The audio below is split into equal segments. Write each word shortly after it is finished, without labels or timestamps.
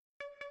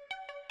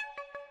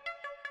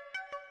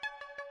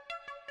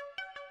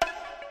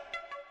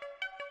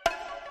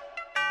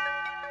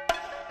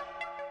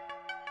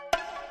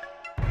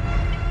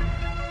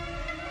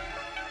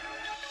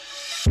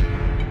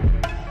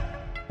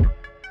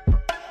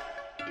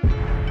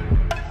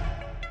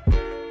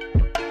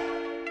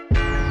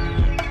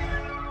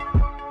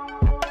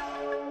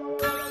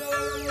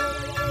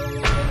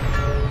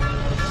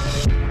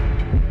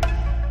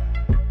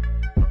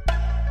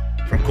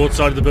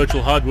side of the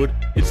virtual hardwood,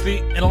 it's the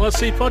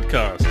NLSC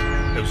podcast,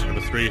 episode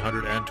number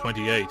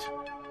 328.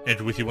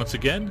 Andrew with you once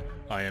again.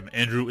 I am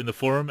Andrew in the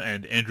forum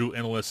and Andrew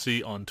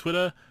NLSC on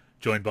Twitter,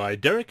 joined by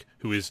Derek,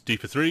 who is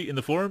D43 in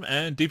the forum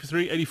and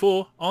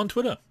D4384 on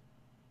Twitter.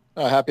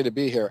 Happy to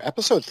be here.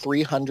 Episode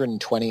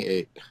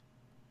 328.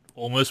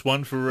 Almost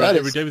one for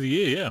every day of the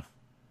year, yeah.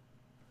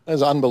 That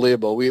is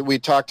unbelievable. We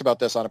talked about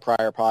this on a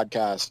prior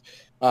podcast.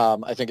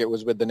 I think it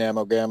was with the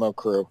Namo Gamo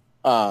crew,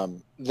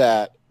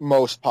 that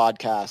most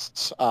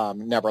podcasts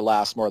never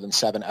last more than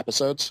 7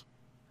 episodes.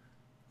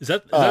 Is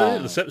that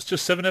it? It's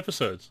just 7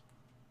 episodes?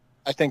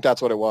 I think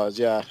that's what it was,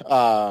 yeah.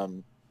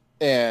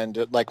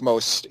 And like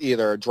most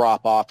either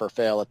drop off or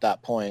fail at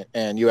that point,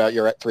 and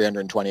you're at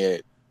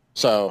 328.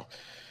 So,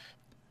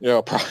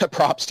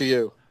 props to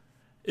you.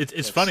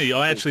 It's funny.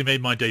 I actually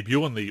made my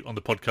debut on the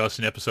podcast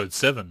in episode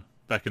 7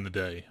 back in the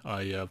day.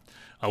 I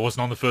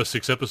wasn't on the first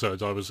 6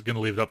 episodes. I was going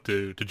to leave it up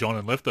to John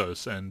and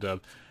Leftos, and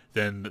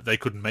then they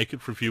couldn't make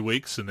it for a few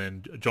weeks, and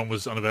then John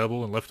was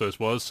unavailable and Leftos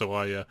was, so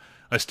I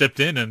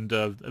stepped in and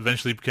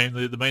eventually became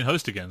the main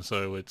host again.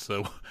 So it's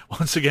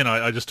once again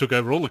I just took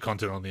over all the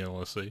content on the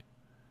NLSC.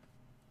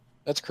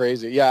 That's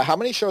crazy. Yeah, how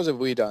many shows have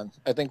we done?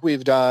 I think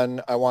we've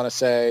done, I want to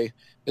say,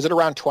 is it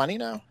around 20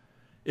 now?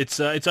 It's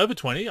over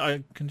 20.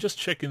 I can just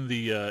check in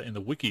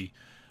the wiki.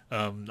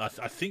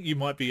 I think you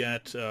might be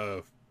at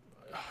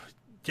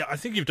I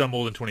think you've done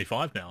more than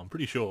 25 now. I'm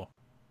pretty sure.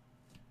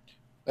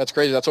 That's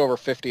crazy. That's over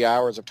 50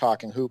 hours of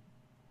talking hoop.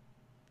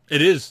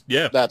 It is,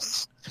 yeah.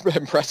 That's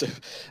impressive.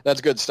 That's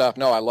good stuff.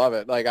 No, I love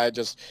it. Like,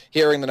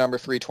 hearing the number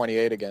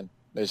 328 again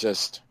is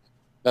just,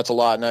 that's a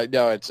lot.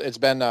 No, it's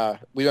been,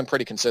 we've been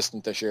pretty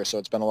consistent this year, so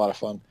it's been a lot of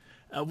fun.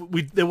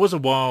 There was a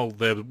while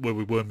there where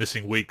we were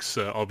missing weeks.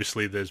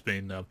 Obviously, there's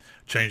been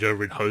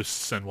changeover in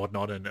hosts and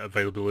whatnot, and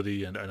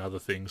availability and other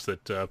things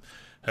that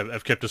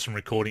have kept us from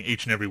recording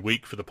each and every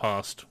week for the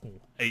past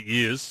 8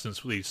 years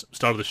since we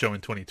started the show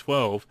in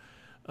 2012.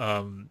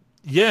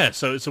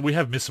 So we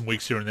have missed some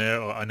weeks here and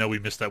there. I know we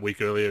missed that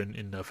week earlier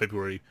in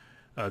February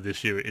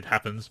this year. It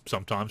happens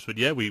sometimes, but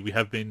yeah, we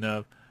have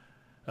been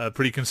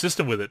pretty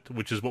consistent with it,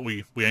 which is what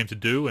we aim to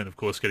do, and of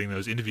course getting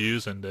those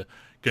interviews, and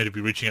going to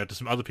be reaching out to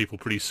some other people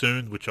pretty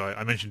soon, which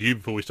I mentioned to you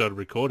before we started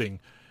recording.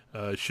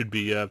 Should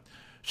be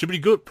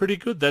good, pretty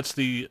good. That's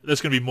going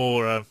to be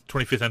more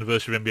 25th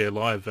anniversary of NBA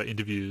Live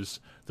interviews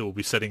that we'll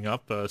be setting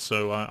up.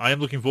 So I am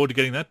looking forward to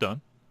getting that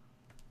done.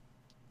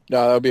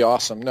 No, that would be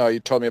awesome. No,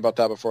 you told me about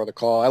that before the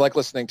call. I like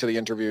listening to the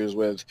interviews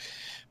with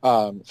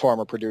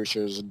former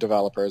producers and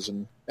developers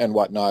and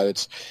whatnot.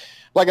 It's,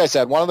 like I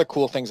said, one of the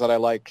cool things that I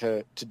like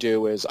to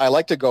do is I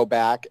like to go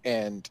back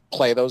and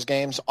play those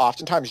games,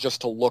 oftentimes just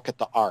to look at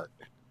the art,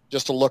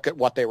 just to look at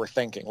what they were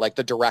thinking, like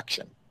the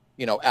direction,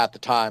 at the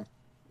time,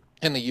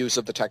 and the use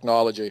of the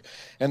technology.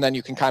 And then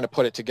you can kind of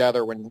put it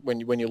together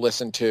when you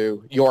listen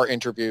to your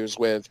interviews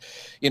with,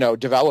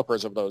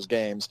 developers of those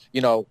games,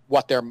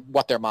 what their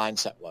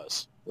mindset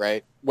was,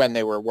 right, when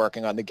they were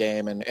working on the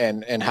game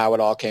and how it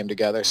all came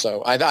together.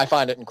 So I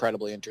find it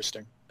incredibly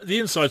interesting. The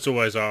insights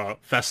always are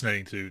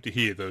fascinating to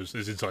hear those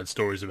inside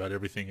stories about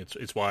everything.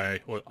 It's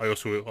why I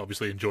also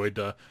obviously enjoyed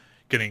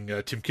getting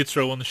Tim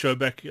Kitzrow on the show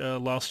back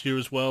last year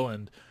as well,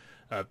 and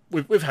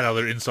we've had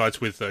other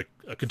insights with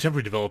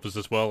contemporary developers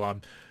as well.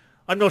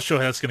 I'm not sure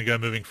how that's going to go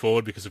moving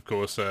forward because, of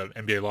course,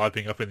 NBA Live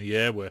being up in the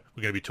air, we're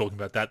going to be talking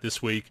about that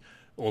this week.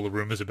 All the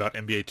rumors about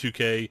NBA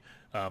 2K.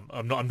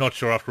 I'm not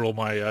sure after all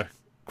my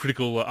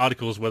critical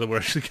articles whether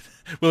we'll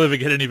ever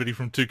get anybody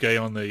from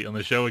 2K on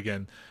the show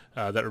again.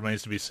 That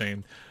remains to be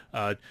seen.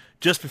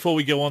 Just before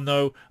we go on,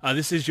 though,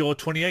 this is your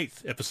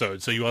 28th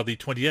episode, so you are the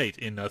 28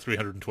 in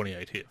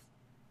 328 here.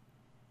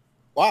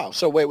 Wow.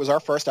 So wait, was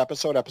our first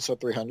episode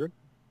 300?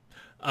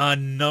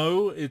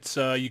 No, it's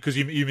because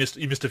you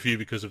missed a few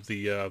because of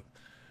the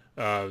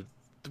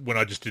when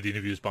I just did the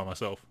interviews by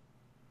myself.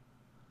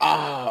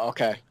 Ah,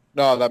 okay.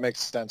 No, that makes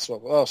sense.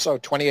 So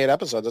 28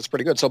 episodes. That's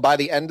pretty good. So by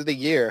the end of the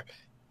year,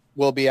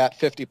 we'll be at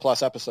 50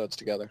 plus episodes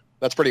together.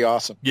 That's pretty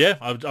awesome. Yeah,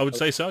 I would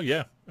say so.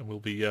 Yeah, and we'll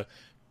be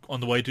on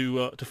the way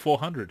to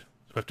 400.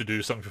 We'll have to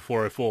do something for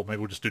 404. Maybe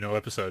we'll just do no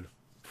episode.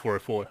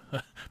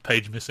 404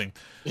 page missing.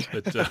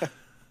 But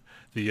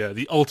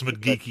the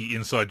ultimate geeky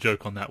inside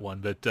joke on that one.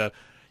 But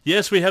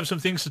yes, we have some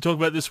things to talk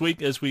about this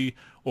week, as we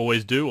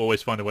always do.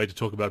 Always find a way to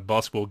talk about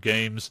basketball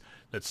games.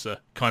 That's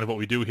kind of what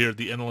we do here at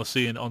the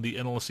NLSC and on the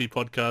NLSC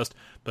podcast.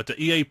 But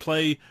EA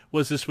Play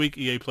was this week,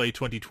 EA Play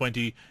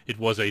 2020. It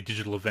was a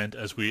digital event,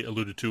 as we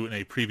alluded to in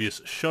a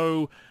previous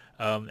show.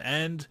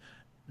 And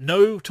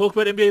no talk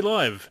about NBA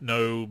Live.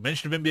 No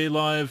mention of NBA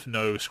Live.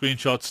 No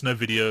screenshots, no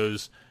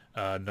videos,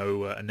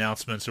 no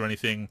announcements or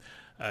anything.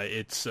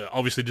 It's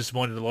obviously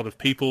disappointed a lot of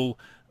people.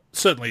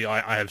 Certainly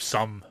I have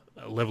some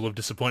level of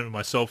disappointment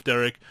myself,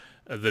 Derek,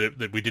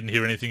 that we didn't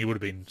hear anything. It would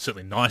have been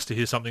certainly nice to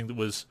hear something that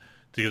was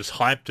to get us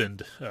hyped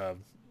and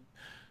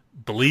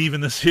believe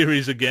in the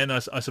series again,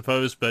 I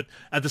suppose. But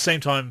at the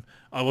same time,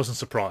 I wasn't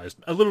surprised.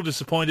 A little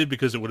disappointed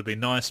because it would have been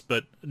nice,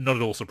 but not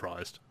at all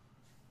surprised.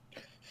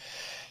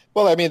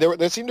 Well, I mean,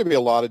 there seemed to be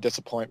a lot of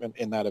disappointment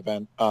in that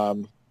event.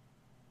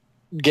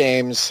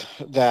 games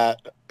that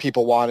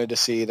people wanted to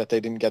see that they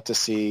didn't get to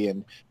see,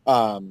 and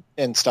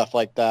stuff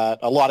like that.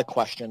 A lot of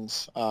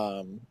questions,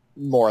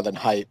 more than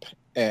hype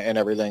and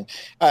everything.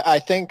 I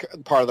think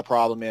part of the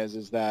problem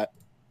is that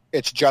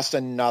it's just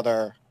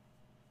another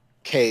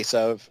case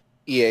of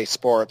EA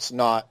Sports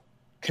not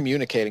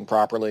communicating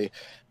properly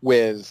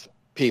with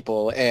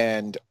people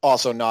and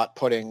also not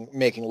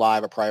making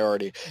live a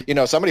priority.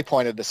 Somebody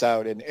pointed this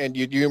out, and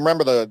you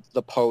remember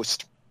the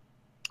post,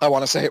 I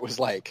want to say it was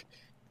like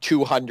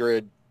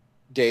 200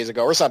 days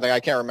ago or something. I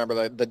can't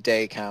remember the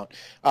day count.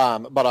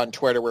 But on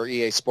Twitter, where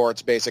EA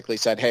Sports basically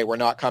said, hey, we're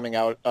not coming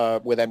out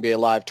with NBA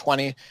Live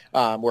 20.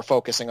 We're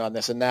focusing on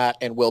this and that,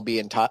 and we'll be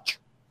in touch.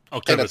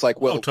 October, and it's like,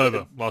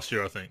 October last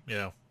year, I think.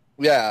 Yeah.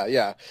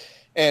 Yeah.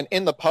 And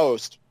in the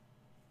post,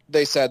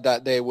 they said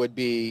that they would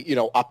be,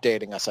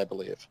 updating us, I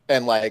believe,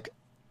 and like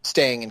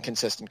staying in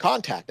consistent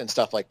contact and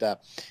stuff like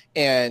that.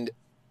 And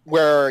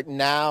we're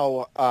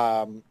now,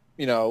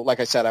 like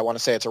I said, I want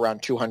to say it's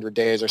around 200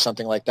 days or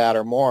something like that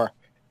or more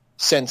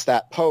since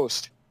that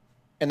post,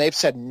 and they've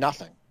said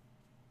nothing.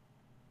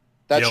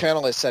 That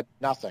channel has said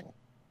nothing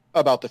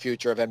about the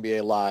future of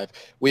NBA Live.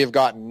 We have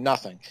gotten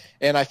nothing,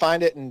 and I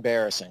find it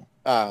embarrassing.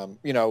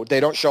 They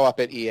don't show up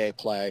at EA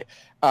Play.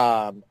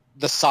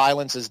 The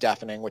silence is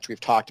deafening, which we've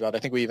talked about. I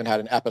think we even had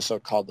an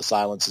episode called "The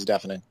Silence is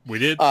Deafening." We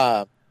did.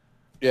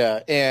 Yeah,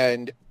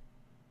 and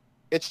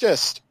it's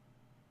just,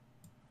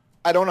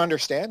 I don't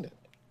understand it.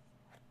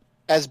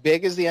 As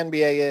big as the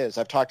NBA is,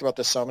 I've talked about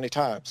this so many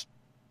times,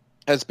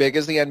 as big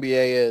as the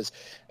NBA is,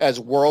 as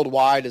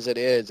worldwide as it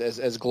is,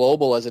 as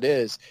global as it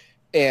is,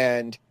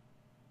 and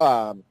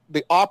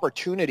the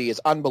opportunity is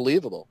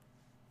unbelievable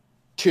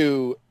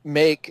to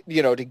make,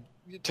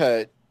 to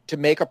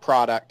make a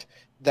product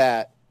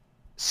that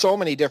so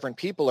many different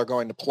people are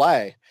going to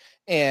play,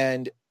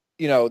 and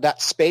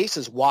that space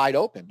is wide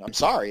open. I'm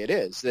sorry, it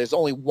is. There's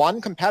only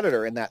one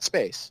competitor in that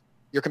space.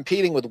 You're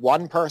competing with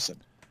one person.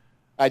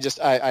 I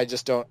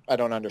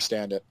don't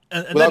understand it.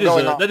 And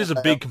that is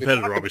a big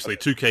competitor, obviously.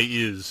 2K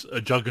is a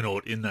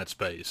juggernaut in that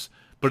space.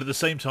 But at the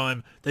same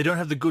time, they don't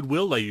have the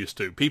goodwill they used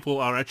to. People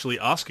are actually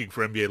asking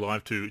for NBA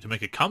Live to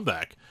make a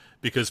comeback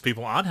because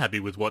people aren't happy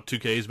with what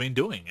 2K has been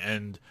doing.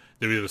 And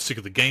they're either sick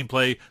of the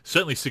gameplay,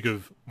 certainly sick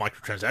of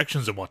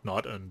microtransactions and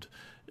whatnot, and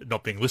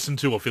not being listened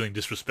to or feeling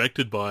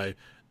disrespected by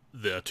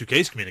the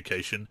 2K's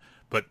communication.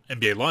 But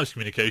NBA Live's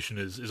communication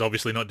is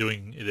obviously not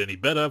doing it any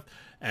better.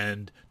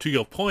 And to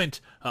your point,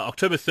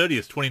 October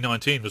 30th,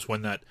 2019 was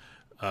when that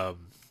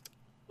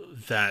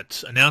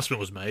announcement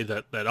was made,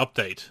 that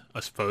update, I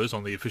suppose,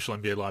 on the official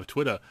NBA Live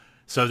Twitter.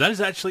 So that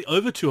is actually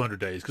over 200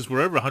 days, because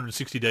we're over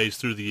 160 days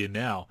through the year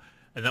now.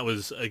 And that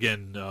was,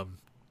 again,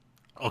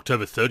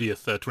 October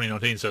 30th,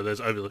 2019. So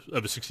there's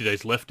over 60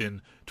 days left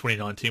in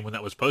 2019 when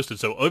that was posted.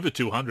 So over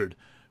 200,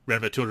 around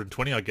about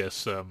 220, I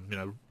guess,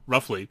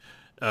 roughly,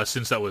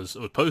 since that was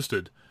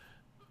posted.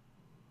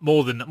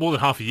 More than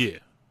half a year.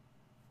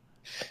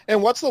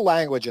 And what's the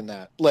language in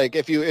that? Like,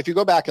 if you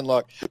go back and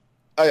look,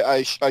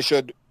 I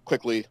should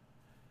quickly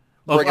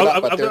bring it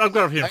up. I've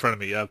got it here in front of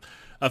me.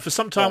 For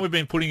some time, we've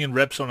been putting in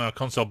reps on our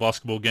console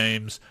basketball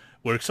games.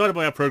 We're excited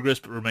by our progress,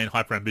 but remain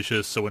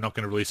hyper-ambitious, so we're not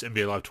going to release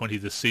NBA Live 20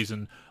 this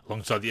season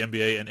alongside the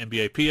NBA and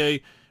NBA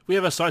PA. We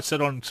have our sights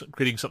set on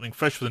creating something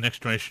fresh for the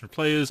next generation of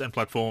players and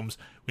platforms.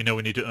 We know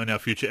we need to earn our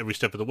future every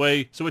step of the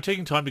way, so we're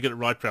taking time to get it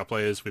right for our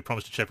players. We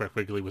promise to check back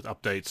regularly with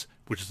updates,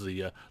 which is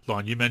the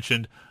line you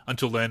mentioned.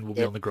 Until then, we'll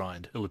be on the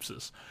grind.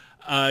 Ellipsis.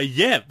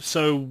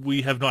 So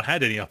we have not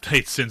had any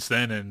updates since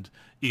then, and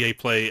EA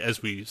Play,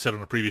 as we said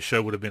on a previous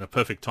show, would have been a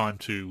perfect time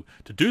to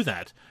do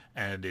that,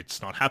 and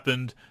it's not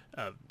happened.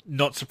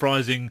 Not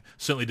surprising,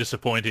 certainly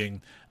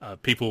disappointing.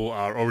 People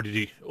are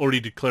already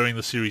declaring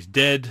the series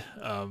dead,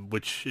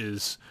 which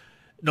is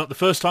not the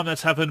first time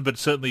that's happened, but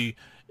certainly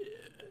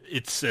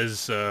it's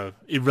as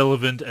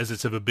irrelevant as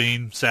it's ever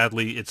been.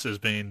 Sadly, it's as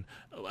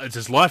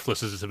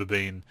lifeless as it's ever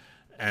been,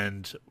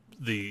 and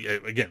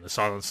the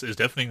silence is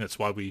deafening. That's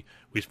why we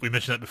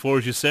mentioned that before,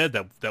 as you said.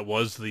 That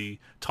was the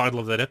title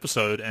of that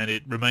episode, and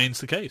it remains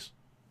the case.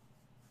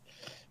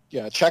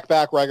 Yeah, check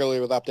back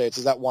regularly with updates.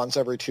 Is that once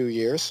every 2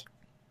 years?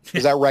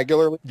 Is that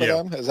regularly for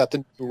them? Is that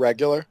the new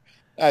regular?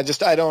 I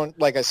don't,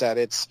 like I said,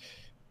 it's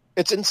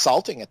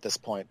insulting at this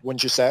point,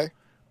 wouldn't you say?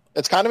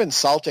 It's kind of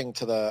insulting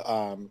to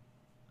the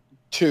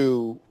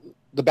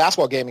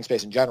basketball gaming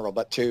space in general,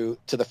 but to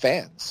the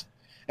fans.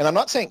 And I'm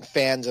not saying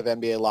fans of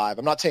NBA Live.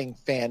 I'm not saying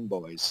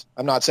fanboys.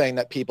 I'm not saying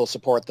that people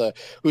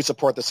who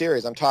support the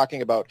series. I'm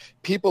talking about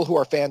people who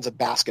are fans of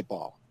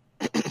basketball,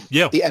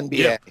 the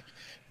NBA,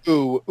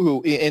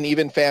 who and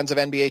even fans of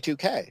NBA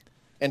 2K.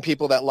 And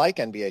people that like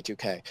NBA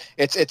 2K.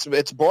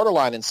 It's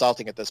borderline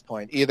insulting at this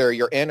point. Either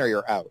you're in or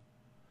you're out.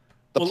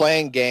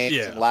 Playing games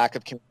and lack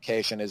of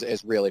communication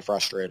is really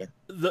frustrating.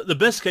 The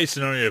best case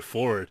scenario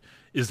for it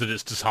is that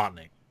it's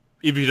disheartening.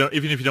 Even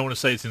if you don't want to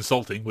say it's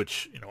insulting,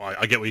 which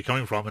I get where you're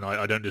coming from, and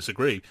I don't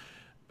disagree.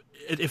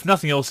 If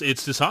nothing else,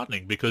 it's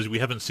disheartening because we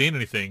haven't seen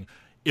anything.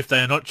 If they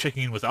are not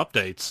checking in with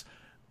updates,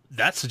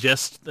 that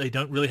suggests they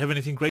don't really have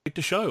anything great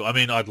to show. I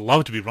mean, I'd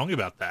love to be wrong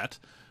about that,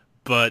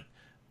 but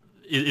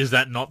is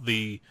that not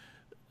the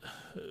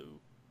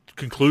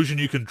conclusion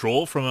you can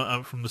draw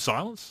from the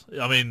silence?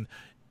 I mean,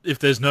 if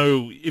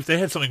they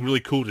had something really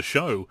cool to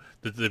show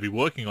that they'd be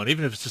working on,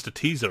 even if it's just a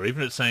teaser,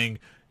 even if it's saying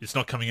it's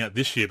not coming out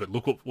this year, but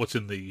look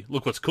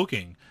what's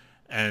cooking,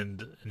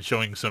 and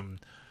showing some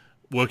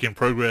work in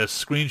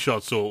progress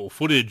screenshots or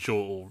footage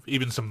or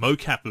even some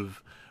mocap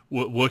of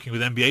working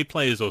with NBA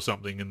players or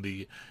something in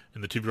the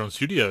Tiburon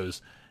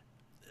studios.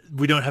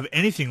 We don't have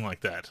anything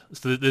like that.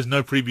 So there's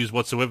no previews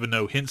whatsoever,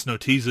 no hints, no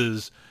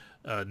teasers,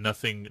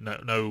 nothing,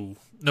 no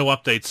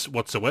updates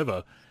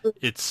whatsoever.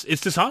 It's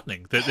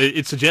disheartening.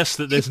 It suggests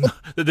that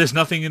there's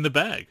nothing in the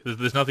bag.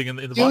 There's nothing in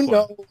the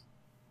pipeline.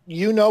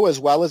 You know as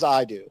well as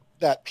I do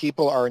that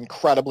people are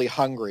incredibly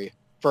hungry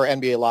for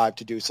NBA Live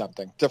to do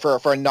something,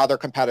 for another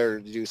competitor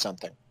to do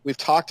something. We've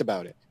talked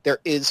about it. There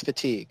is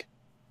fatigue.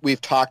 We've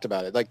talked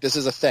about it. Like, this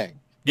is a thing.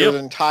 There's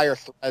entire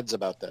threads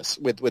about this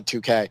with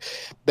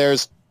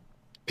 2K.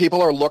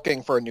 People are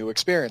looking for a new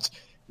experience.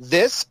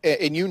 This,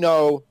 and you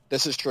know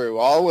this is true.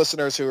 All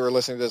listeners who are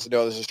listening to this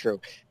know this is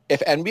true. If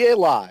NBA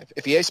Live,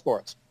 if EA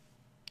Sports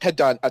had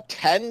done a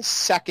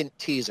 10-second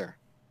teaser,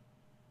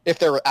 if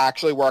they were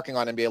actually working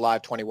on NBA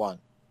Live 21,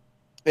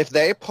 if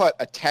they put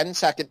a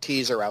 10-second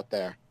teaser out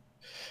there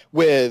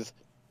with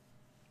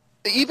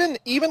even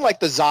like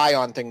the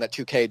Zion thing that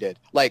 2K did,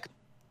 like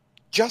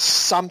just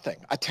something,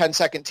 a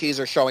 10-second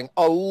teaser showing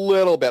a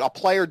little bit, a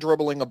player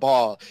dribbling a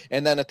ball,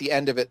 and then at the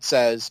end of it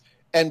says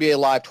NBA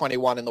Live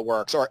 21 in the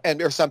works, or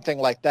something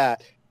like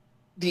that,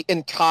 the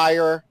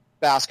entire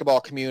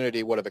basketball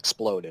community would have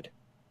exploded,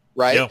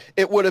 right? Yeah.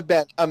 It would have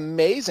been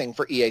amazing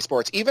for EA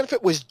Sports, even if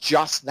it was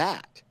just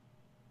that.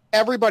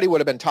 Everybody would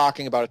have been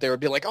talking about it. They would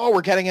be like, oh,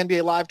 we're getting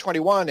NBA Live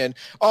 21, and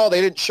oh, they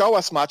didn't show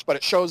us much, but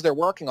it shows they're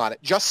working on it.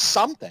 Just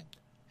something.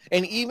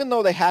 And even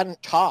though they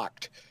hadn't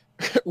talked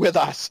with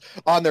us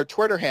on their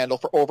Twitter handle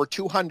for over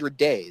 200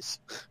 days,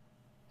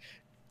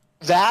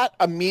 that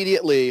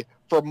immediately,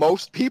 for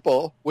most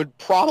people, would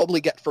probably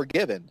get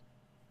forgiven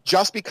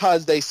just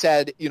because they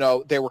said,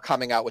 they were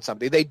coming out with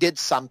something. They did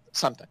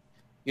something.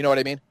 You know what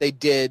I mean? They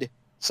did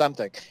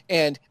something.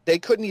 And they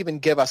couldn't even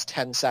give us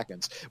 10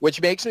 seconds,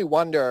 which makes me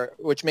wonder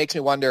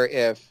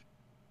if,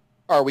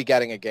 are we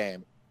getting a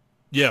game?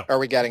 Yeah. Are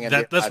we getting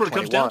that's what it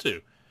comes down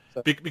to.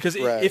 So, because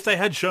right. If they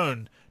had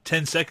shown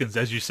 10 seconds,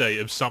 as you say,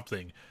 of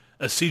something,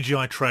 a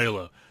CGI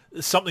trailer,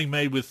 something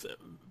made with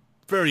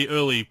very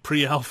early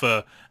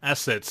pre-alpha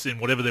assets in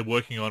whatever they're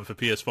working on for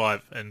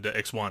PS5 and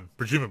X1,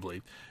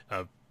 presumably,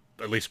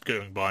 at least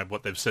going by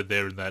what they've said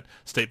there in that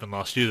statement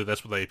last year,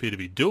 that's what they appear to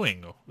be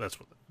doing, or that's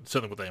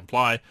certainly what they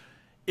imply.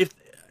 If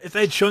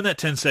they'd shown that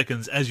 10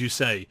 seconds, as you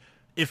say,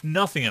 if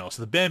nothing else,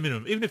 the bare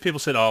minimum, even if people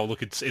said, oh,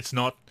 look, it's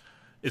not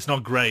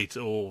great,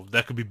 or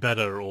that could be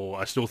better, or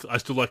I still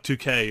like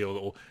 2K,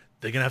 or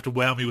they're going to have to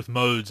wow me with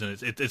modes,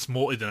 and it's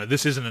more,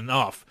 this isn't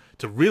enough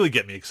to really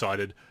get me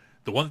excited.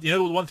 The one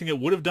thing it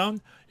would have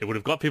done, it would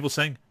have got people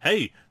saying,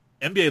 hey,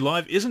 NBA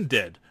Live isn't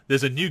dead.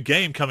 There's a new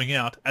game coming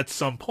out at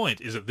some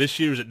point. Is it this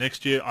year? Is it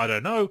next year? I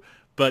don't know.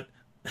 But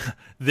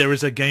there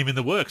is a game in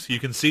the works. You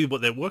can see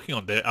what they're working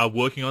on. They are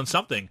working on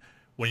something.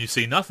 When you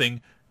see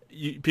nothing,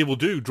 people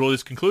do draw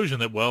this conclusion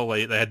that, well,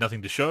 they had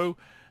nothing to show.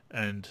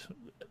 And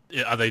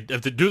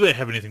do they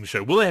have anything to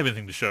show? Will they have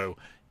anything to show?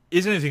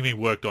 Is anything being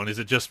worked on? Is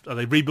it just, are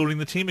they rebuilding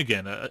the team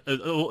again?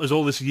 Is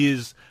all this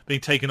year's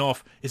being taken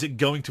off? Is it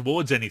going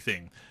towards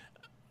anything?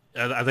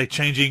 Are they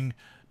changing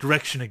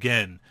direction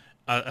again?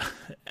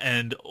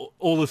 And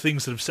all the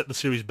things that have set the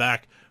series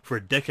back for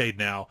a decade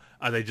now,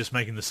 are they just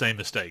making the same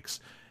mistakes?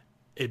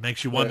 It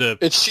makes you wonder. Right.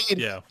 It's Sheed.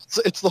 Yeah.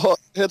 It's the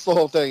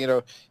whole thing.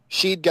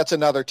 Sheed gets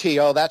another T.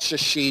 Oh, that's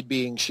just Sheed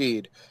being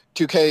Sheed.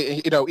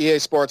 2K, EA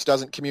Sports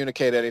doesn't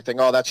communicate anything.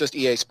 Oh, that's just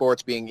EA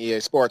Sports being EA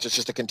Sports. It's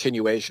just a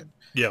continuation.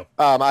 Yeah.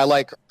 I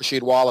like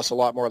Rasheed Wallace a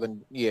lot more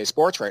than EA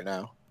Sports right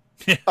now.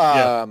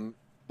 Yeah.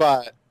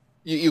 But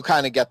you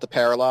kind of get the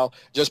parallel.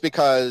 Just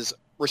because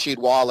Rasheed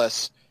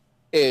Wallace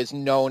is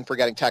known for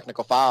getting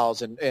technical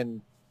fouls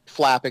and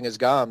flapping his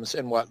gums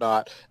and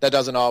whatnot, that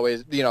doesn't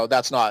always,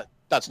 that's not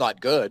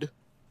good.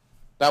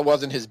 That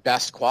wasn't his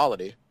best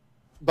quality.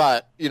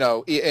 But,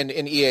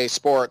 in EA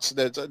Sports,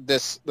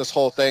 there's this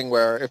whole thing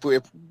where if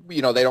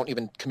they don't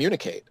even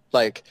communicate.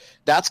 Like,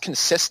 that's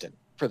consistent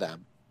for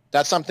them.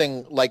 That's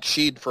something like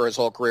Sheed for his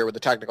whole career with the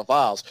technical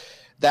fouls.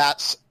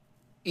 That's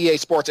EA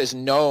Sports is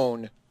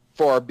known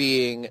for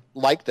being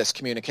like this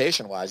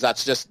communication-wise.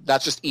 That's just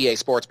EA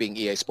Sports being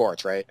EA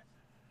Sports, right?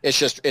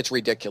 It's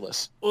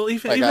ridiculous. Well,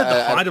 even at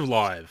the height of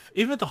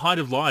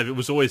Live, it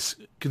was always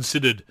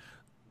considered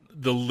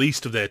the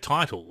least of their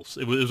titles.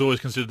 It was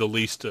always considered the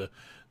least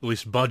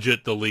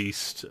budget, the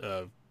least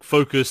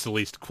focus, the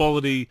least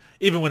quality.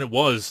 Even when it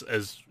was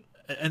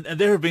and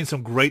there have been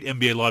some great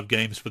NBA Live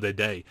games for their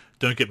day.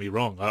 Don't get me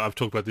wrong. I've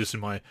talked about this in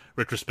my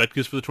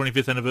retrospectives for the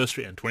 25th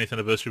anniversary and 20th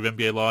anniversary of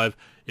NBA Live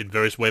in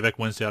various Wayback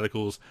Wednesday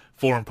articles,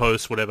 forum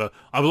posts, whatever.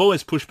 I will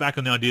always push back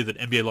on the idea that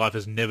NBA Live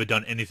has never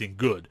done anything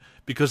good,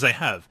 because they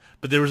have.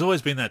 But there has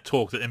always been that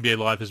talk that NBA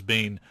Live has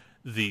been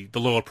the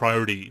lower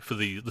priority for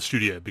the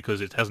studio,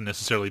 because it hasn't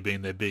necessarily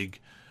been their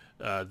big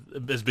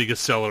as big a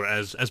seller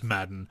as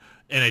Madden.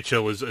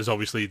 NHL is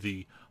obviously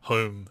the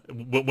home.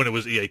 When it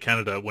was EA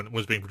Canada, when it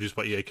was being produced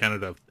by EA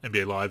Canada,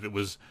 NBA Live, it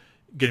was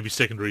going to be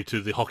secondary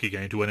to the hockey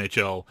game, to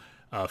NHL.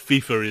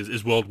 FIFA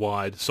is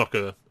worldwide,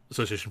 Soccer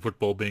Association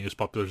Football being as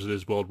popular as it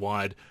is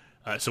worldwide.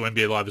 So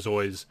NBA Live is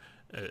always,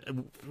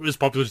 as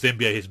popular as the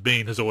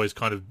NBA has always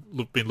kind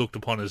of been looked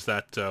upon as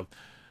that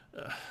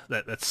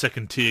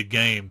second tier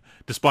game,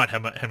 despite how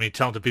many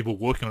talented people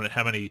working on it,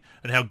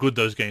 how good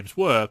those games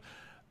were.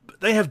 But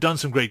they have done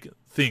some great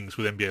things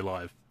with NBA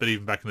Live, but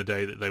even back in the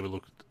day, that they were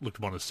looked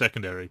upon as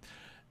secondary.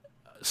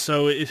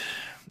 So it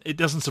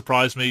doesn't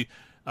surprise me,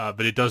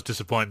 but it does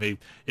disappoint me.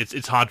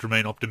 It's hard to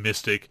remain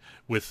optimistic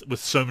with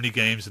so many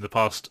games in the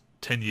past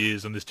 10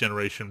 years on this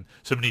generation,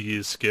 so many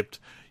years skipped.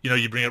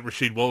 You bring up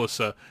Rasheed Wallace.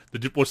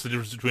 What's the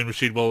difference between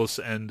Rasheed Wallace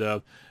and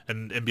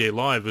NBA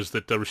Live is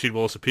that Rasheed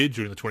Wallace appeared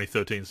during the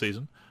 2013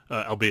 season,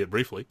 albeit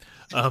briefly.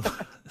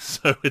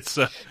 So it's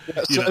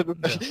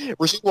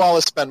Rasheed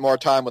Wallace spent more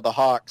time with the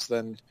Hawks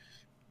than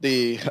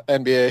the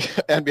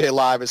NBA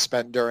Live has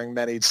spent during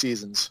many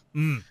seasons.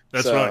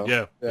 That's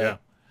right. Yeah.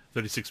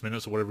 36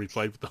 minutes or whatever he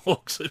played with the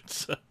Hawks.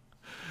 It's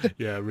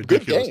ridiculous.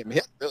 Good game.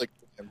 Yeah, really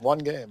good game. One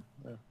game.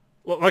 Yeah.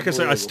 Well, like I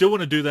said, I still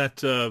want to do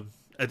that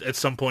at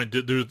some point.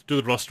 Do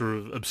the roster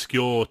of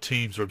obscure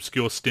teams or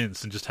obscure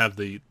stints, and just have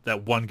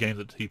that one game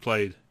that he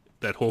played,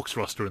 that Hawks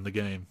roster in the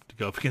game, to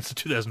go up against the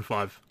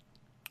 2005,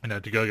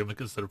 to go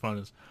against their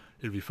opponents.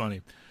 It'd be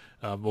funny.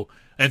 Well,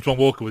 Antoine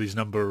Walker with his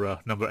number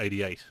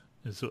 88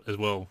 as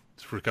well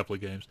for a couple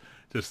of games.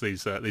 Just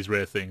these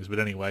rare things. But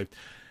anyway,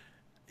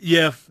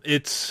 yeah,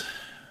 it's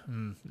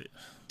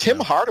Tim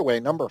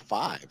Hardaway, number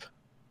 5.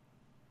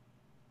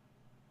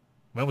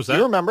 When was that?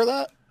 You remember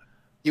that?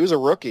 He was a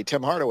rookie,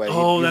 Tim Hardaway.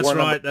 Oh, that's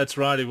right. That's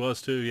right. He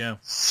was too. Yeah.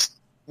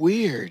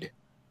 Weird.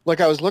 Like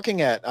I was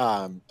looking at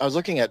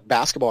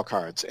basketball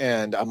cards,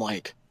 and I'm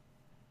like,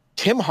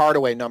 Tim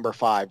Hardaway number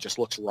 5 just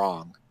looks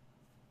wrong.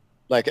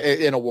 Like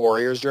in a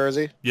Warriors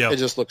jersey. Yeah. It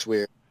just looks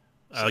weird.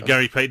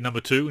 Gary Payton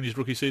number 2 in his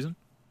rookie season.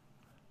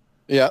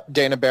 Yeah.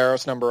 Dana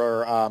Barros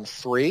number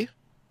 3.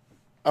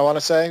 I want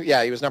to say.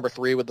 Yeah, he was number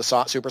 3 with the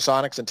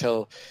Supersonics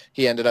until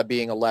he ended up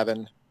being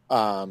 11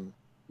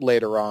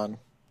 later on.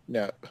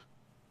 No.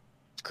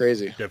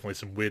 Crazy. Definitely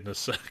some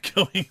weirdness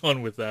going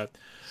on with that.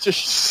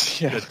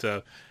 Yeah.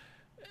 But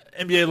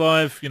NBA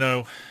Live,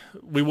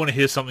 we want to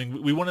hear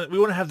something. We want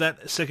to have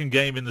that second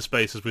game in the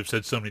space, as we've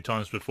said so many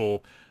times before.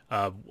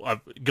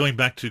 Going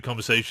back to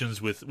conversations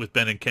with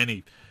Ben and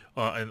Kenny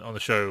on the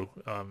show,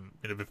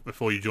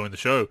 before you joined the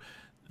show,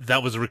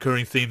 that was a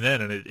recurring theme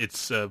then, and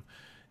it's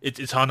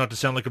hard not to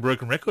sound like a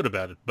broken record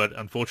about it. But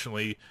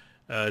unfortunately,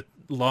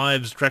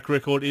 Live's track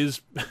record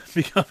is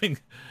becoming,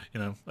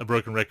 a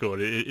broken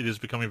record. It is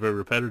becoming very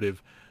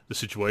repetitive, the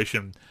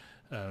situation.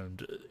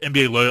 And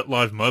NBA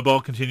Live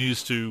Mobile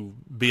continues to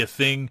be a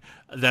thing.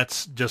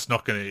 That's just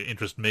not going to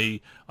interest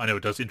me. I know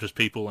it does interest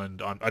people,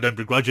 and I don't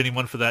begrudge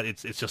anyone for that.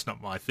 It's just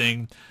not my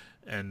thing.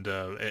 And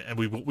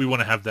we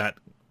want to have that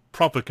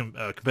proper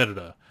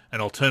competitor,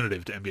 an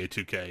alternative to NBA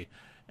 2K.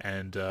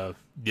 And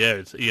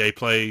it's EA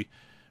Play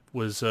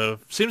was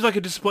seems like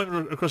a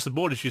disappointment across the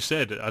board, as you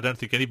said. I don't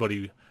think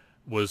anybody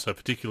was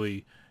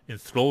particularly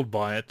enthralled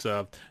by it.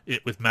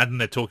 With Madden,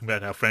 they're talking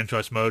about how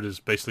franchise mode has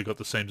basically got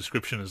the same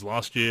description as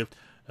last year.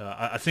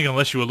 I think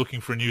unless you were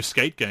looking for a new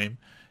skate game,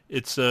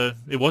 it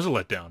was a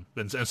letdown,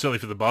 and certainly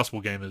for the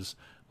basketball gamers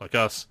like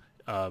us,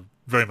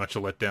 very much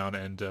a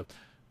letdown,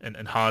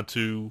 and hard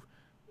to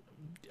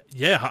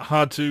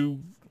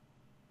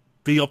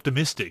be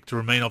optimistic, to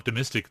remain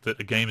optimistic that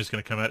a game is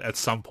going to come out at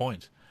some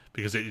point,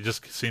 because it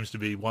just seems to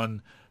be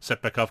one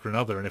setback after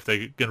another. And if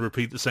they're going to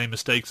repeat the same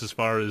mistakes as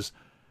far as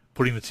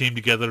putting the team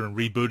together and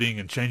rebooting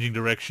and changing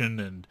direction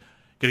and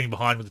getting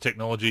behind with the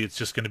technology, it's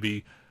just going to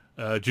be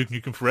Duke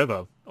Nukem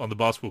forever on the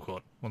basketball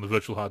court, on the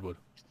virtual hardwood.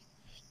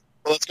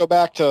 Well, let's go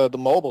back to the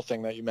mobile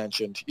thing that you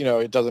mentioned.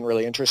 It doesn't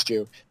really interest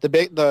you.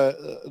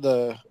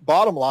 The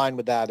bottom line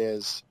with that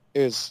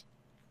is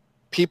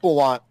people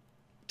want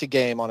to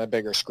game on a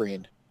bigger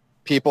screen.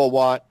 People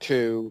want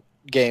to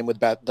game with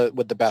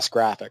the best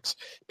graphics.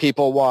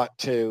 People want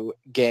to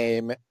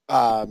game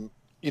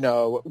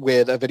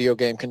with a video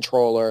game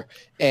controller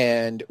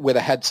and with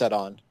a headset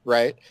on,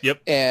 right?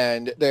 Yep.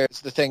 And the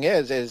thing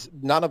is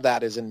none of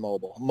that is in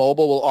mobile.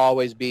 Mobile will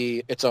always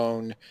be its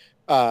own,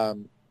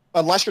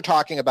 unless you're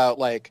talking about,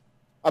 like,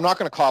 I'm not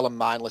going to call them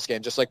mindless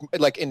games, just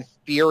like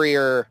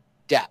inferior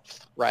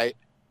depth, right?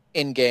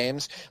 In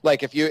games,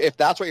 like if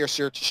that's what you're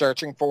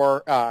searching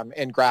for,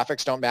 and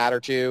graphics don't matter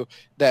to you,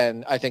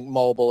 then I think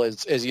mobile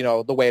is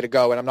the way to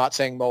go. And I'm not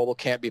saying mobile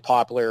can't be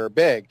popular or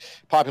big,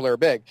 but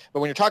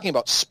when you're talking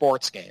about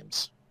sports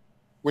games,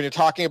 when you're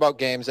talking about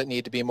games that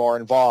need to be more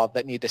involved,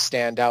 that need to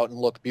stand out and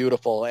look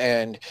beautiful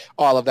and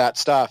all of that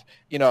stuff,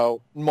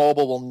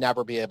 mobile will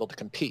never be able to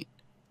compete.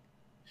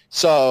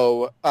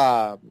 So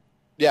I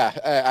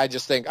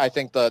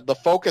think the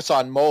focus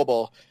on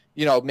mobile,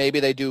 maybe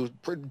they do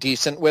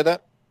decent with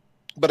it,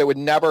 but it would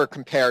never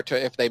compare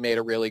to if they made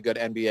a really good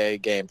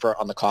NBA game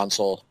on the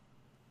console,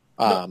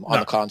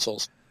 the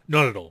consoles.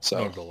 Not at all. So.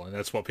 Not at all. And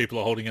that's what people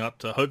are holding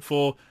out hope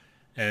for.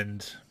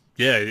 And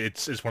yeah,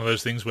 it's one of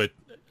those things where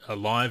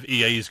Live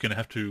EA is going to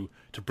have to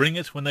bring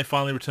it when they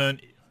finally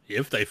return,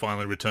 if they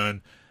finally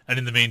return. And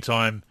in the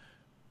meantime,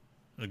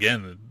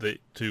 again,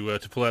 to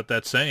pull out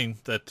that saying,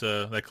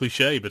 that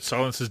cliche, but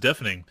silence is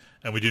deafening,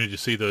 and we do need to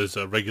see those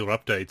regular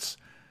updates,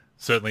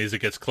 certainly as it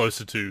gets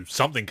closer to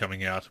something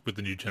coming out with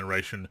the new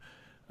generation,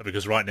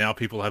 because right now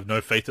people have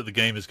no faith that the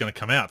game is going to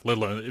come out, let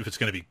alone if it's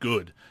going to be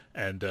good.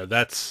 And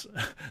that's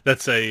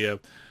a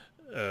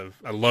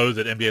low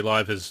that NBA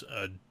Live has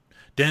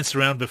danced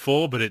around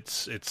before, but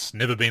it's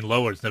never been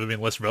lower. It's never been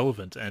less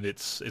relevant, and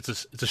it's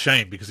a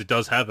shame because it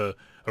does have a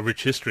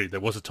rich history. There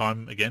was a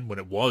time again when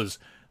it was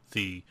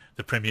the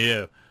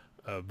premier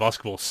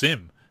basketball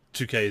sim.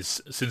 2K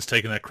has since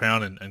taken that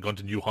crown and gone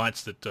to new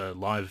heights that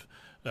Live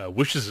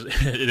wishes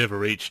it ever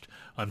reached,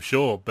 I'm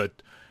sure.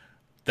 But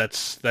that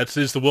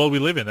is the world we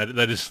live in.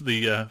 That is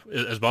the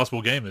as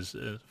basketball gamers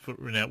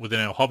within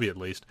our hobby, at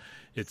least.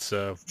 It's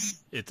a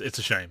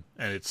shame,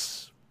 and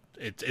it's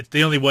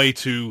the only way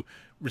to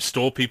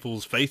restore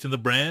people's faith in the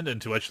brand and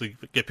to actually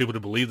get people to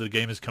believe that the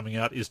game is coming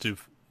out is to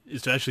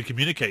actually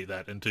communicate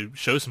that and to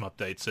show some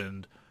updates.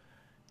 And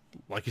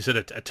like you said,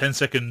 a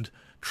 10-second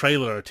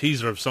trailer, a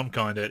teaser of some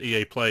kind at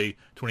EA Play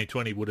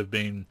 2020 would have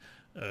been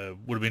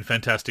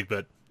fantastic.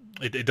 But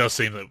it does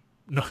seem that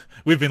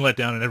we've been let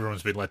down and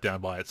everyone's been let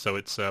down by it. So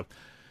it's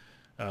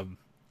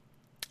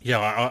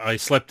I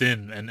slept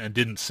in and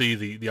didn't see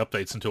the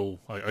updates until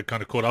I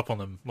kind of caught up on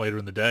them later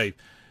in the day.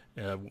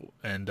 I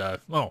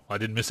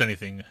didn't miss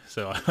anything.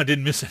 So I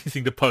didn't miss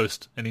anything to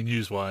post, any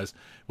news-wise,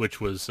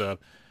 which was, on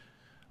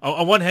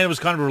one hand, it was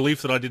kind of a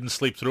relief that I didn't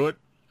sleep through it,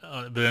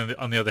 but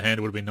on the other hand,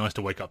 it would have been nice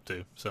to wake up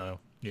to. So,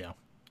 yeah,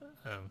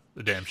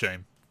 a damn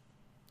shame.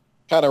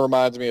 Kind of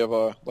reminds me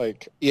of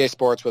EA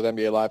Sports with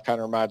NBA Live kind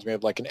of reminds me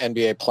of like an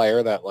NBA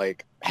player that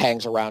like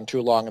hangs around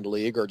too long in the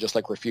league or just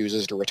like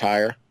refuses to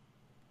retire.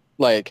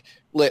 Like,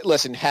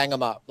 listen, hang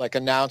them up. Like,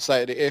 announce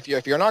that if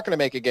you're not going to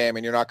make a game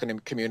and you're not going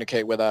to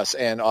communicate with us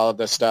and all of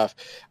this stuff,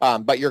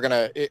 but you're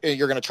gonna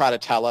try to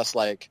tell us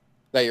like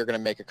that you're going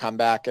to make a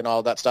comeback and all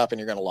of that stuff, and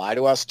you're going to lie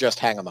to us, just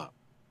hang them up.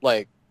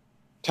 Like,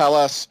 tell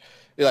us,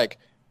 like,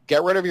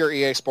 get rid of your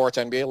EA Sports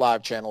NBA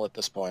Live channel at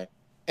this point,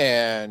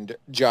 and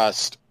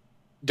just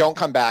don't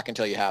come back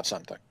until you have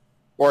something,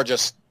 or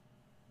just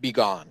be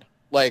gone.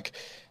 Like,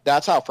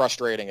 that's how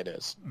frustrating it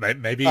is.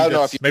 Maybe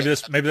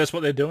that's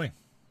what they're doing.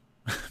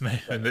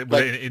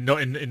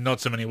 in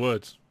not so many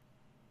words.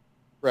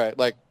 Right,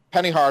 like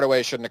Penny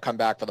Hardaway shouldn't have come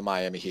back for the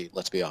Miami Heat.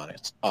 Let's be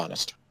honest.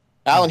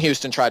 Allen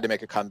Houston tried to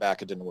make a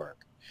comeback; it didn't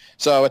work.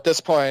 So at this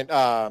point,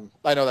 I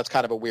know that's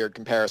kind of a weird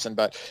comparison,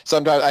 but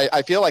sometimes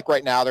I feel like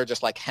right now they're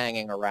just like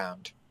hanging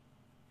around.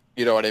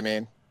 You know what I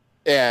mean?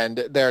 And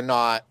they're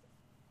not,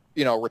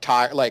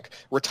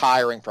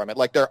 retiring from it.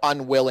 Like, they're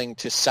unwilling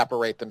to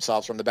separate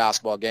themselves from the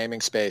basketball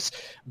gaming space,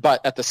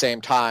 but at the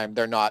same time,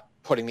 they're not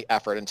putting the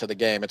effort into the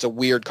game. It's a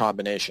weird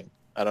combination.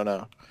 I don't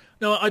know.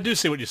 No, I do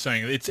see what you're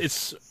saying. It's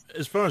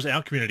as far as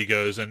our community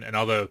goes and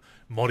other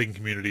modding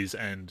communities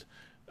and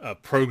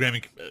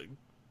programming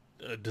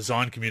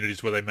design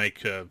communities where they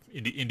make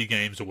indie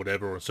games or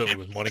whatever, or certainly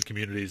with modding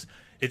communities,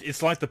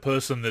 it's like the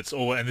person that's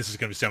all, and this is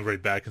going to sound very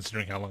bad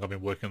considering how long I've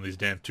been working on these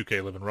damn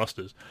 2K11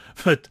 rosters,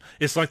 but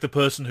it's like the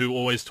person who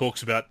always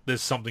talks about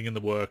there's something in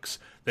the works.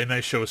 They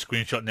may show a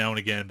screenshot now and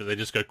again, but they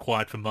just go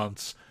quiet for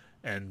months.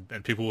 And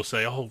people will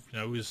say,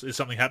 is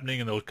something happening?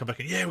 And they'll come back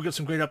and, yeah, we've got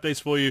some great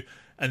updates for you.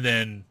 And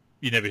then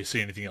you never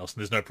see anything else, and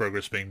there's no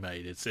progress being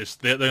made.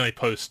 They only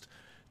post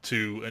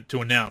to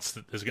announce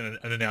that there's an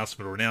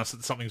announcement or announce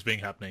that something's being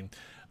happening.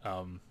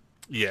 And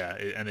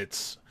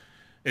it's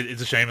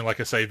a shame. And like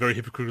I say, very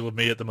hypocritical of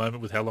me at the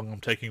moment with how long I'm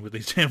taking with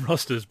these damn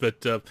rosters.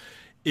 But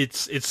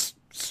it's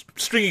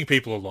stringing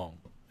people along,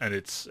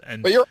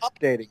 But you're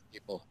updating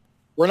people.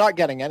 We're not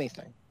getting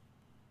anything.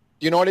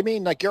 You know what I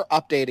mean? Like, you're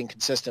updating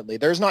consistently.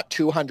 There's not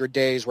 200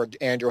 days where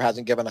Andrew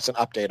hasn't given us an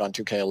update on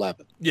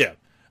 2K11. Yeah.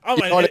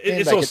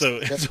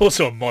 It's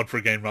also a mod for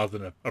a game rather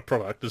than a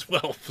product as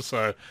well.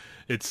 So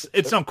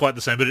it's not quite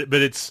the same,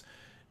 but it's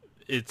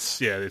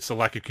a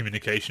lack of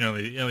communication.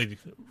 Only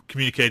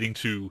communicating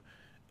to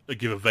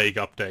give a vague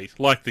update,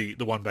 like the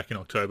one back in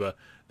October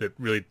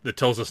that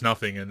tells us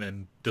nothing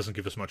and doesn't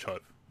give us much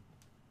hope.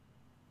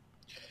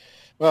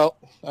 Well,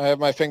 I have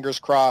my fingers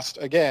crossed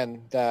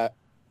again that,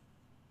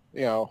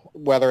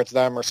 whether it's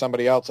them or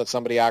somebody else, that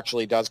somebody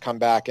actually does come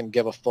back and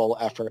give a full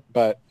effort.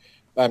 But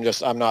I'm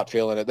not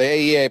feeling it. The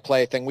EA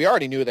Play thing, we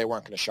already knew they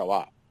weren't going to show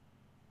up.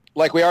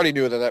 Like, we already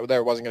knew that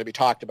there wasn't going to be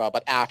talked about,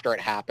 but after it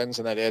happens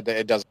and that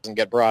it doesn't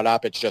get brought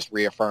up, it just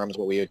reaffirms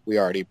what we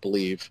already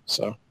believe.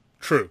 So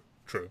True.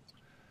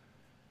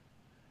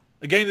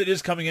 A game that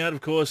is coming out,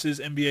 of course,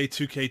 is NBA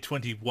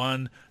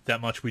 2K21.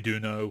 That much we do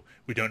know.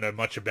 We don't know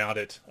much about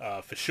it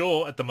for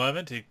sure at the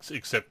moment,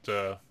 except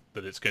that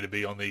it's going to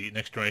be on the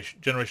next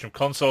generation of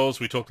consoles.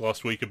 We talked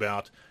last week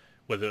about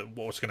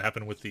what's going to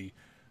happen with the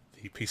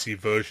PC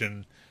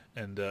version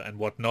and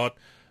whatnot.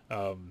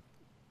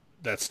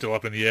 that's still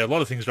up in the air. A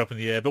lot of things are up in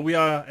the air, but we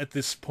are at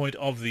this point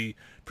of the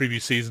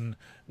preview season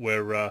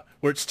where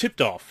it's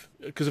tipped off,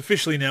 because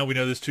officially now we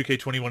know this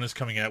 2K21 is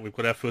coming out. We've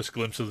got our first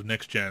glimpse of the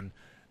next gen,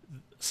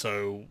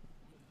 so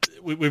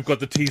we've got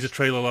the teaser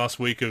trailer last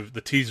week of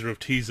the teaser of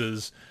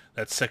teasers,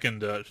 that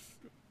second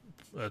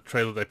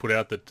trailer they put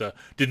out that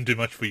didn't do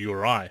much for you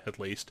or I, at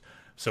least.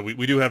 So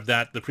we do have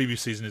that. The preview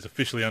season is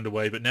officially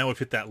underway, but now we've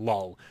hit that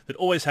lull that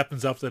always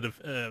happens after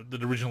that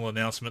original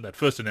announcement, that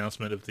first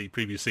announcement of the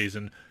previous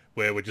season,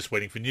 where we're just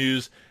waiting for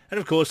news. And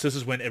of course, this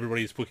is when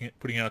everybody's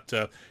putting out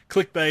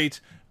clickbait,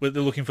 where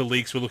they're looking for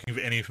leaks, we're looking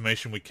for any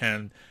information we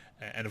can.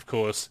 And of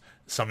course,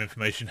 some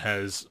information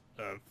has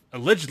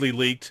allegedly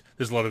leaked.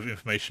 There's a lot of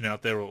information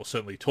out there, or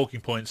certainly talking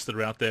points that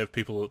are out there of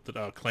people that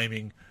are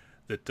claiming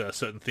that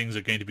certain things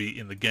are going to be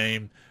in the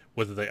game.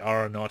 Whether they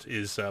are or not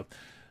is...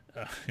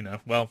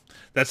 well,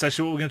 that's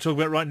actually what we're going to talk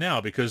about right now,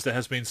 because there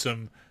has been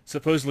some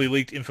supposedly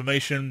leaked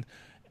information,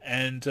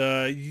 and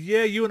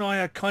you and I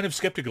are kind of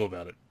skeptical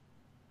about it.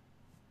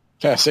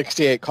 Yeah,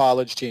 68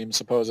 college teams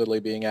supposedly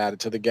being added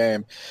to the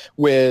game,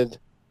 with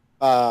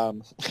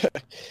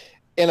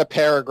in a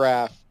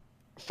paragraph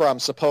from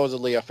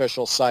supposedly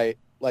official site,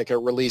 like a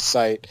release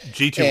site.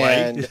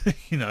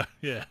 G2A,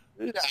 yeah.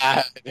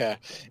 Yeah.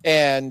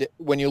 And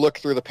when you look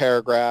through the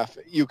paragraph,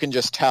 you can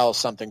just tell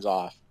something's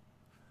off.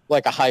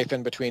 Like a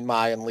hyphen between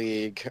my and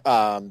league,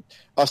 a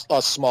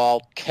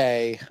small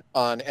K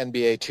on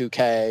NBA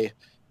 2K,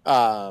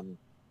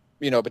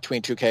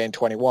 between 2K and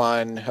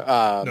 21.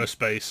 No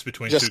space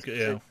between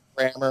 2K,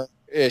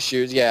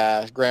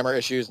 yeah. Grammar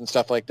issues and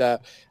stuff like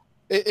that.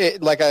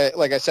 Like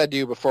I said to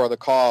you before the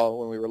call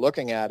when we were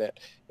looking at it,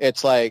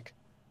 it's like,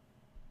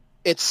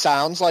 it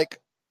sounds like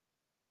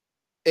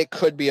it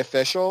could be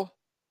official,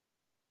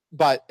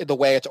 but the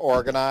way it's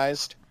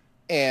organized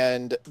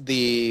and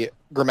the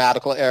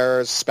grammatical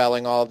errors,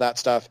 spelling, all of that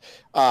stuff,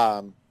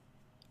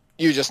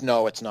 you just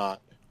know it's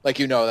not. Like,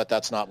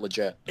 that's not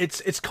legit.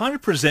 It's kind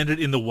of presented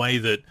in the way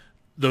that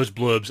those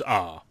blurbs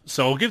are.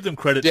 So I'll give them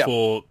credit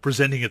for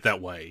presenting it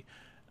that way.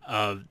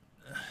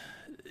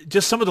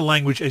 Just some of the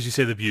language, as you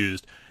say, they've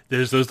used.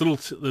 There's those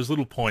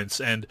little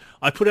points, and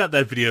I put out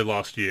that video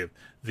last year,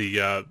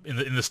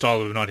 in the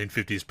style of a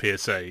 1950s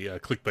PSA,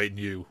 Clickbait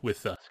New, with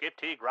Skip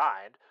T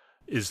Grind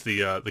is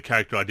the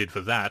character I did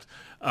for that.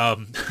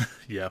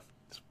 Yeah,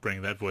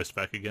 bringing that voice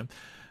back again.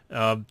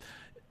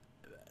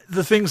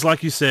 The things,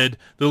 like you said,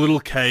 the little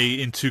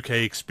K in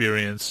 2K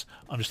experience.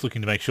 I'm just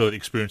looking to make sure that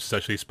experience is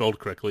actually spelled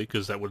correctly,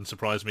 because that wouldn't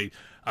surprise me.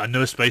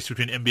 No space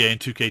between NBA and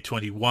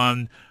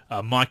 2K21.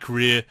 My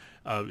career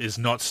is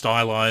not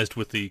stylized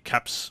with the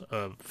caps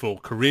for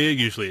career.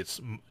 Usually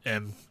it's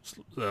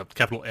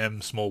capital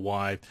M, small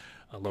y,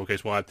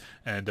 lowercase y,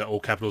 and all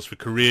capitals for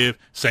career.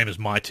 Same as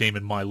my team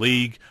and my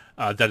league.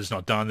 That is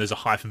not done. There's a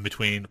hyphen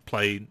between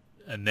play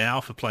and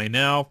now for play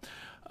now.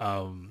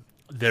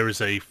 There is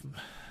a...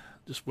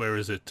 Just where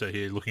is it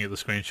here, looking at the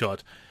screenshot?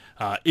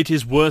 It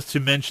is worth to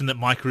mention that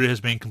my career has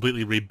been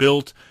completely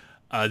rebuilt.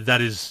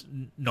 That is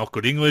not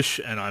good English,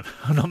 and I'm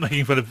not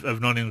making fun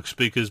of non-English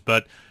speakers,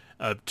 but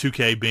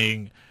 2K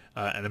being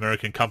an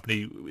American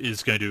company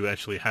is going to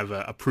actually have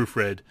a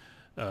proofread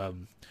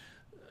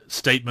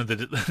statement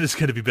that it is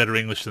going to be better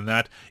English than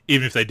that,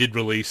 even if they did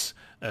release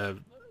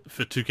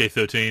for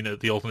 2K13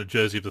 the alternate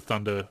jersey of the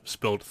Thunder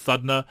spelled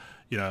Thudner.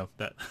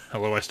 That,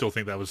 although I still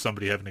think that was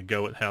somebody having a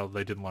go at how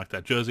they didn't like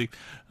that jersey.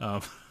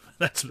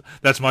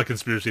 That's my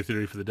conspiracy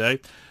theory for the day.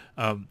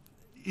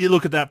 You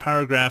look at that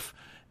paragraph,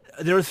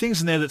 there are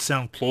things in there that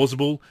sound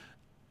plausible.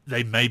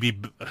 They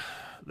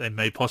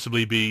may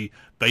possibly be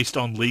based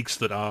on leaks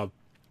that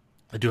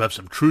do have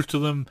some truth to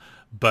them,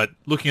 but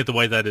looking at the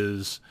way that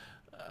is,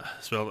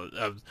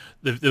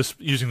 they're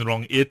using the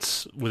wrong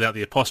 "it's" without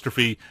the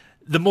apostrophe.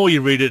 The more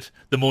you read it,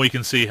 the more you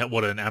can see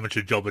what an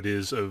amateur job it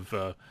is of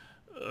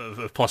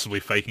possibly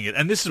faking it.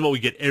 And this is what we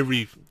get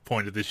every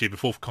point of this year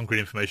before concrete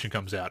information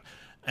comes out.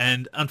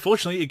 And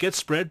unfortunately, it gets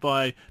spread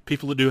by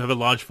people that do have a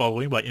large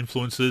following, by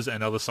influencers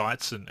and other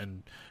sites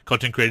and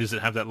content creators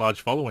that have that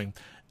large following.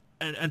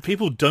 And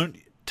people don't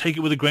take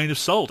it with a grain of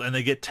salt, and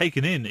they get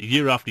taken in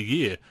year after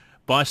year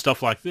by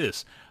stuff like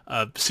this.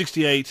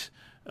 68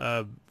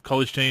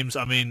 college teams,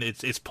 I mean,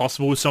 it's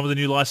possible with some of the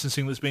new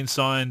licensing that's been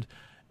signed.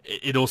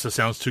 It also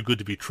sounds too good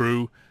to be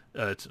true.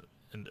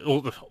 And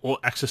all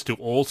access to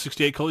all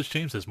 68 college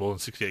teams. There's more than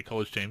 68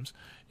 college teams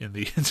in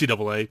the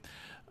NCAA.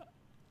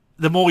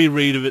 The more you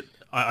read of it,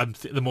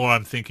 the more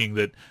I'm thinking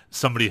that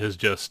somebody has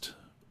just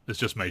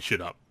made shit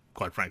up,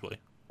 quite frankly.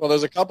 Well,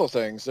 there's a couple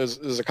things.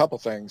 There's a couple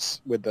things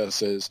with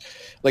this. Is,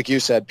 like you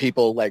said,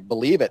 people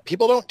believe it.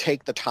 People don't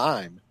take the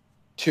time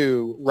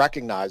to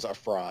recognize a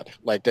fraud.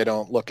 Like, they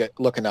don't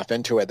look enough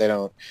into it. They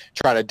don't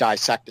try to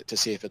dissect it to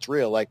see if it's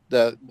real. Like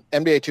the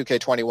NBA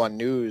 2K21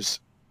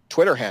 news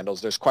Twitter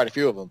handles, there's quite a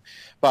few of them,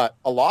 but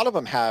a lot of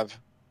them have,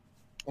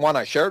 one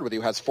I shared with you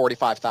has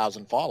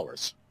 45,000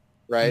 followers,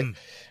 right?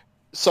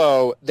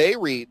 So they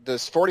read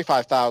this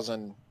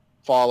 45,000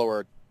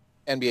 follower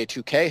NBA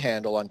 2K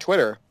handle on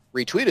Twitter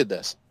retweeted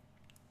this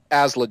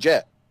as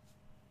legit.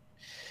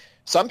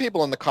 some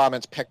people in the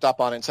comments picked up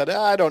on it and said,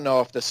 I don't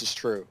know if this is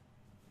true.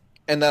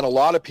 And then a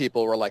lot of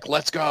people were like,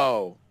 let's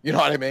go. You know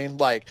what I mean?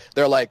 Like,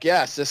 they're like,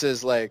 yes, this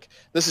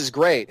is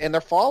great. And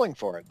they're falling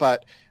for it.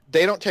 But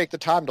they don't take the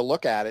time to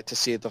look at it to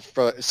see it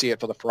for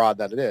the fraud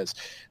that it is.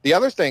 The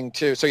other thing,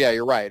 too, so yeah,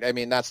 you're right. I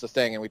mean, that's the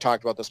thing, and we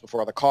talked about this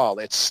before the call.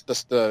 It's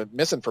the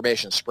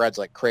misinformation spreads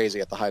like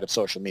crazy at the height of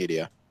social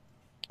media,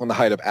 on the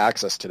height of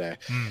access today.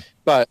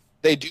 But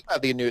they do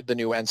have the new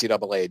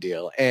NCAA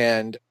deal.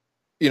 And,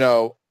 you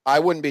know, I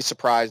wouldn't be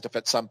surprised if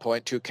at some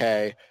point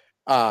 2K,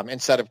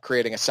 instead of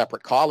creating a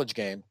separate college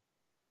game,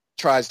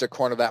 tries to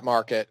corner that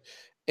market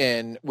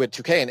in with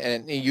 2K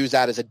and use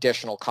that as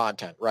additional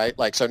content, right?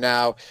 Like, so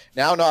now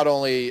not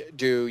only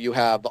do you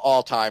have the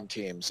all-time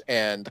teams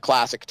and the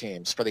classic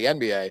teams for the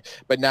NBA,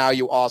 but now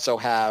you also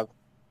have,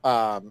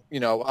 you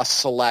know, a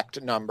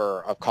select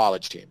number of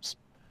college teams.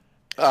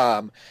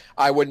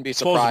 I wouldn't be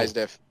surprised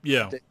if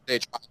they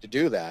tried to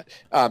do that.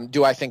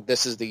 Do I think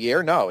this is the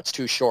year? No, it's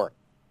too short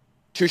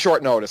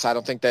notice. I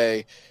don't think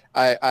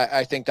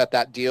I think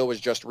that deal was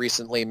just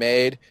recently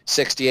made.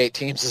 68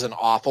 teams is an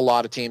awful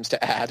lot of teams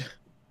to add.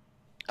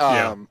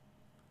 I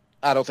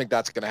don't think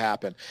that's going to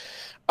happen.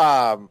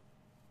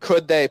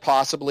 Could they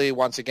possibly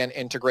once again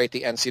integrate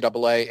the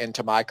NCAA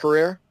into my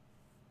career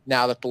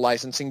now that the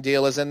licensing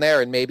deal is in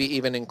there, and maybe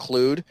even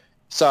include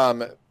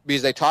some,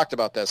 because they talked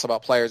about this,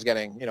 about players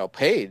getting, you know,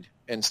 paid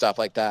and stuff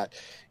like that,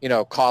 you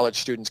know, college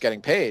students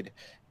getting paid,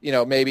 you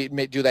know, maybe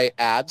do they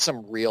add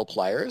some real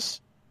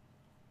players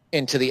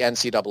into the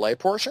NCAA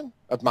portion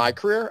of my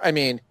career? I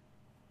mean,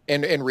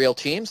 in real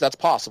teams, that's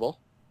possible.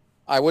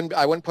 I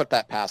wouldn't put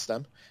that past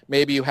them.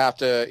 Maybe you have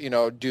to, you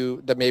know,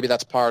 do that. Maybe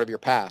that's part of your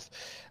path.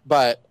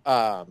 But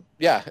I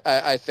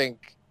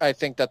think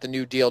that the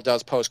new deal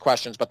does pose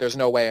questions. But there's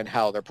no way in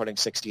hell they're putting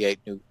 68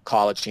 new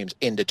college teams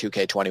into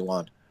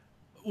 2K21.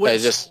 When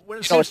it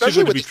seems too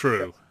good to be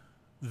true,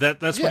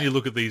 that's when you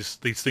look at these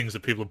things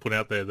that people have put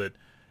out there. That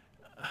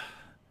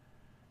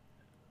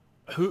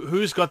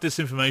who's got this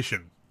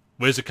information?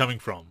 Where's it coming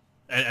from?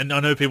 And I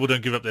know people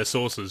don't give up their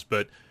sources,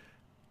 but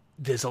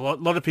there's a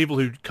lot of people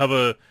who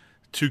cover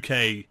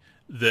 2K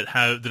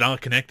that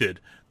aren't connected,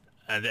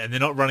 and they're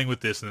not running with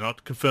this, and they're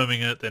not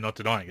confirming it, they're not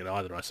denying it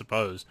either, I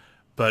suppose.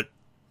 But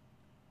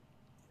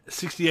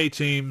 68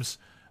 teams,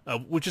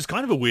 which is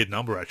kind of a weird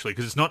number actually,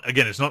 because it's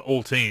not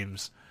all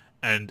teams,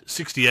 and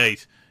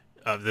 68,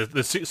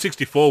 the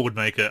 64 would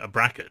make a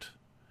bracket.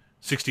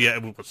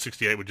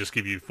 68 would just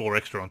give you 4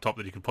 extra on top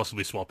that you could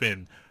possibly swap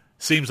in.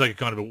 Seems like a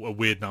kind of a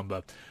weird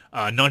number.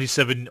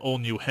 97 all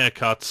new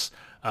haircuts,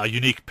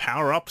 unique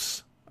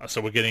power-ups. So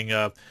we're getting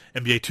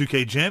NBA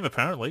 2K Jam,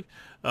 apparently.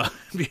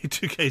 NBA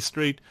 2K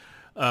Street.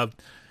 Now,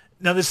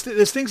 there's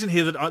things in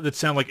here that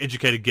sound like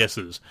educated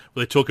guesses,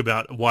 where they talk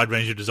about a wide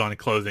range of design and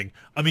clothing.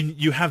 I mean,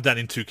 you have that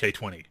in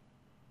 2K20.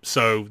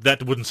 So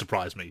that wouldn't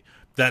surprise me.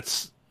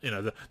 That's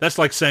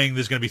like saying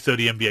there's going to be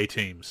 30 NBA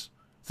teams,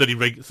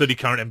 30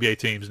 current NBA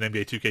teams in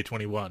NBA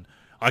 2K21.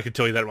 I can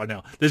tell you that right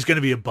now. There's going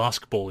to be a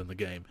basketball in the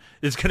game.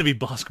 There's going to be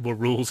basketball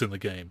rules in the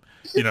game.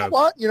 You know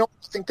what? You know what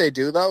I think they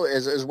do, though,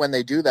 is when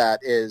they do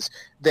that is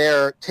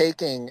they're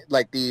taking,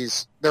 like,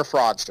 they're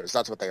fraudsters.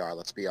 That's what they are,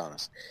 let's be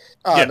honest.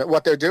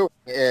 What they're doing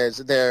is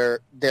they're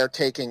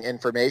taking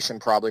information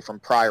probably from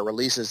prior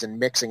releases and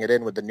mixing it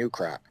in with the new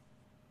crap.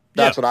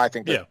 That's what I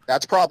think.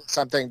 That's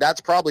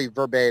probably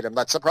verbatim.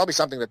 That's probably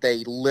something that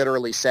they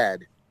literally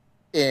said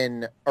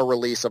in a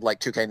release of, like,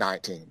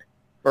 2K19.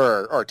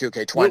 Or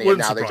 2K20, and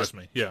now they just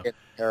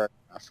paragraph,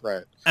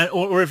 right?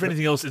 Or if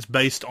anything else, it's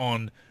based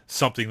on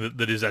something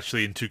that is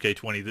actually in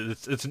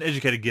 2K20. It's an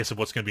educated guess of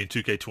what's going to be in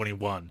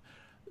 2K21.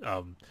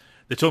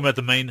 They're talking about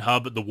the main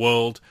hub, the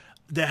world.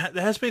 There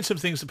has been some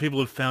things that people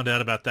have found out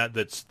about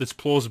that's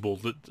plausible,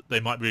 that they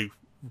might be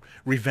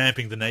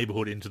revamping the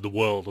neighborhood into the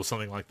world or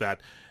something like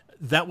that.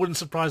 That wouldn't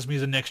surprise me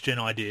as a next-gen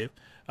idea,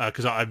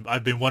 because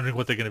I've been wondering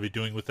what they're going to be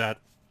doing with that.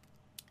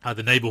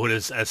 The neighborhood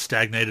has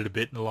stagnated a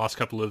bit in the last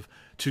couple of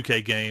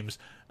 2K games.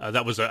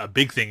 That was a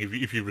big thing,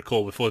 if you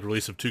recall, before the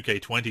release of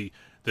 2K20,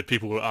 that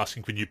people were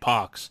asking for new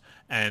parks,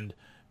 and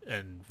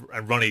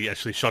Ronnie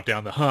actually shot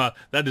down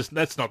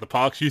that's not the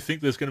parks. You think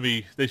they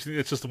think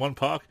it's just the one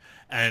park,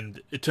 and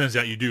it turns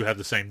out you do have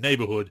the same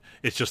neighborhood.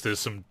 It's just there's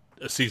some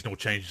seasonal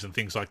changes and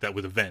things like that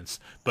with events,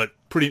 but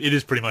it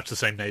is pretty much the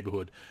same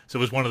neighborhood. So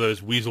it was one of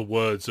those weasel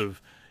words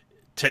of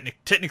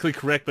technically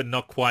correct, but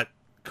not quite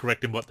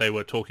correct in what they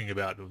were talking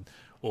about.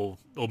 Or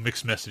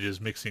mixed messages,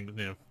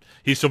 mixing.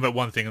 He's talking about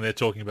one thing and they're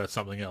talking about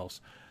something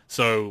else.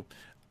 So,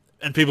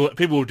 and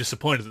people were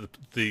disappointed that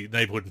the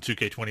neighborhood in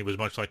 2K20 was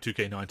much like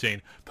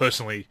 2K19.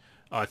 Personally,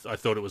 I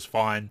thought it was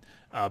fine,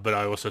 but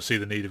I also see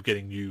the need of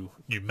getting new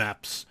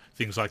maps,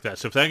 things like that.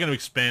 So if they're going to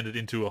expand it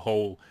into a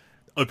whole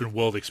open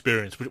world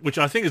experience, which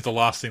I think is the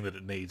last thing that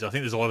it needs. I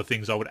think there's a lot of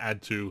things I would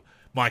add to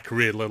my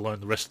career, let alone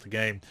the rest of the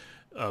game,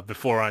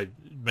 before I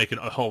make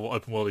a whole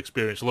open world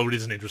experience. Although it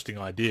is an interesting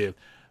idea.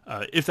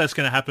 If that's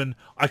going to happen,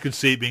 I could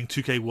see it being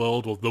 2K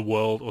World or The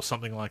World or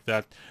something like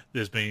that.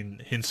 There's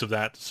been hints of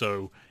that,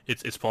 so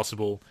it's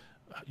possible.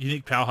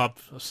 unique Power Hub,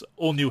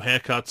 all new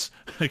haircuts.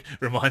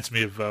 Reminds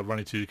me of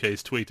Ronnie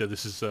 2K's tweet.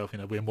 This is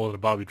we're more than a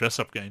Barbie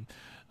dress-up game,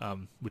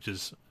 which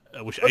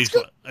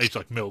aged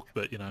like milk,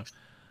 but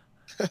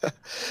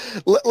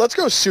Let's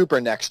go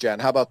super next gen.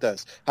 How about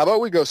this? How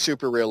about we go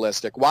super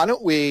realistic? Why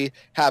don't we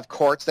have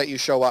courts that you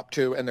show up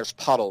to and there's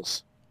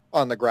puddles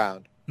on the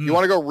ground? You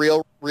want to go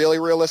really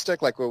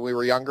realistic, like when we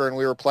were younger and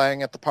we were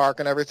playing at the park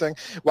and everything?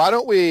 Why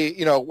don't we,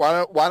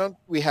 why don't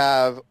we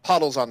have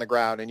puddles on the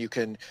ground and you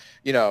can,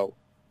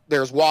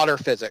 there's water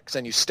physics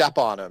and you step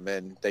on them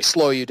and they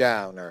slow you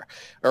down, or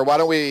why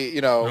don't we,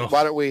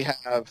 why don't we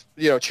have,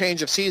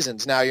 change of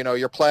seasons? Now,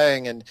 you're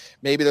playing and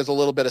maybe there's a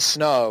little bit of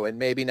snow and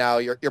maybe now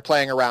you're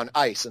playing around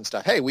ice and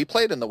stuff. Hey, we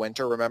played in the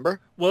winter, remember?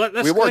 Well,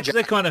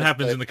 that kind of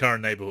happens in the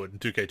current neighborhood in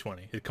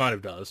 2K20. It kind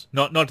of does.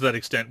 Not to that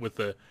extent with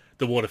the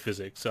water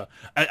physics.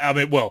 I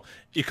mean, well,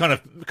 it kind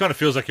of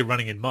feels like you're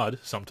running in mud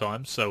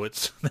sometimes, so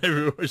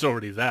there's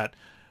already that.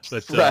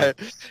 But right.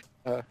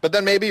 But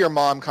then maybe your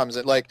mom comes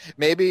in,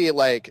 maybe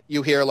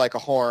you hear a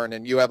horn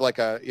and you have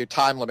your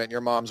time limit and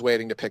your mom's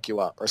waiting to pick you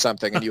up or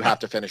something and you have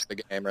to finish the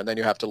game and then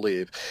you have to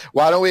leave.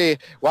 Why don't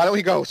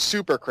we go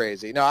super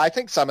crazy? No, I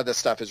think some of this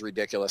stuff is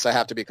ridiculous. I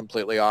have to be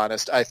completely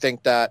honest. I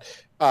think that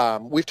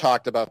we've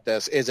talked about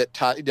this. Is it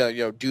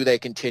do they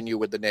continue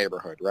with the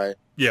neighborhood, right?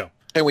 Yeah.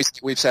 And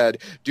we've said,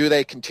 do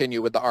they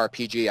continue with the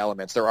RPG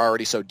elements? They're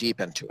already so deep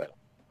into it.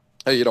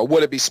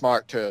 Would it be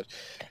smart to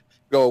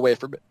go away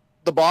from it?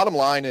 The bottom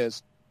line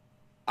is,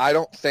 I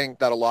don't think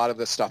that a lot of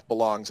this stuff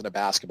belongs in a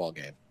basketball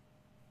game.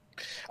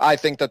 I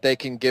think that they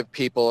can give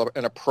people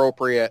an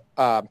appropriate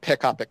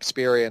pickup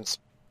experience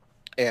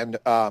and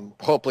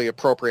hopefully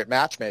appropriate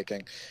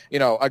matchmaking,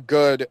 a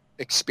good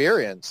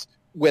experience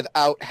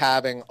without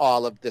having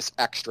all of this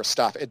extra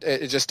stuff.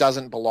 It just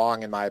doesn't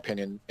belong, in my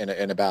opinion,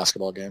 in a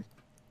basketball game.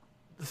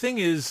 The thing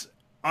is,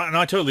 and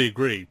I totally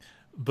agree,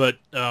 but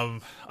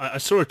I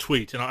saw a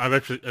tweet, and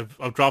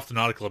I've drafted an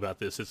article about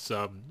this. It's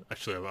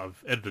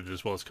I've edited it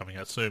as well. It's coming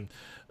out soon.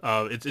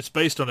 It's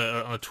based on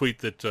a tweet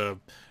that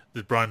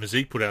Brian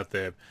Mazik put out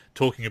there,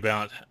 talking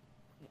about,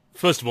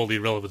 first of all, the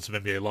irrelevance of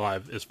NBA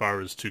Live as far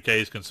as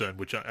 2K is concerned,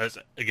 which,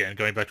 again,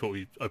 going back to what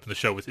we opened the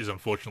show with, is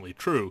unfortunately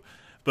true.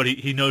 But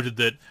he noted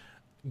that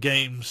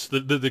games,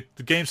 the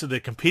games that they're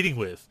competing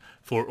with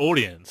for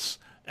audience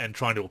and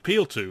trying to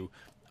appeal to,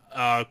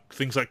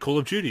 things like Call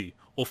of Duty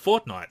or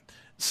Fortnite.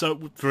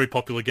 So very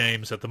popular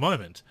games at the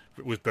moment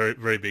with very,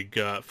 very big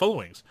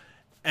followings.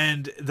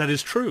 And that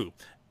is true.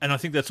 And I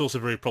think that's also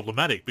very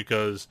problematic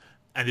because,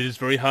 and it is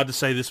very hard to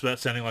say this without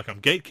sounding like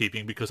I'm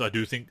gatekeeping, because I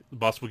do think the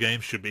basketball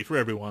games should be for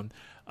everyone.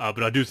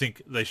 But I do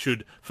think they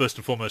should first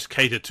and foremost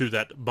cater to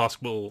that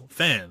basketball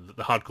fan,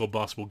 the hardcore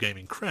basketball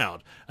gaming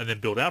crowd, and then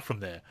build out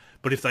from there.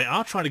 But if they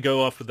are trying to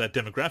go after that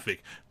demographic,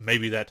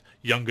 maybe that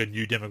younger,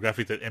 new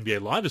demographic that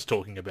NBA Live is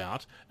talking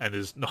about and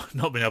has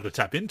not been able to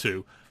tap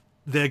into,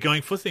 they're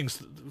going for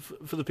things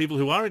for the people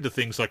who are into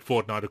things like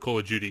Fortnite or Call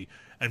of Duty,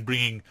 and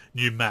bringing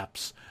new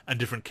maps and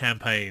different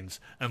campaigns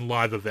and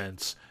live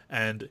events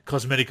and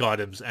cosmetic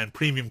items and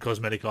premium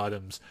cosmetic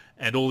items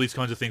and all these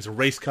kinds of things, and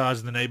race cars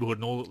in the neighborhood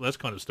and all that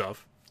kind of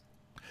stuff.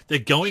 They're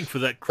going for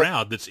that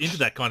crowd that's into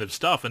that kind of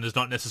stuff and is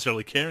not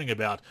necessarily caring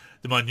about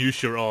the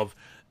minutiae of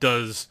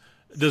does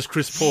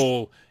Chris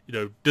Paul,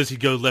 does he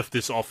go left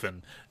this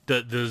often?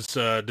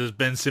 Does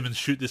Ben Simmons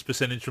shoot this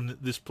percentage from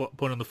this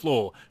point on the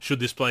floor? Should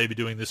this player be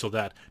doing this or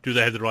that? Do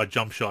they have the right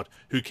jump shot?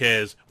 Who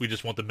cares? We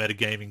just want the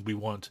metagaming. We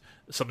want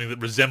something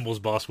that resembles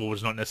basketball, but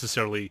is not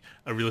necessarily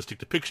a realistic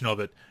depiction of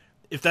it.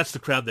 If that's the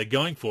crowd they're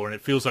going for, and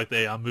it feels like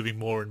they are moving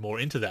more and more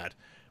into that,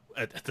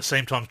 at the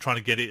same time trying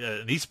to get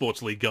an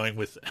esports league going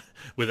with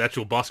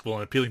actual basketball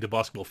and appealing to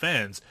basketball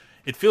fans,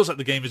 it feels like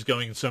the game is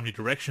going in so many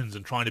directions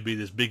and trying to be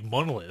this big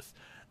monolith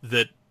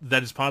that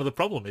is part of the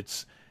problem.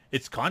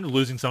 It's kind of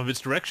losing some of its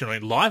direction. I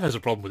mean, Live has a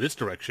problem with its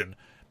direction,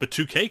 but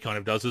 2K kind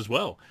of does as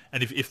well.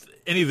 And if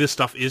any of this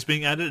stuff is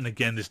being added, and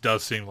again, this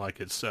does seem like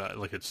it's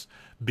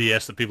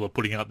BS that people are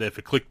putting out there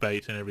for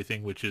clickbait and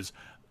everything, which is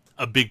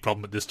a big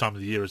problem at this time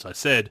of the year, as I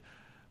said.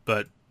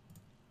 But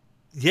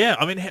yeah,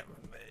 I mean,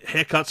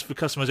 haircuts for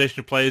customization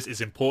of players is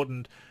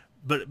important,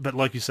 but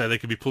like you say, they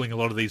could be pulling a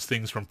lot of these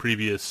things from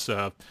previous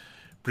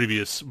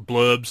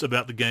blurbs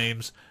about the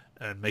games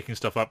and making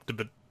stuff up.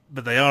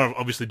 But they are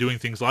obviously doing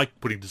things like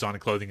putting designer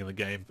clothing in the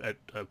game at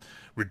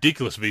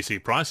ridiculous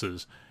VC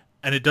prices.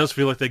 And it does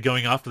feel like they're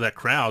going after that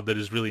crowd that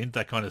is really into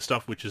that kind of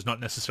stuff, which is not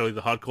necessarily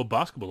the hardcore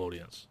basketball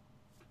audience.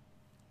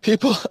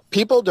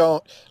 People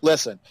don't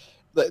listen.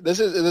 This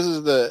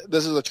is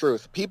the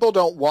truth. People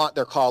don't want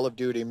their Call of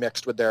Duty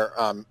mixed with their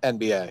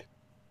NBA.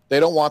 They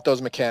don't want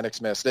those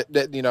mechanics mixed.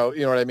 You know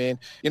what I mean?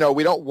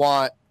 We don't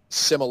want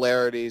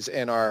similarities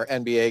in our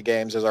NBA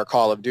games as our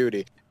Call of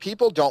Duty.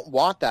 People don't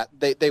want that.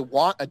 They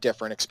want a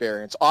different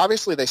experience.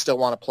 Obviously, they still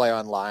want to play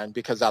online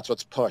because that's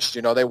what's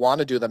pushed. They want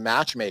to do the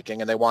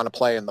matchmaking and they want to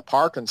play in the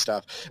park and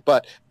stuff,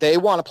 but they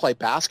want to play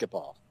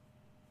basketball.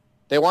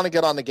 They want to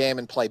get on the game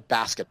and play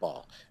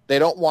basketball. They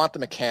don't want the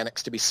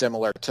mechanics to be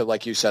similar to,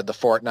 like you said, the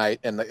Fortnite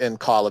and the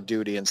Call of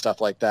Duty and stuff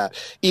like that.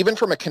 Even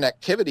from a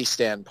connectivity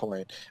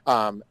standpoint,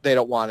 they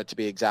don't want it to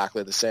be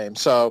exactly the same.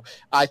 So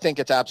I think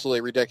it's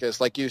absolutely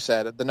ridiculous. Like you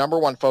said, the number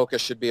one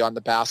focus should be on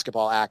the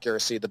basketball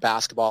accuracy, the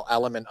basketball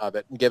element of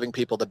it, and giving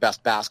people the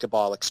best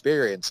basketball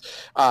experience.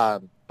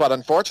 But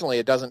unfortunately,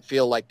 it doesn't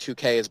feel like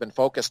 2K has been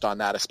focused on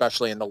that,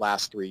 especially in the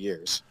last 3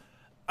 years.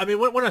 I mean,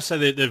 when I say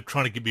that they're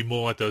trying to be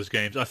more like those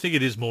games, I think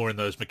it is more in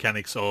those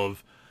mechanics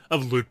of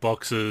loot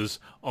boxes,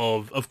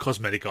 of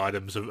cosmetic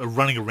items, of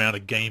running around a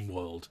game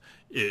world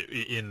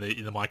in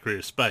the My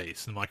Career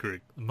space, in the My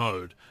Career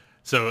mode.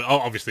 So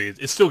obviously,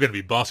 it's still going to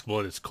be basketball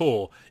at its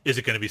core. Is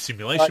it going to be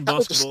simulation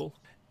basketball?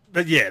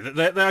 But yeah,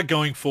 they are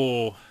going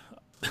for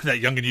that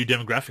younger new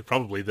demographic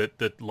probably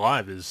that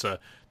Live has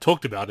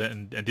talked about it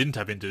and didn't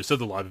tap into. So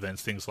the live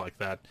events, things like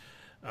that.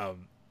 I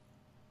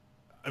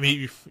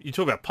mean, you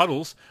talk about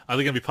puddles. Are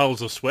they going to be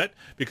puddles of sweat?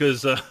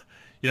 Because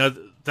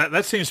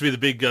that seems to be the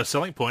big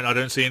selling point. I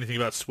don't see anything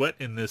about sweat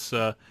in this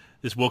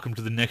this Welcome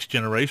to the Next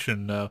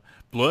Generation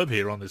blurb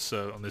here on this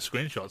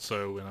screenshot.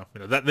 So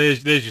that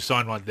there's your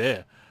sign right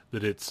there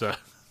that it's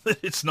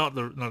it's not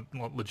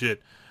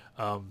legit.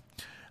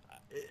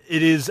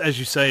 It is, as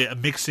you say,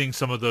 mixing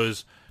some of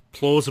those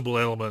plausible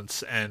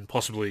elements and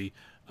possibly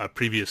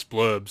previous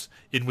blurbs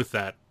in with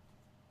that.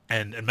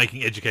 And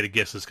making educated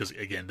guesses, because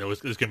again,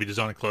 there's going to be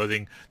designer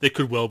clothing. There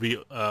could well be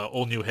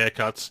all new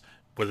haircuts,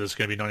 whether there's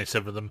going to be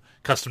 97 of them.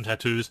 Custom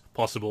tattoos,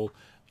 possible.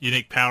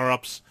 Unique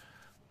power-ups.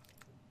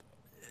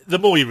 The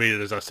more you read it,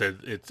 as I said,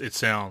 it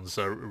sounds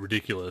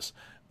ridiculous.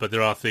 But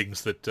there are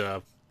things that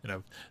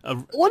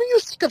What do you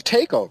think of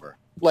Takeover?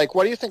 Like,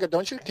 what do you think of?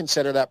 Don't you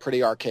consider that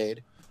pretty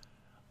arcade?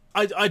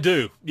 I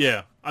do.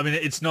 Yeah. I mean,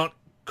 it's not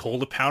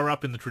called a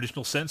power-up in the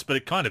traditional sense, but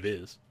it kind of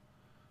is.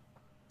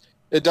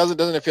 Doesn't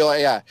it feel like,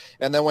 yeah.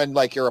 And then when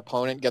like your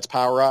opponent gets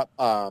power up,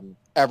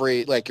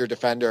 your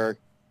defender,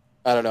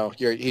 I don't know,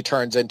 he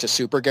turns into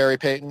Super Gary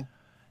Payton,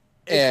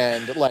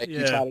 and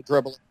you try to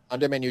dribble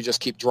around him, and you just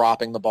keep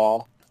dropping the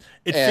ball.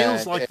 It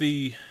feels like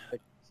the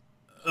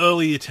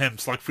early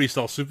attempts, like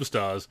Freestyle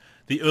Superstars,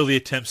 the early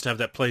attempts to have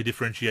that play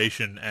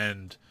differentiation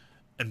and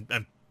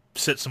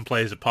set some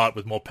players apart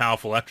with more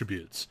powerful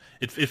attributes.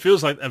 It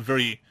feels like a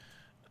very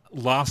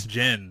last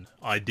gen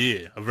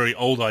idea, a very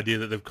old idea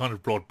that they've kind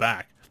of brought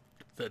back.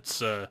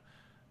 That's I've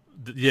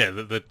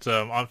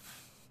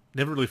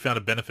never really found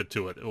a benefit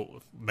to it. Or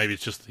maybe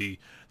it's just the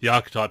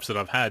archetypes that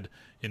I've had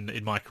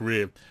in my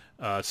career.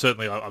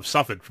 Certainly, I've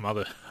suffered from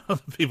other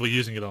people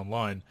using it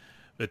online.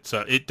 But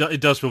it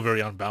does feel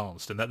very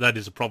unbalanced, and that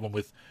is a problem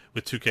with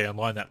 2K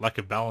Online. That lack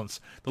of balance,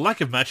 the lack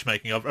of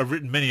matchmaking. I've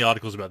written many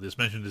articles about this,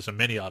 mentioned this in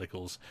many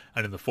articles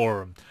and in the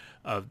forum.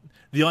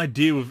 The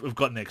idea of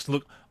Got Next.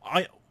 Look,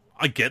 I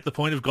get the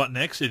point of Got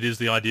Next. It is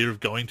the idea of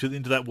going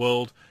into that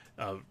world.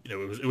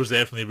 It was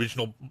there from the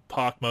original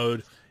park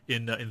mode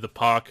in the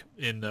park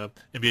in NBA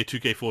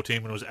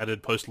 2K14 when it was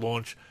added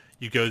post-launch.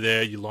 You go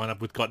there, you line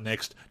up with Got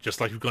Next, just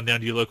like you've gone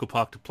down to your local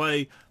park to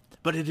play.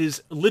 But it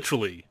is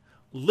literally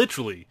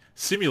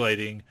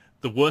simulating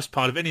the worst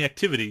part of any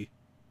activity,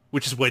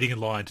 which is waiting in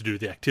line to do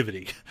the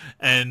activity.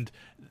 And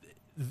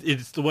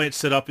it's the way it's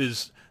set up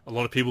is a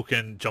lot of people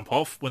can jump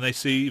off when they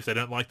see, if they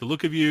don't like the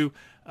look of you.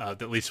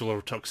 That leads to a lot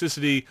of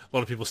toxicity, a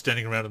lot of people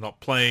standing around and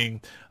not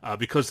playing,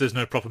 because there's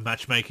no proper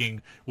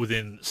matchmaking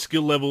within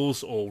skill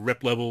levels or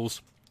rep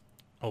levels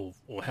or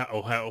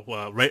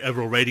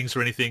overall ratings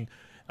or anything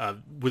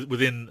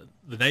within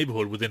the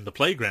neighborhood, within the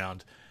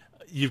playground.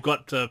 You've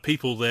got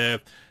people there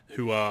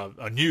who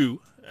are new,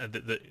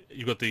 and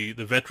you've got the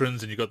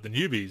veterans and you've got the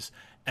newbies,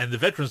 and the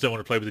veterans don't want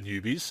to play with the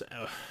newbies,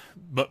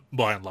 but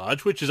by and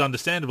large, which is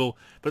understandable,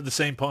 but at the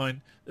same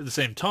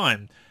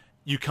time,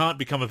 you can't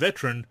become a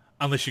veteran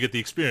unless you get the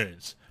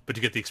experience. But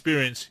to get the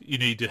experience, you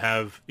need to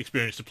have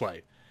experience to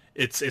play.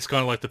 It's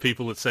kind of like the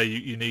people that say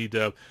you need,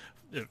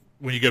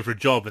 when you go for a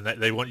job, and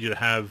they want you to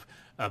have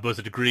both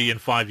a degree and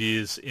 5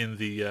 years in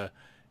the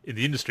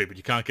industry, but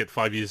you can't get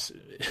 5 years,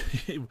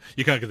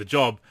 you can't get the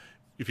job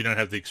if you don't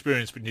have the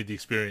experience, but you need the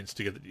experience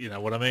to get, you know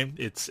what I mean?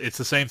 It's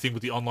the same thing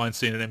with the online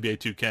scene in NBA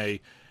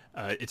 2K.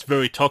 It's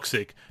very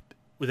toxic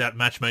without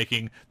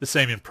matchmaking, the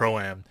same in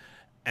Pro-Am.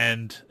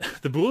 And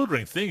the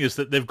bewildering thing is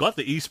that they've got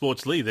the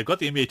esports league, they've got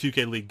the NBA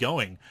 2K league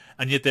going,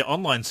 and yet their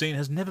online scene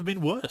has never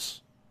been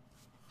worse.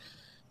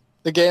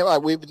 The game,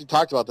 we've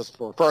talked about this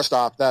before. First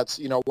off, that's,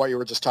 what you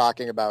were just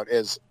talking about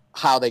is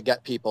how they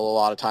get people a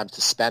lot of times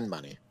to spend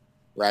money,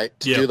 right?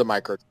 To do the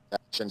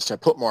microtransactions, to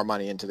put more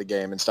money into the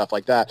game and stuff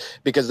like that,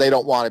 because they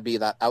don't want to be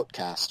that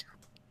outcast.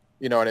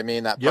 You know what I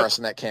mean? That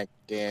person that can't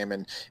game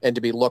and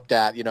to be looked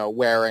at,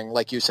 wearing,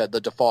 like you said,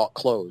 the default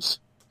clothes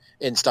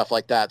and stuff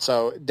like that.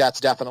 So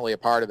that's definitely a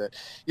part of it.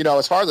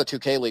 As far as the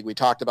 2K League, we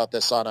talked about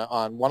this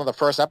on one of the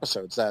first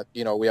episodes that,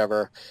 we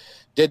ever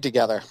did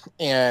together.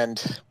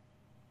 And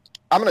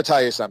I'm going to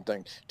tell you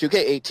something.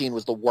 2K18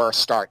 was the worst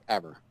start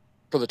ever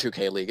for the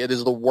 2K League. It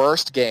is the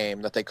worst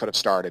game that they could have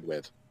started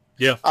with.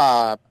 Yeah.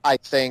 I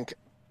think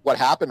what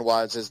happened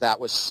was that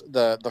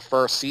the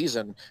first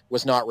season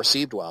was not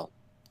received well.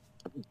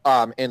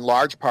 in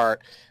large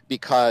part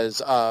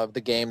because of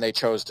the game they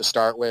chose to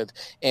start with.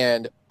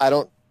 And I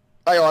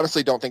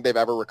honestly don't think they've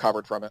ever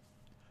recovered from it.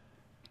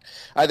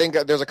 I think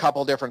there's a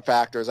couple different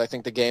factors. I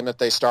think the game that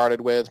they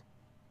started with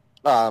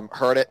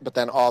hurt it, but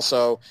then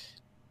also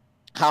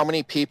how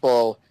many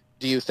people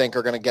do you think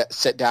are going to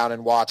sit down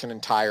and watch an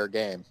entire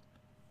game?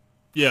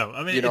 Yeah,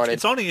 I mean,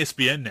 it's on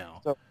ESPN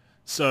now,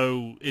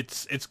 so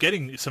it's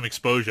getting some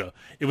exposure.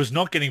 It was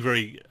not getting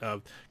very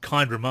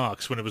kind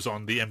remarks when it was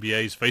on the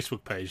NBA's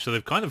Facebook page, so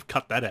they've kind of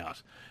cut that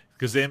out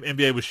because the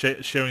NBA was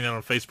sharing that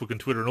on Facebook and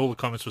Twitter, and all the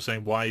comments were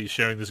saying, "Why are you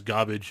sharing this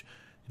garbage?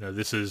 You know,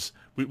 this is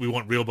we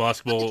want real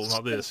basketball,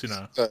 not this." You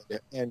know,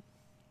 and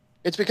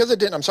it's because it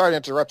didn't. I'm sorry to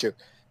interrupt you.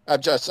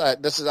 I've talked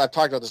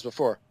about this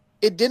before.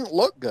 It didn't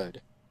look good.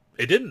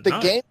 It didn't. The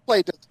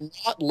gameplay does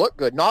not look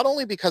good. Not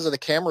only because of the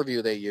camera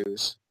view they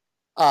use.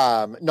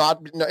 And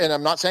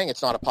I'm not saying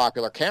it's not a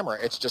popular camera.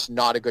 It's just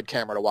not a good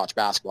camera to watch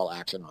basketball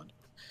action on.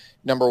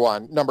 Number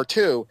one. Number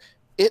two,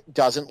 it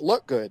doesn't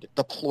look good.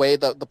 The way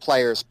the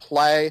players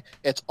play,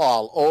 it's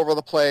all over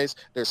the place.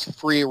 There's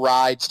free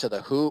rides to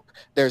the hoop.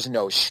 There's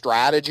no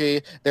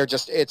strategy. There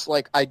is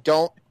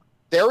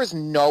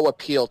no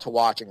appeal to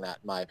watching that,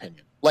 in my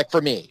opinion. Like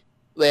for me.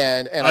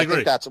 And I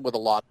think that's with a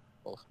lot of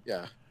people.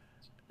 Yeah.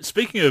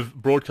 Speaking of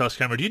broadcast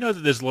camera, do you know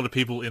that there's a lot of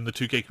people in the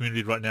 2K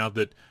community right now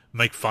that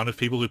make fun of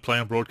people who play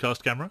on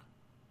broadcast camera?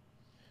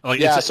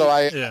 Like, it's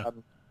a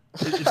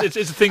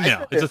thing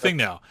now. It's a thing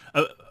now.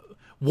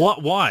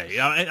 Why?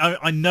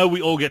 I know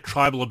we all get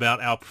tribal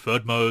about our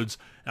preferred modes,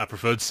 our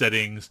preferred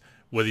settings,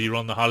 whether you're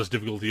on the hardest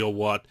difficulty or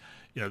what.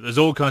 You know, there's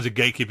all kinds of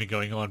gatekeeping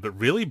going on, but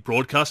really,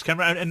 broadcast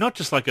camera, and not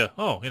just like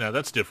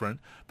that's different,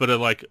 but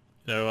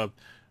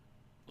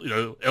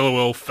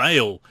LOL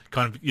fail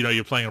kind of,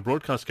 you're playing a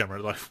broadcast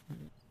camera. Like,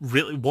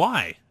 really,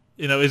 why?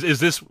 Is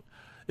this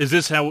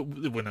how,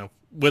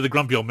 we're the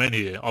grumpy old men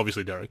here,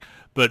 obviously, Derek,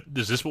 but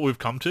is this what we've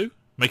come to?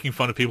 Making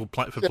fun of people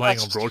for playing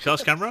on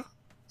broadcast camera?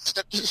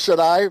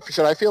 Should I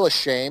feel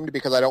ashamed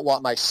because I don't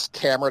want my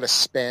camera to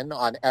spin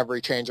on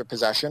every change of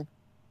possession?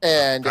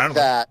 And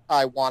that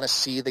I want to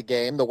see the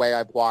game the way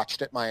I've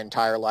watched it my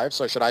entire life.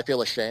 So should I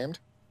feel ashamed?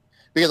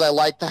 Because I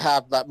like to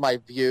have my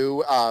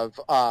view of,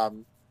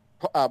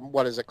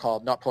 what is it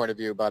called? Not point of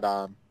view,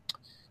 but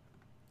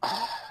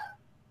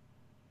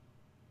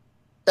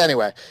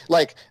anyway,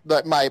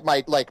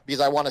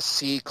 because I want to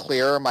see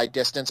clearer my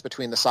distance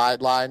between the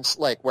sidelines,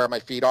 like where my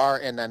feet are,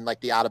 and then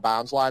like the out of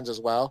bounds lines as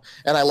well.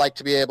 And I like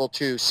to be able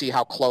to see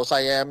how close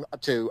I am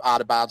to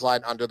out of bounds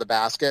line under the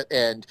basket.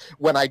 And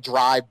when I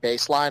drive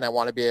baseline, I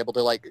want to be able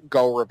to like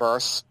go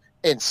reverse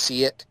and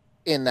see it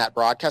in that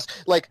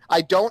broadcast. Like,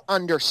 I don't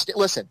understand.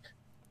 Listen,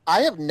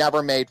 I have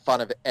never made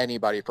fun of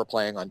anybody for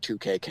playing on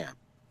 2K Cam.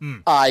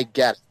 I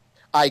get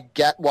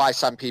why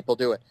some people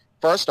do it.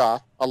 First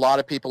off, a lot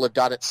of people have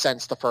done it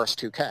since the first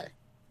 2K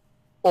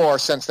or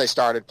since they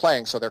started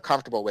playing, so they're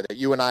comfortable with it.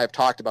 You and I have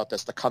talked about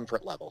this, the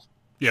comfort level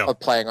of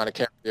playing on a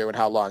camera view and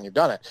how long you've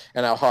done it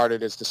and how hard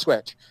it is to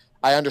switch.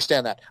 I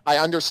understand that. I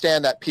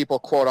understand that people,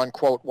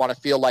 quote-unquote, want to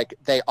feel like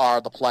they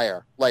are the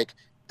player, like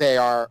they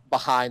are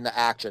behind the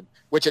action,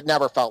 which it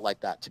never felt like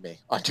that to me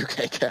on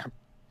 2K Cam.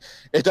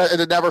 It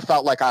never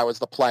felt like I was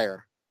the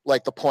player,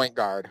 like the point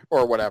guard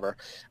or whatever.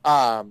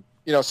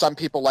 Some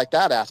people like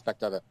that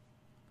aspect of it.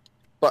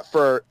 But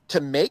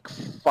to make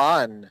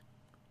fun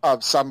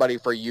of somebody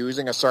for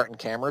using a certain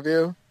camera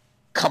view,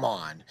 come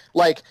on.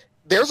 Like,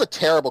 there's a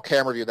terrible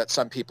camera view that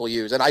some people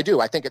use, and I do.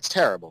 I think it's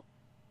terrible.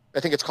 I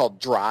think it's called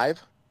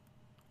Drive.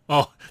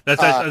 Oh,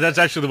 that's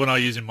actually the one I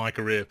use in my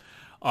career.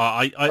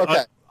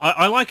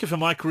 I like it for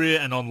my career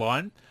and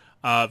online.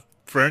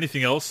 For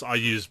anything else, I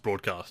use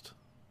broadcast.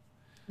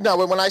 No,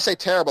 when I say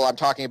terrible, I'm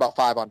talking about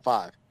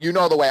 5-on-5. You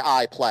know the way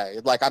I play.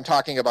 Like, I'm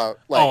talking about.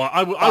 Like,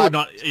 I would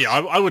not. Yeah,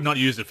 I would not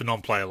use it for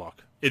non-player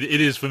lock.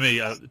 It is for me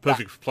a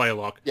perfect player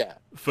lock. Yeah.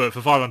 For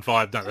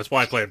 5-on-5, no, that's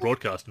why I play a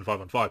broadcast in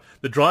 5-on-5.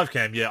 The drive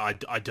cam, I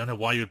don't know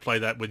why you would play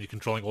that when you're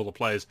controlling all the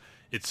players.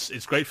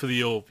 It's great for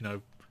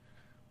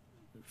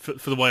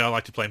for the way I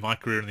like to play my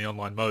career in the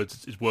online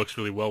modes. It works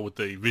really well with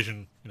the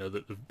vision,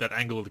 that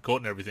angle of the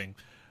court and everything.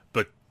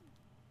 But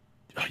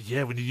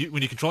when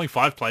you're controlling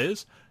 5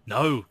 players,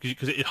 no,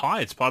 because it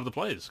hides part of the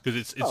players because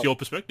it's your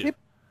perspective.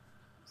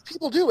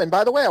 People do. And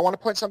by the way, I want to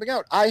point something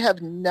out. I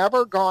have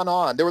never gone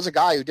on. There was a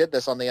guy who did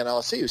this on the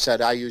NLSC who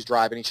said, I use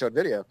Drive, and he showed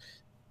video.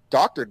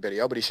 Doctored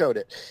video, but he showed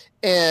it.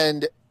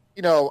 And,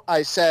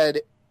 I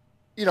said,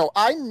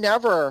 I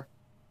never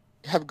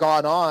have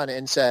gone on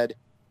and said,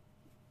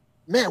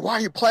 man, why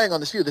are you playing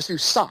on this view? This view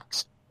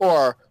sucks.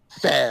 Or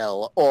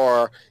fail.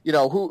 Or,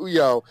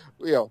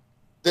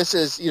 this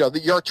is,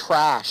 you're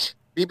trash.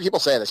 People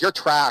say this. You're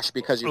trash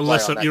because you're a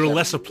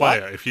lesser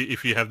player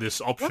if you have this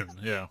option.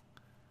 Yeah.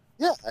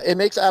 Yeah, it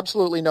makes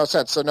absolutely no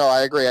sense. So no,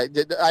 I agree.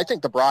 I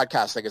think the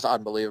broadcasting is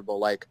unbelievable.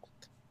 Like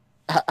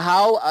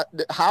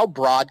how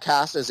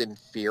broadcast is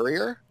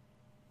inferior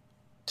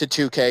to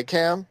 2K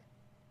Cam,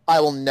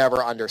 I will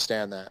never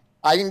understand that.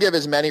 I can give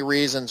as many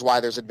reasons why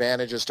there's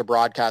advantages to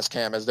broadcast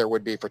cam as there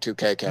would be for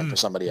 2K Cam for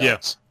somebody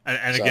else.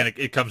 And again,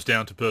 it comes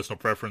down to personal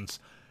preference.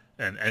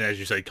 and as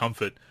you say,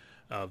 comfort.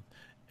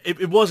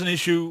 It was an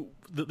issue,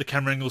 the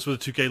camera angles for the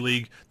 2K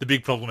League. The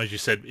big problem, as you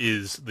said,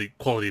 is the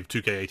quality of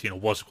 2K18, or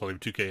was the quality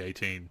of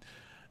 2K18.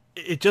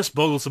 It just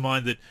boggles the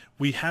mind that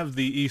we have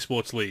the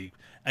esports league,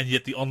 and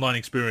yet the online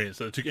experience,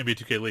 the NBA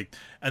 2K League,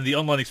 and the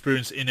online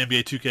experience in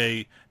NBA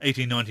 2K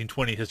 18, 19,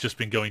 20 has just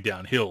been going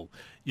downhill.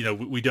 You know,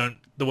 we don't,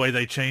 the way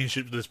they changed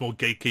it, there's more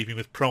gatekeeping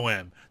with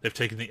Pro-Am. They've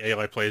taken the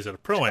AI players out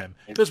of Pro-Am.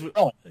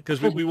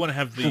 Because we want to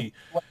have the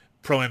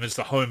Pro-Am as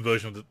the home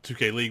version of the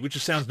 2K League, which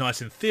just sounds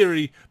nice in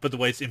theory, but the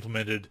way it's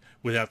implemented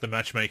without the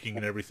matchmaking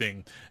and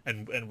everything,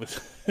 and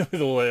with,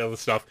 with all the other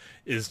stuff,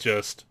 is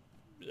just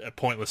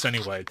pointless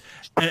anyway.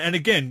 And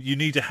again, you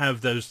need to have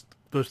those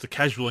both the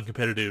casual and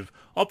competitive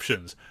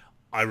options.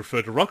 I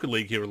refer to Rocket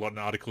League here a lot in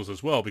articles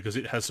as well, because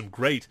it has some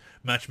great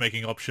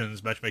matchmaking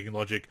options, matchmaking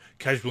logic,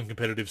 casual and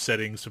competitive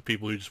settings for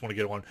people who just want to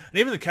get on. And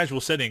even the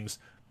casual settings,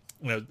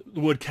 you know, the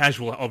word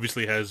casual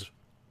obviously has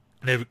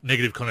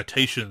negative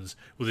connotations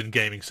within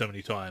gaming so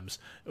many times,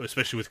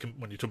 especially with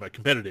when you're talking about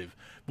competitive.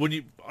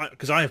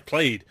 Because I have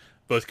played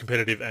both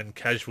competitive and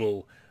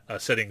casual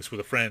settings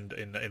with a friend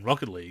in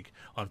Rocket League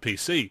on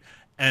PC,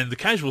 and the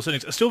casual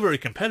settings are still very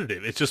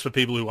competitive. It's just for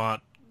people who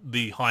aren't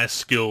the highest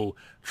skill,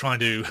 trying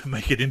to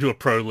make it into a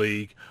pro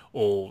league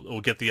or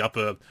get the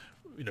upper,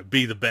 you know,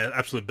 be the best,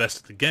 absolute best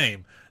at the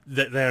game,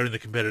 that they're in the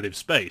competitive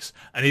space.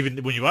 And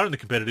even when you are in the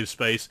competitive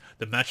space,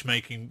 the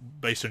matchmaking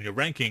based on your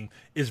ranking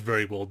is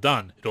very well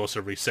done. It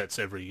also resets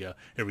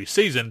every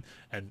season,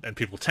 and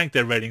people tank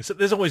their ratings. So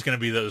there's always going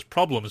to be those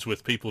problems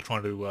with people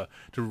trying to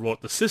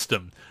rot the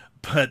system,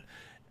 but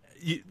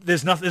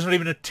there's not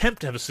even an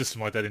attempt to have a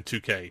system like that in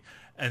 2K.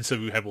 And so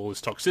you have all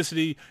this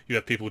toxicity, you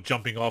have people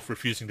jumping off,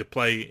 refusing to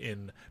play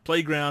in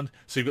Playground,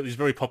 so you've got these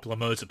very popular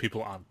modes that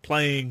people aren't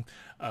playing.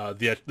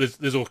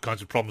 There's all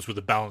kinds of problems with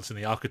the balance and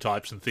the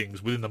archetypes and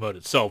things within the mode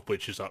itself,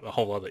 which is a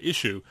whole other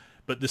issue.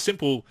 But the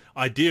simple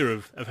idea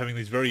of having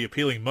these very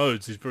appealing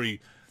modes, these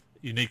very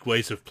unique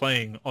ways of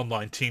playing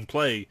online team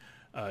play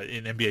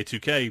in NBA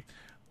 2K,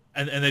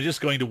 and they're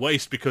just going to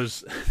waste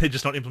because they're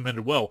just not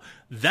implemented well.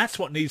 That's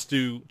what needs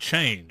to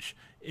change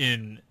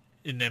in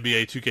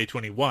NBA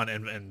 2K21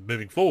 and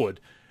moving forward.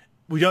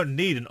 We don't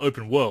need an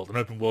open world. An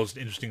open world is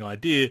an interesting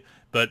idea,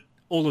 but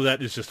all of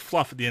that is just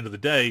fluff at the end of the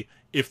day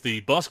if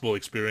the basketball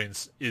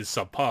experience is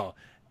subpar.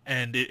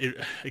 And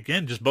it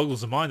again just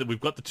boggles the mind that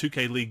we've got the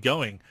 2K League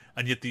going,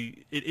 and yet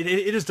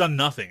it has done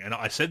nothing. And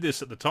I said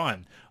this at the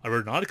time. I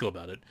wrote an article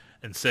about it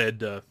and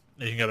said, and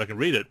you can go back and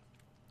read it.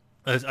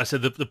 I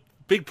said the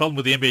big problem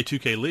with the NBA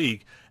 2K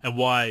League and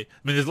why, I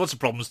mean, there's lots of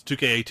problems.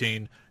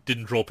 2K18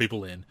 didn't draw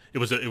people in. It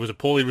was a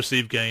poorly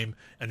received game,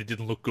 and it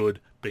didn't look good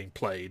being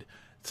played.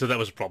 So that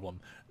was a problem.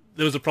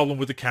 There was a problem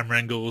with the camera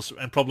angles,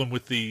 and problem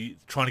with the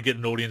trying to get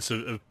an audience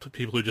of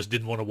people who just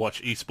didn't want to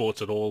watch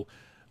esports at all,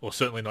 or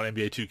certainly not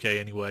NBA 2K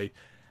anyway.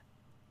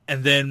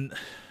 And then,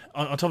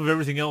 on top of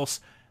everything else,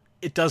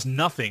 it does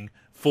nothing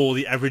for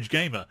the average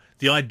gamer.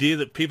 The idea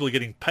that people are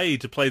getting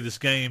paid to play this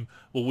game,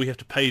 well, we have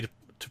to pay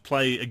to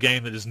play a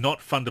game that is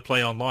not fun to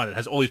play online. It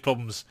has all these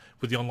problems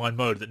with the online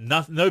mode,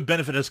 that no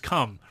benefit has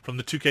come from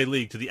the 2K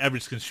League to the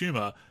average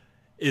consumer,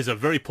 is a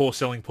very poor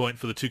selling point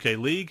for the 2K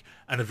League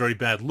and a very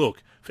bad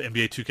look for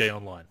NBA 2K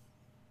Online.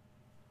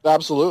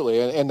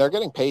 Absolutely, and they're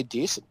getting paid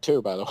decent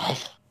too, by the way.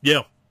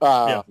 Yeah.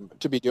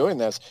 To be doing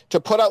this, to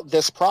put out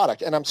this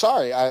product. And I'm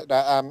sorry,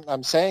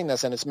 I'm saying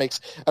this, and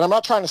and I'm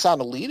not trying to sound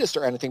elitist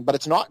or anything, but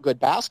it's not good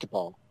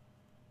basketball.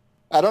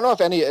 I don't know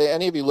if any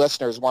of you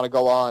listeners want to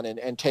go on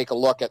and take a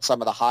look at some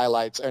of the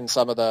highlights and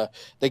some of the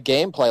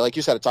gameplay. Like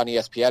you said, it's on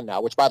ESPN now,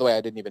 which, by the way,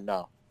 I didn't even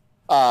know.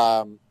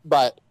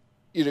 But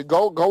you know,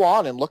 go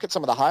on and look at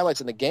some of the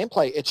highlights and the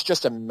gameplay. It's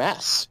just a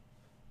mess.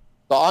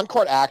 The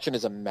on-court action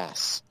is a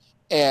mess.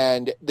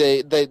 And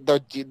by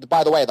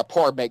the way, the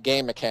poor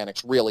game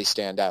mechanics really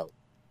stand out.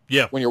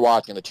 Yeah, when you're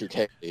watching the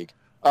 2K League.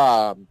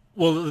 Well,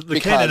 the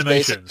canned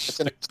animations, it's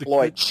an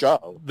exploit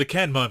show. The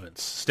canned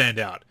moments stand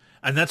out,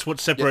 and that's what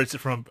separates it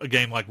from a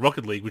game like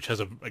Rocket League, which has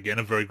an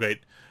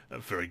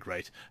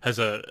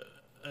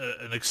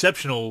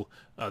exceptional.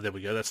 There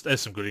we go.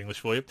 That's some good English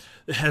for you.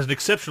 It has an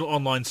exceptional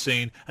online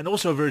scene and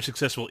also a very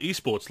successful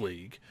esports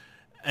league.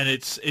 And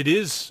it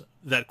is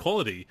that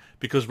quality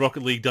because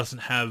Rocket League doesn't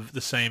have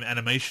the same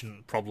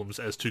animation problems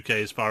as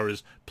 2K as far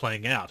as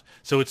playing out.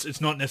 So it's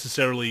not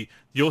necessarily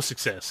your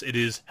success.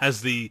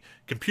 Has the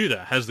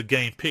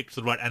game picked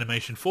the right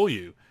animation for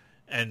you?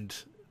 And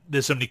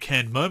there's so many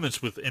canned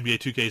moments with NBA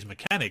 2K's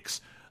mechanics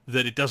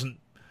that it doesn't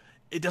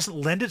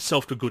lend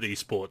itself to good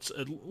esports.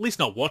 At least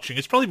not watching.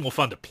 It's probably more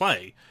fun to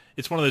play.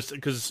 It's one of those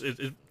because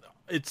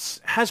it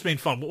has been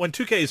fun. When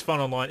 2K is fun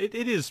online, it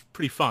is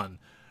pretty fun.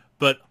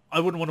 But I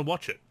wouldn't want to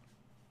watch it.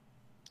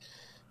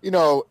 You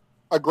know,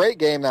 a great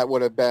game that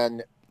would have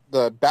been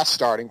the best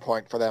starting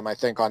point for them, I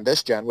think, on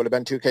this gen would have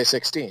been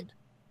 2K16.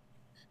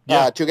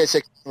 Yeah.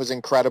 2K16 was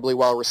incredibly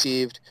well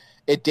received.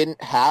 It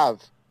didn't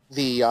have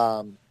the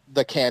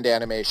canned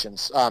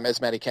animations,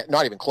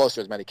 not even close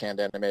to as many canned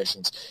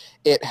animations.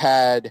 It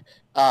had,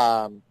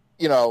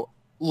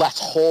 less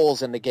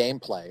holes in the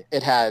gameplay.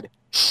 It had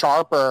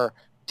sharper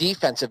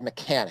defensive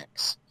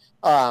mechanics.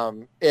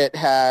 it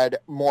had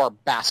more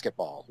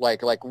basketball,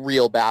 like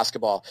real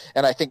basketball.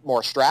 And I think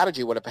more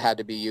strategy would have had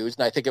to be used,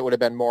 and I think it would have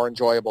been more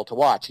enjoyable to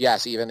watch.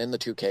 Yes, even in the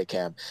 2K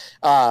cam.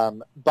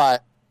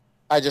 But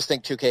I just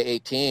think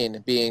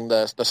 2K18 being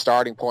the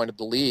starting point of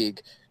the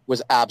league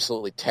was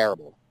absolutely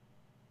terrible.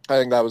 I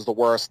think that was the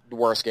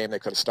worst game they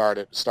could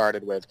have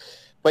started with.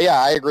 But yeah,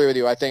 I agree with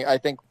you. I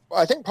think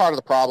part of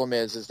the problem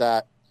is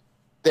that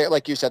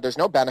like you said, there's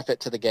no benefit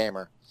to the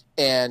gamer,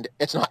 and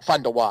it's not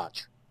fun to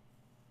watch.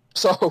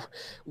 So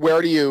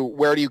where do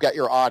you get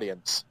your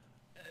audience?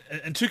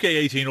 And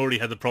 2K18 already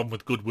had the problem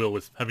with Goodwill,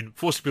 with having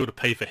forced people to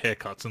pay for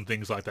haircuts and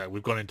things like that.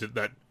 We've gone into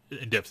that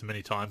in depth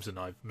many times, and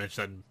I've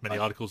mentioned that in many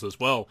articles as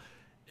well.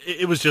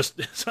 It was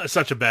just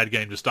such a bad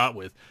game to start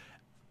with.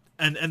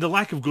 And the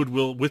lack of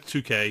goodwill with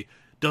 2K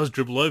does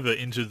dribble over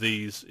into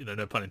these,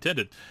 no pun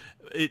intended,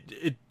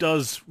 it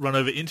does run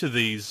over into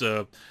these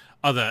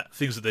other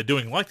things that they're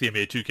doing, like the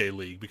NBA 2K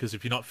League, because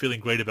if you're not feeling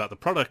great about the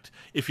product,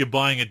 if you're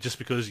buying it just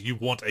because you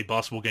want a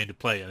basketball game to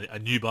play, a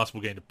new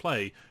basketball game to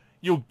play,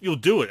 you'll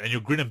do it, and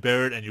you'll grin and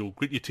bear it, and you'll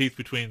grit your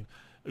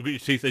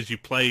teeth as you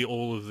play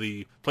all of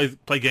the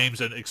play games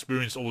and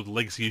experience all of the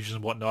legacy issues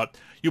and whatnot.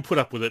 You'll put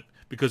up with it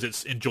because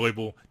it's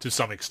enjoyable to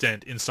some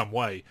extent in some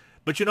way,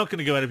 but you're not going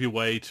to go out of your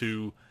way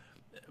to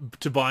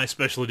buy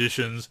special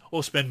editions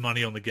or spend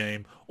money on the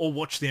game or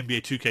watch the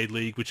NBA 2K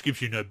League, which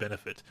gives you no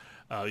benefit.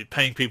 You're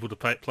paying people to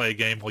play a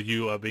game while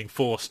you are being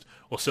forced,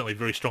 or certainly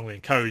very strongly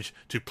encouraged,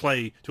 to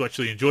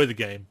actually enjoy the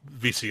game,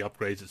 VC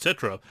upgrades,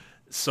 etc.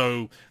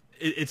 So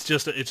it's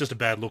just a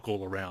bad look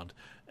all around.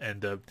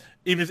 And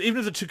even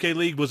if the 2K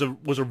League was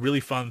a really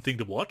fun thing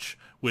to watch,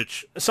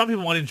 which some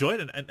people might enjoy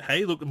it, and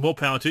hey, look, more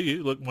power to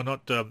you. Look, I'm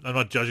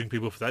not judging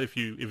people for that. If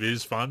it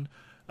is fun,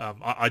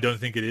 I don't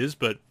think it is,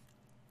 but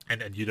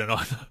and you don't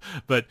either.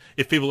 But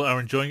if people are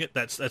enjoying it,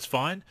 that's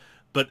fine.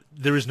 But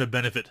there is no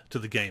benefit to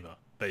the gamer,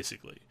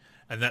 basically,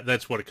 and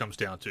that's what it comes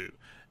down to.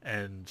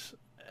 And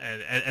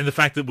the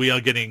fact that we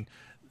are getting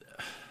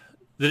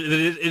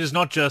it is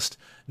not just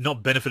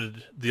not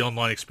benefited the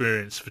online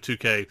experience for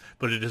 2K,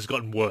 but it has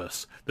gotten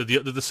worse. That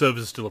the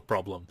servers is still a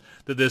problem.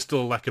 That there's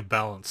still a lack of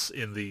balance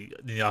in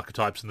the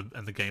archetypes and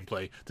the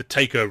gameplay. The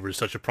takeover is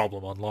such a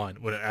problem online,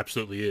 when it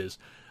absolutely is.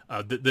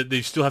 That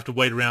they still have to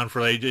wait around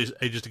for ages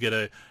to get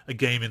a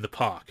game in the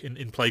park,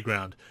 in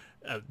Playground.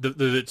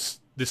 It's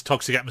this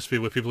toxic atmosphere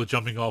where people are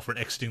jumping off and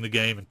exiting the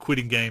game and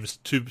quitting games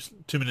 2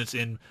 minutes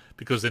in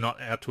because they're not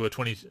out to a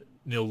 20-0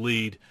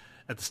 lead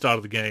at the start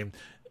of the game.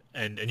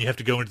 And you have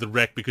to go into the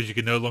rec because you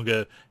can no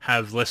longer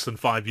have less than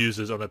 5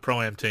 users on a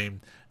Pro-Am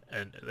team,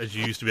 and as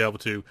you used to be able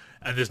to.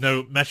 And there's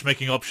no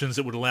matchmaking options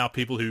that would allow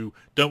people who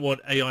don't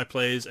want AI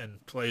players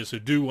and players who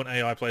do want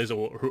AI players,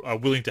 or who are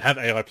willing to have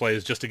AI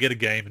players just to get a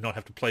game and not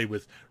have to play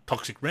with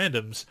toxic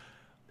randoms.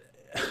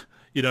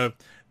 The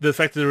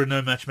fact that there are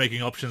no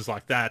matchmaking options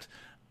like that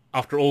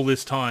after all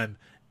this time,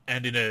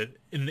 and in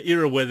an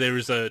era where there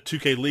is a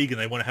 2K League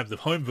and they want to have the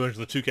home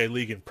version of the 2K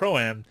League in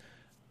Pro-Am,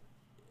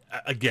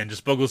 again,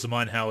 just boggles the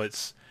mind how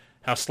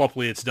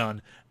sloppily it's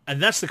done.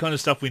 And that's the kind of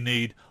stuff we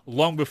need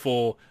long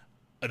before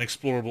an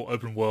explorable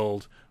open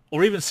world,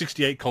 or even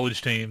 68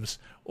 college teams,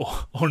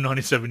 or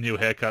 97 new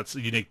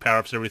haircuts, unique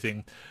power-ups,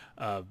 everything.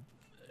 And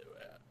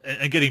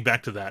getting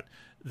back to that,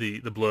 the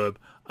blurb.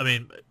 I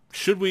mean,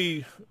 should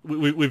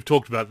we've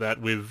talked about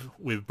that.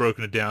 We've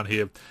broken it down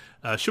here.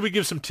 Should we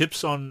give some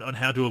tips on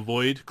how to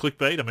avoid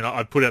clickbait? I mean,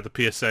 I put out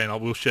the PSA, and I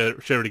will share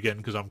it again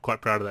because I'm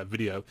quite proud of that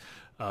video.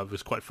 It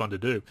was quite fun to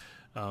do.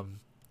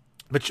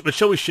 But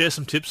shall we share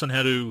some tips on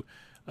how to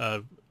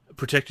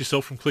protect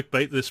yourself from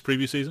clickbait this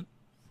preview season?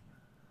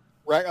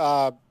 Right.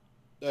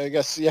 I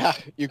guess, yeah,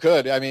 you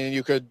could. I mean,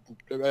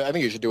 I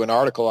think you should do an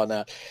article on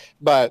that.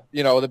 But,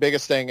 the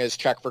biggest thing is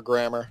check for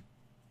grammar,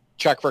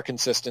 check for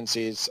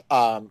consistencies,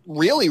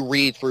 really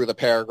read through the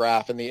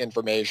paragraph and the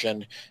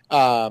information,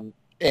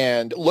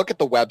 and look at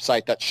the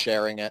website that's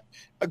sharing it.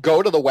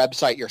 Go to the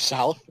website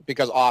yourself,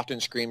 because often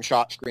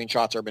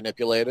screenshots are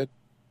manipulated.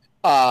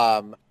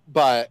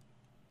 But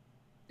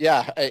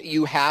yeah,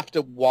 you have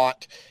to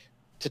want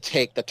to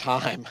take the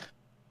time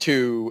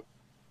to,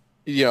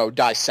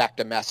 dissect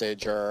a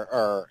message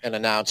or an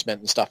announcement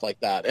and stuff like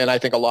that. And I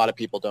think a lot of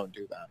people don't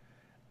do that.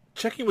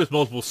 Checking with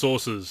multiple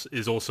sources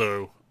is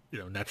also,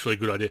 naturally a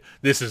good idea.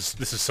 This is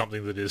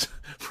something that is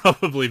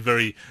probably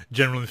very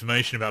general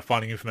information about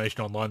finding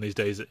information online these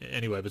days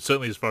anyway, but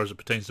certainly as far as it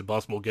pertains to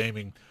basketball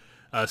gaming,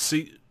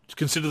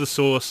 consider the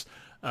source.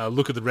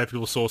 Look at the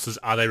reputable sources.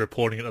 Are they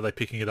reporting it? Are they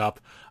picking it up?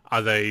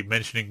 Are they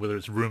mentioning whether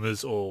it's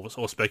rumors or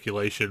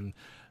speculation?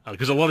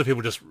 Because a lot of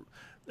people just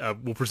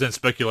will present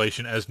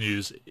speculation as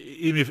news,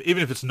 even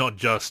if it's not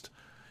just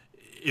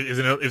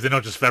if they're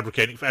not just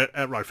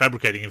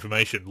fabricating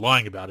information,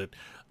 lying about it.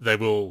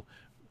 They'll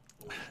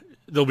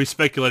be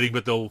speculating,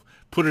 but they'll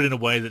put it in a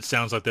way that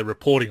sounds like they're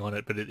reporting on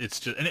it. But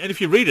it's just, and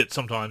if you read it,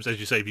 sometimes, as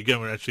you say, if you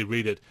go and actually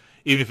read it,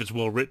 even if it's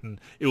well written,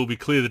 it will be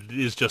clear that it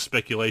is just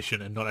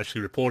speculation and not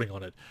actually reporting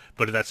on it.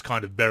 But that's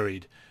kind of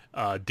buried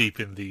deep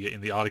in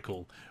the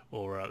article,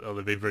 or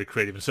they've been very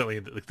creative. And certainly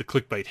the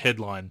clickbait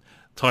headline,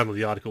 title of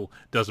the article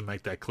doesn't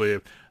make that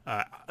clear.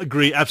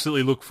 Agree,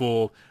 absolutely look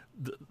for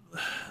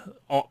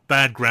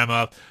bad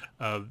grammar,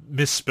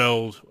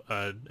 misspelled,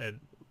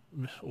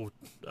 or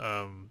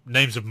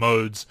names of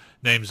modes,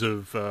 names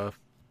of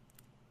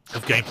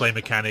gameplay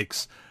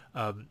mechanics,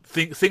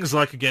 things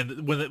like,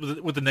 again,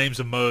 with the names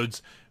of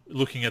modes.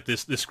 Looking at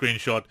this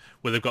screenshot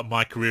where they've got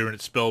My Career and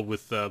it's spelled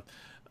with the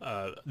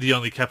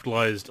only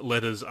capitalized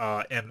letters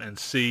are M and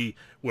C,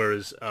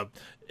 whereas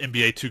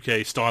NBA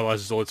 2K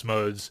stylizes all its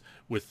modes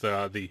with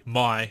the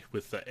My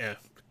with the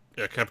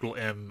capital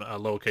M,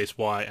 lowercase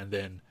y, and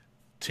then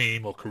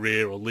Team or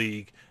Career or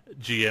League,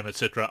 GM,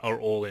 etc. are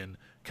all in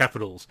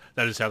capitals.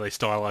 That is how they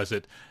stylize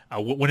it.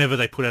 Whenever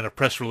they put out a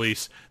press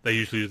release, they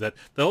usually do that.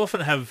 They'll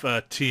often have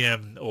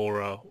TM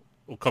or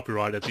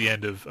copyright at the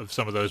end of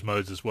some of those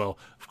modes as well.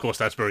 Of course,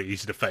 that's very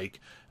easy to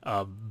fake.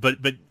 But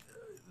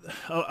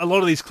a lot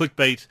of these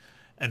clickbait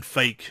and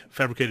fake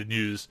fabricated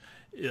news,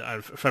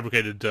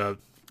 fabricated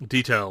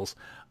details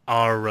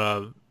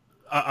are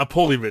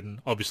poorly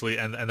written, obviously,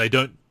 and they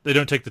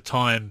don't take the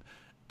time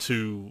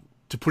to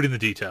put in the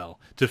detail,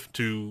 to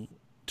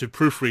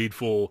proofread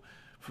for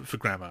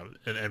grammar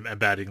and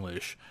bad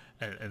English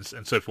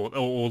and so forth,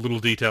 or little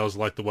details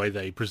like the way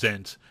they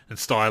present and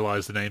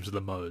stylize the names of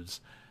the modes.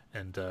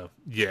 And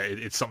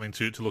it's something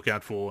to look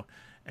out for,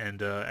 and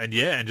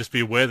just be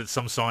aware that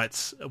some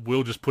sites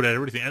will just put out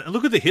everything. And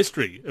look at the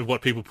history of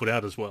what people put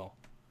out as well.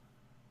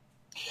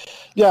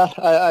 Yeah,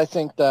 I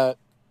think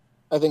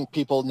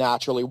people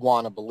naturally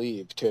want to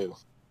believe too.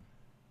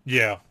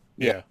 Yeah.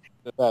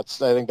 I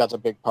think that's a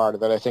big part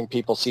of it. I think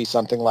people see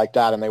something like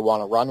that and they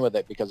want to run with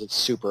it because it's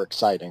super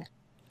exciting.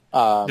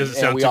 Doesn't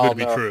sound too good to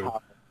be true.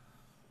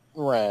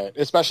 Right,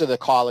 especially the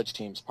college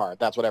teams part.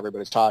 That's what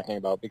everybody's talking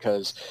about,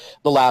 because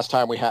the last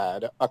time we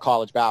had a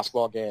college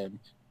basketball game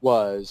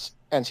was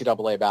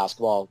NCAA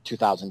basketball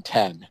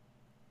 2010.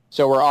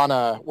 So we're on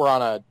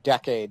a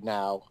decade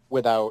now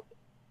without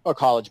a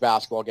college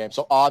basketball game.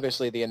 So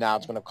obviously the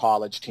announcement of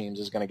college teams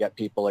is going to get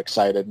people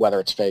excited, whether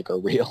it's fake or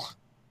real.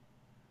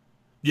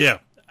 Yeah,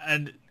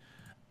 and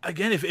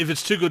again, if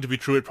it's too good to be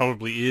true, it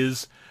probably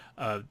is.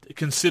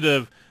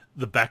 Consider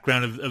the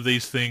background of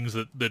these things,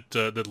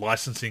 that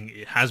licensing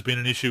has been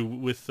an issue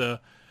with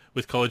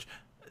college.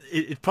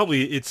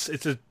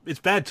 It's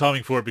bad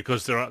timing for it,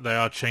 because they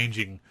are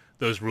changing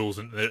those rules,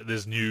 and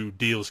there's new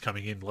deals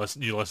coming in,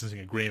 new licensing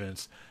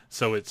agreements.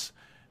 So it's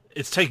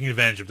taking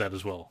advantage of that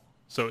as well.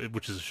 So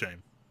which is a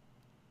shame.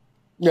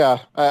 Yeah,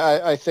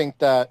 I think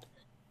that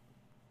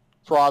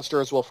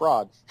fraudsters will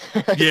fraud.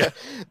 Yeah,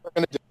 they're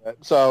going to do it.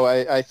 So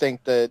I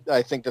think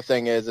the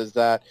thing is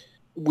that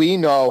we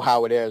know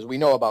how it is. We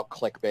know about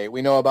clickbait.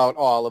 We know about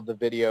all of the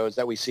videos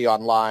that we see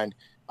online,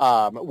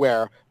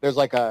 where there's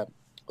like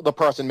the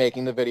person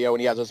making the video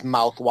and he has his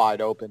mouth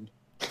wide open,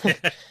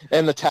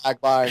 and the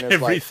tagline is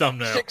every like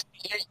thumbnail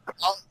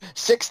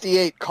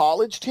 68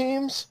 college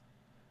teams,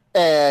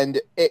 and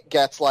it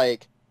gets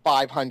like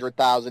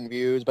 500,000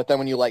 views. But then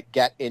when you like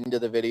get into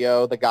the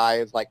video, the guy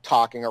is like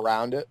talking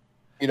around it.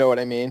 You know what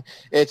I mean?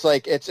 It's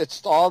like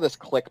it's all this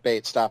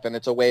clickbait stuff, and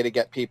it's a way to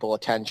get people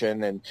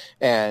attention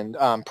and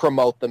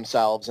promote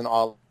themselves and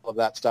all of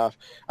that stuff.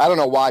 I don't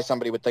know why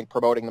somebody would think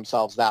promoting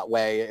themselves that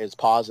way is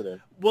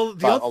positive. Well,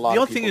 the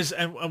odd thing is,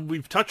 and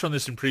we've touched on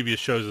this in previous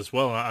shows as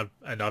well, I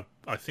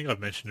think I've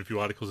mentioned a few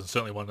articles, and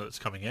certainly one that's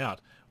coming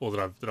out, or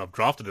that I've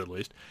drafted at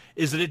least,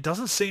 is that it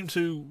doesn't seem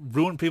to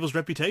ruin people's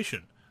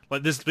reputation.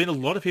 Like, there's been a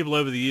lot of people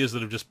over the years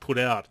that have just put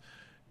out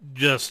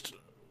just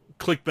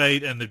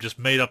clickbait, and they've just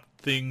made up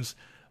things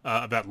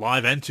about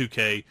Live and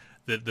 2K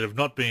that have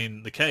not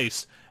been the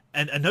case,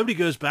 and nobody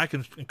goes back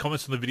and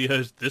comments on the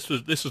videos. This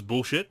was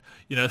bullshit.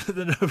 You know,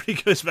 nobody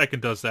goes back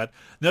and does that.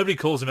 Nobody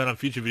calls them out on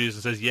future videos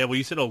and says, "Yeah, well,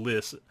 you said all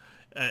this,"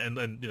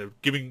 and you know,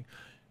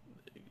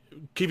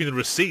 keeping the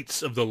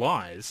receipts of the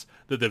lies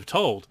that they've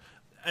told,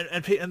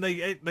 and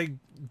they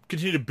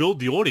continue to build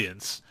the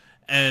audience,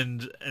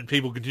 and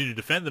people continue to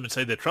defend them and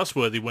say they're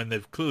trustworthy when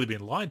they've clearly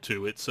been lied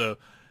to. It's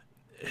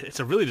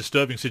a really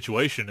disturbing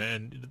situation,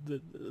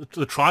 and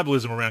the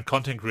tribalism around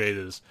content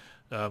creators.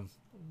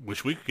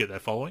 Wish we could get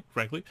that following,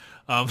 frankly.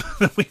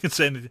 We can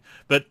say anything,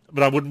 but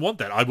I wouldn't want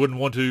that. I wouldn't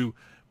want to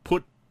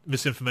put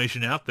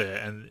misinformation out there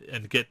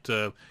and get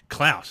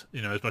clout.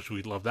 You know, as much as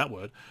we love that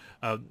word,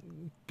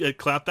 get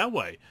clout that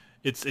way.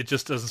 It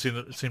just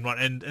doesn't seem right.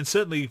 And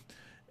certainly,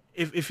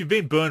 if you've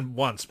been burned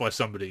once by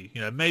somebody, you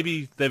know,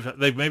 maybe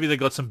they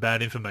got some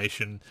bad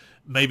information.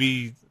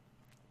 Maybe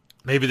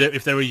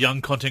if they're a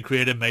young content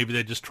creator, maybe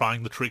they're just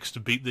trying the tricks to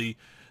beat the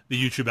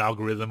YouTube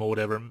algorithm or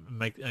whatever,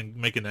 and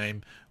make a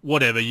name.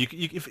 Whatever.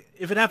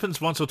 If it happens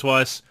once or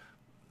twice,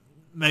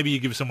 maybe you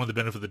give someone the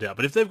benefit of the doubt.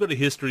 But if they've got a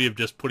history of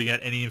just putting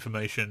out any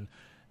information,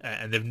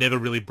 and they've never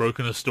really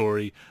broken a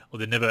story, or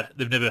they've never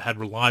had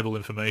reliable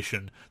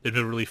information, they've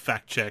never really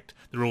fact checked,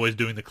 they're always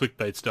doing the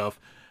clickbait stuff,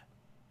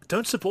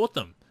 don't support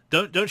them.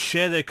 Don't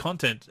share their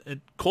content,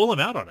 and call them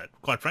out on it,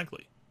 quite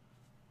frankly.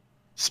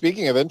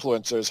 Speaking of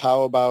influencers,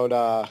 how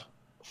about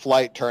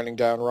Flight turning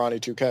down Ronnie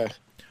 2K?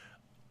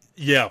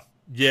 Yeah,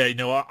 you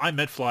know, I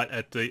met Flight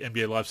at the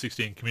NBA Live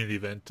 16 community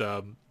event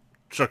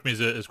struck me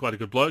as quite a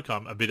good bloke.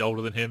 I'm a bit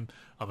older than him.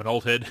 I'm an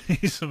old head.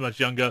 He's so much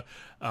younger.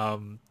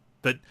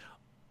 But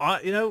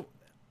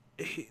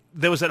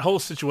there was that whole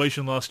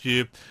situation last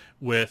year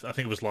with, I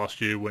think it was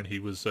last year, when he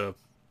was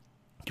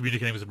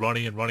communicating with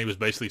Ronnie, and Ronnie was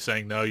basically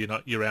saying, no,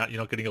 you're out.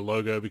 You're not getting a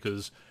logo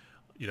because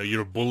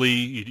you're a bully.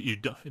 You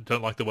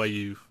don't like the way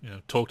you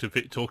talk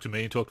to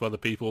me and talk to other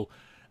people,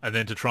 and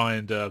then to try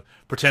and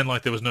pretend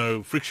like there was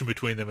no friction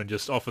between them and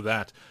just offer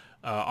that.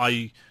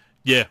 I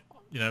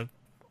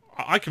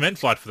commend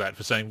Flight for that,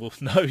 for saying, well,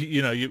 no,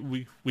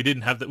 we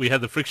didn't have that. We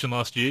had the friction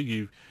last year.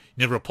 You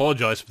never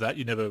apologized for that.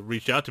 You never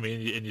reached out to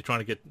me, and you're trying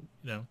to get,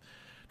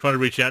 trying to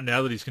reach out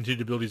now that he's continued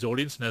to build his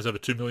audience and has over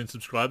 2 million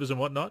subscribers and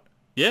whatnot.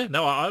 Yeah,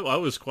 no, I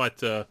was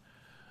quite. I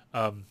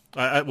had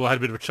a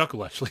bit of a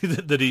chuckle actually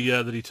that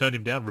he turned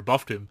him down,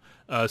 rebuffed him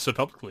so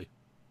publicly.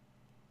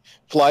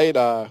 Flight,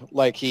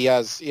 he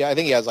has, I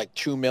think he has like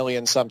 2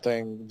 million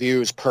something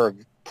views per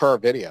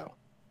video.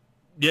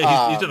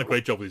 Yeah, he's done a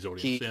great job with his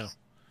audience.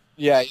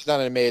 Yeah, he's done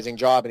an amazing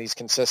job, and he's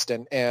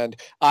consistent. And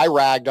I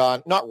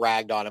not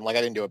ragged on him, like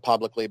I didn't do it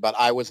publicly, but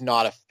I was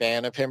not a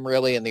fan of him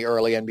really in the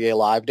early NBA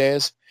Live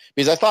days,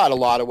 because I thought a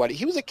lot of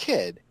he was a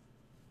kid.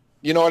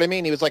 You know what I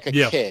mean? He was like a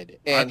kid.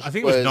 And I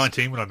think he was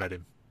 19 when I met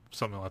him,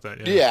 something like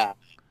that. Yeah,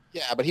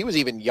 but he was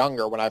even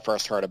younger when I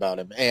first heard about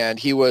him, and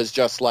he was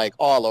just like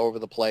all over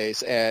the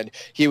place, and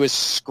he was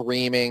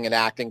screaming and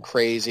acting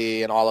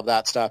crazy and all of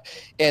that stuff.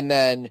 And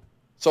then,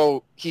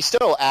 so he's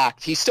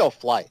still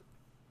Flight.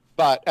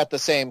 But at the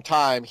same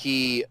time,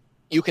 you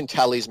can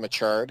tell he's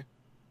matured,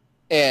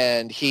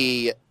 and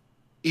he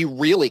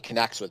really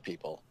connects with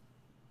people.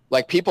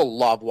 Like, people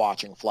love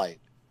watching Flight.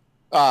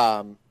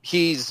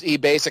 He's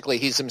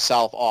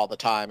himself all the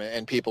time,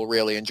 and people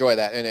really enjoy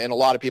that. And a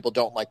lot of people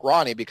don't like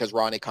Ronnie because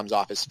Ronnie comes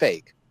off as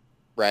fake,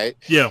 right?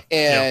 Yeah.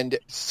 And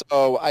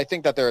so I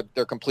think that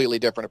they're completely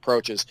different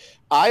approaches.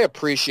 I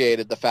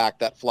appreciated the fact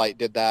that Flight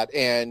did that,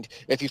 and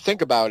if you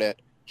think about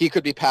it, he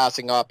could be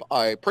passing up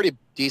a pretty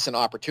decent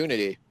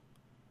opportunity,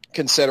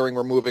 considering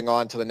we're moving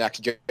on to the next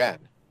gen,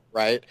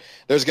 right?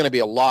 There's going to be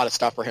a lot of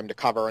stuff for him to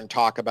cover and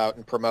talk about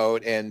and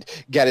promote and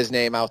get his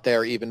name out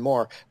there even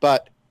more.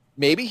 But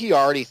maybe he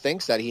already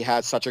thinks that he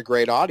has such a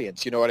great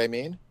audience. You know what I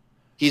mean?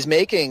 He's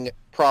making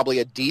probably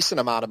a decent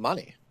amount of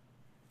money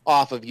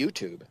off of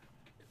YouTube.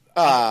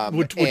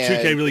 Would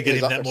 2K really get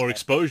him that more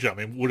exposure? I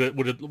mean, would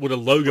a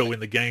logo in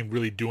the game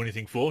really do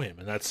anything for him?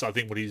 And that's, I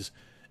think, what he's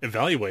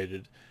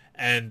evaluated.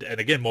 And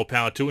again, more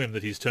power to him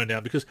that he's turned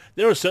down, because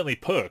there are certainly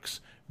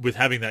perks with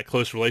having that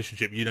close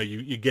relationship.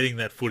 You're getting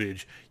that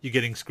footage, you're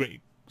getting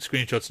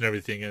screenshots and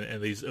everything,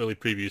 and these early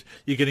previews.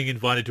 You're getting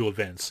invited to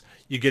events.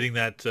 You're getting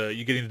that.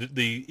 You're getting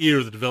the ear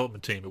of the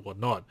development team and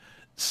whatnot.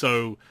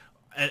 So,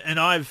 and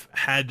I've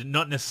had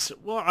not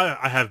necessarily. Well,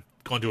 I have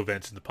gone to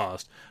events in the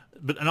past,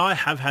 and I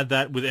have had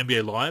that with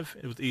NBA Live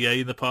with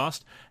EA in the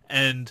past,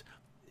 and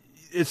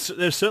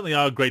there certainly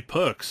are great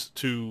perks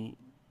to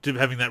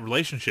having that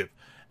relationship,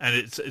 and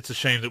it's a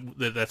shame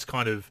that's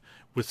kind of,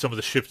 with some of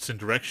the shifts in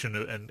direction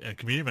and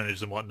community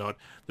managers and whatnot,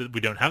 that we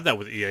don't have that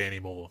with EA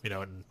anymore,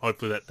 and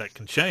hopefully that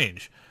can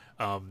change.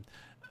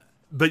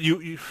 But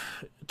you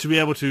to be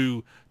able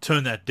to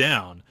turn that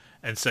down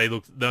and say,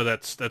 look, no,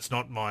 that's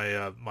not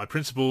my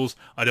principles.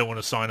 I don't want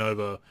to sign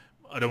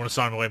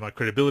away my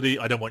credibility.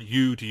 I don't want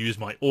you to use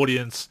my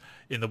audience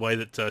in the way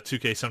that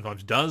 2K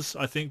sometimes does,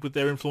 I think, with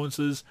their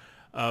influences.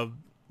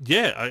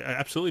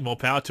 Absolutely more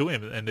power to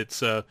him. And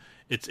it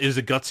is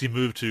a gutsy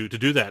move to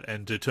do that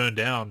and to turn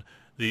down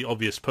the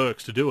obvious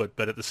perks to do it,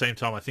 but at the same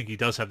time, I think he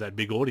does have that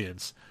big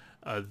audience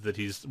that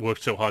he's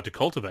worked so hard to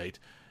cultivate,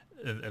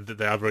 and that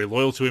they are very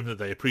loyal to him. That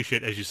they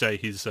appreciate, as you say,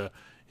 his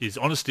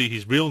honesty,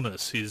 his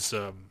realness, his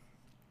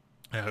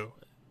how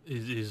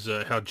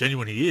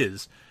genuine he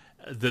is.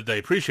 That they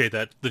appreciate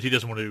that he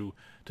doesn't want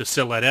to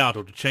sell that out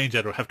or to change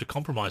that or have to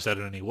compromise that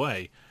in any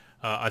way.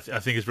 I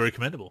think is very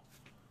commendable.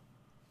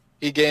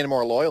 He gained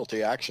more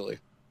loyalty, actually.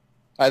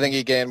 I think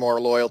he gained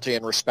more loyalty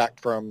and respect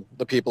from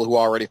the people who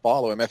already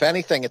follow him. If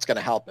anything, it's going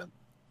to help him.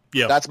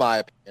 Yeah, that's my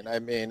opinion. I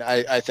mean,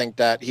 I think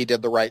that he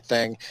did the right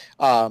thing.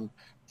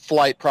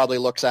 Flight probably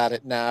looks at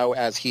it now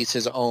as he's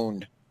his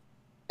own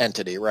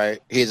entity, right?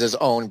 He's his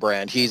own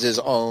brand. He's his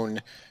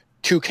own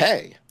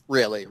 2K,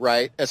 really,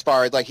 right? As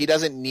far as, like, he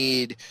doesn't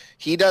need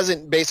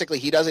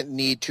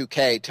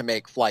 2K to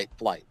make Flight.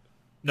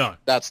 No.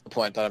 That's the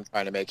point that I'm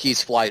trying to make.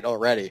 He's Flight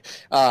already.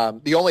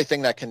 The only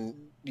thing that can,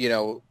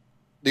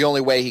 the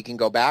only way he can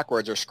go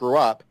backwards or screw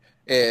up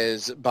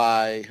is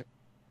by,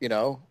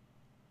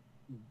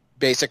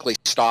 basically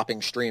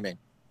stopping streaming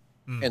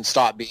and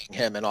stop being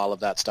him and all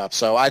of that stuff.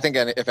 So I think,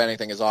 if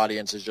anything, his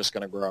audience is just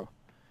going to grow.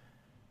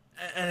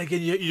 And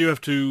again, you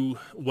have to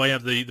weigh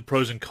up the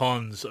pros and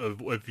cons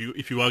of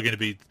if you are going to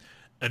be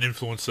an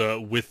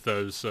influencer with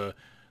those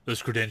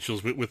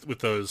credentials, with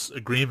those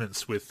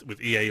agreements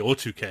with EA or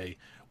 2K,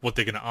 what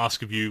they're going to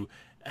ask of you,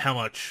 how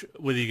much,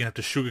 whether you're going to have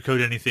to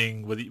sugarcoat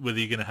anything, whether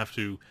you're going to have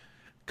to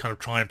kind of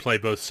try and play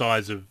both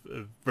sides of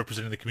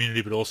representing the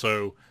community, but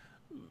also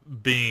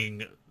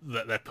being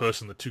that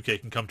person that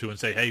 2K can come to and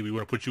say, hey, we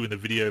want to put you in the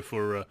video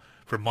for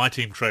My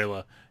Team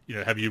trailer.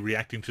 Have you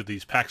reacting to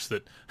these packs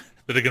that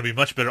are going to be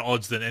much better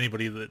odds than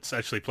anybody that's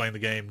actually playing the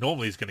game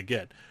normally is going to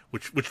get,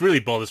 which really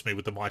bothers me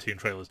with the My Team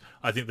trailers.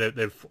 I think that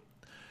they've,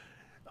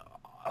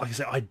 like I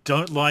said,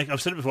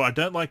 I've said it before, I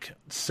don't like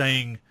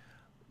saying,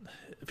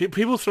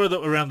 people throw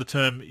around the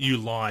term "you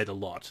lied" a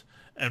lot,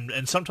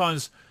 and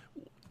sometimes,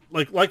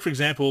 like for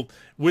example,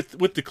 with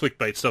the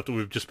clickbait stuff that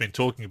we've just been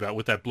talking about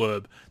with that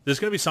blurb, there's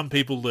going to be some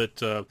people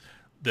that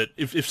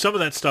if some of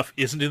that stuff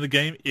isn't in the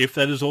game, if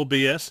that is all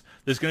BS,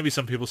 there's going to be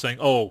some people saying,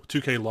 "Oh,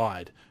 2K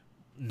lied."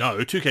 No,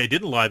 2K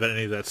didn't lie about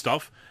any of that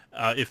stuff.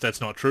 If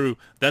that's not true,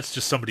 that's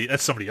just somebody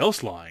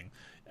else lying,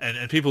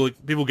 and people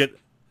get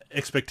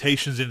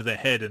expectations into their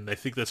head, and they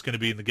think that's going to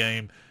be in the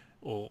game,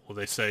 or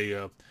they say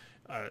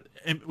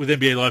with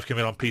NBA Live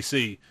coming out on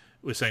PC,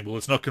 we're saying, well,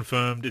 it's not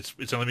confirmed.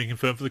 It's only being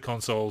confirmed for the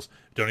consoles.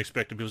 Don't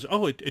expect it. People say,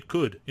 oh, it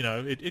could.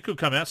 It could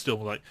come out still.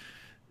 Like,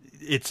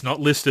 it's not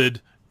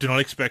listed. Do not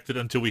expect it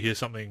until we hear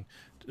something,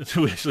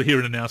 until we actually hear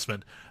an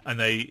announcement, and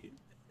they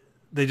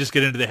just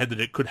get into their head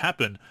that it could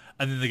happen,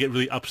 and then they get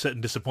really upset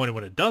and disappointed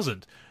when it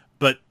doesn't.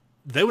 But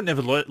they were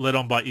never led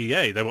on by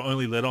EA. They were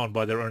only led on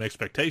by their own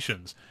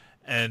expectations,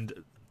 and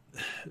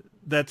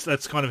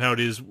that's kind of how it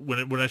is when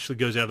it actually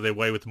goes out of their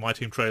way with the My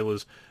Team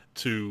trailers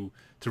to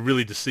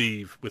really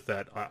deceive with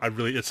that.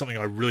 It's something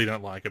I really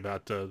don't like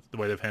about the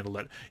way they've handled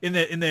that.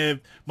 In their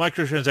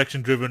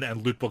microtransaction driven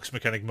and loot box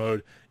mechanic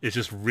mode is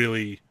just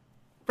really,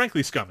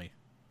 frankly, scummy.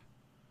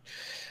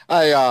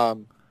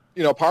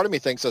 Part of me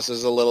thinks this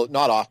is a little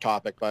not off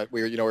topic, but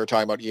we were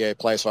talking about EA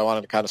Play, so I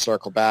wanted to kind of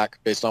circle back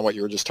based on what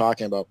you were just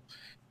talking about.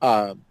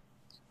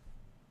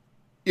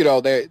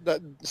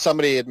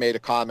 Somebody had made a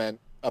comment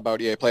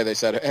about EA Play. They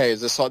said, "Hey, is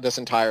this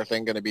entire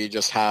thing going to be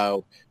just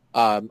how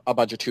a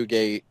bunch of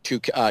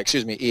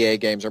EA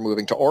games are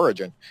moving to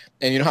Origin?"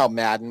 And you know how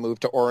Madden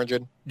moved to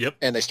Origin? Yep.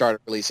 And they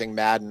started releasing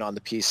Madden on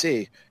the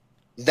PC.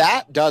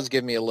 That does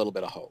give me a little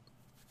bit of hope.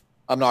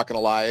 I'm not going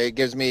to lie. It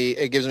gives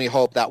me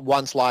hope that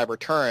once Live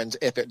returns,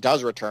 if it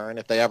does return,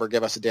 if they ever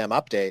give us a damn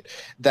update,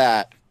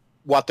 that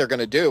what they're going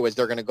to do is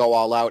they're going to go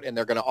all out and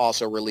they're going to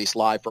also release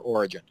Live for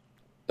Origin.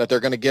 That they're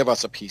going to give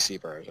us a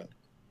PC version.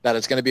 That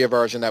it's going to be a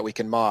version that we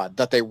can mod.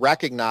 That they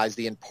recognize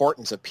the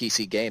importance of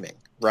PC gaming,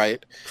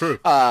 right? True.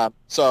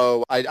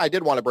 So I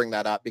did want to bring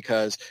that up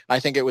because I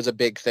think it was a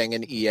big thing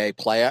in EA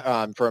Play.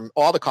 From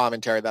all the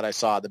commentary that I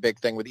saw, the big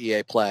thing with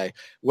EA Play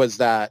was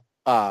that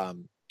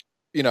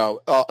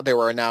they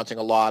were announcing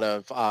a lot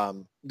of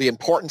the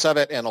importance of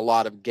it and a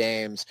lot of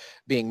games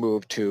being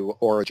moved to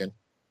Origin.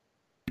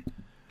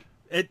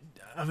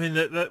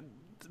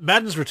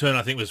 Madden's return,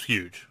 I think, was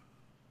huge.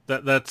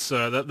 That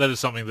is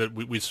something that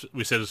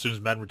we said as soon as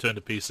Madden returned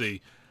to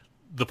PC,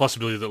 the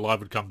possibility that Live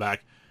would come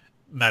back,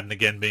 Madden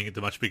again being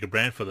the much bigger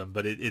brand for them,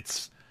 but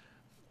it's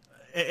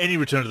any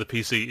return to the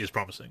PC is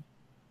promising.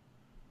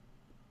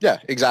 Yeah,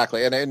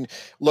 exactly. And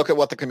look at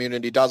what the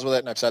community does with it.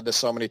 And I've said this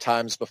so many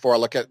times before.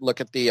 Look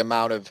at the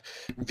amount of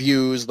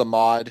views the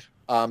mod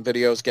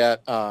videos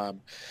get.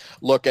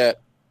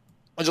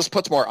 It just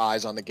puts more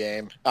eyes on the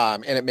game,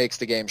 and it makes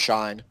the game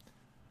shine.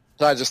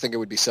 So I just think it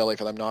would be silly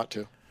for them not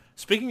to.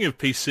 Speaking of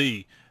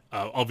PC,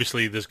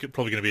 obviously there's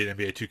probably going to be an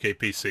NBA 2K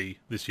PC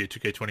this year,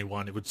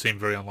 2K21. It would seem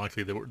very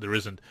unlikely that there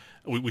isn't.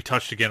 We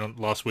touched again on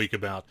last week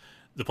about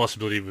the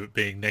possibility of it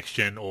being next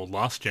gen or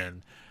last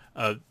gen.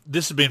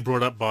 This has been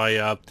brought up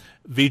by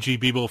VG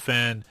B-Ball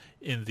fan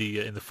in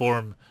the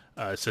forum.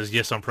 Says,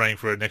 yes, I'm praying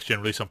for a next-gen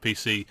release on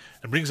PC,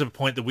 and brings up a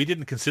point that we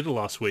didn't consider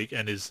last week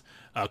and is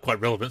quite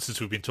relevant since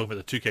we've been talking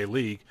about the 2K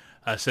League.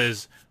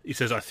 He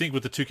says, I think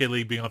with the 2K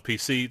League being on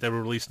PC, they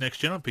will release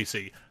next-gen on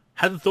PC.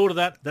 Hadn't thought of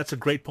that. That's a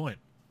great point.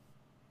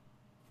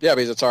 Yeah,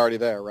 because it's already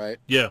there, right?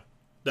 Yeah.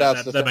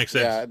 That makes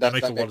sense. Yeah, that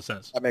makes a lot of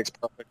sense. That makes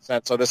perfect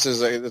sense. So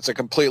it's a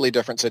completely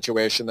different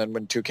situation than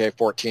when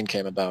 2K14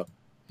 came about.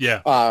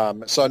 Yeah.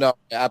 So no,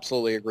 I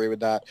absolutely agree with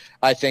that.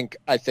 I think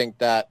I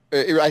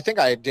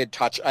didn't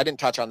touch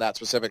on that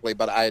specifically,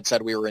 but I had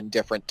said we were in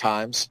different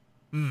times.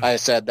 I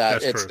said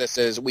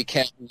that we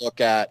can't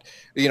look at,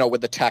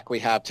 with the tech we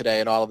have today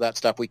and all of that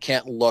stuff, we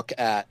can't look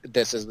at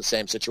this as the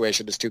same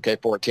situation as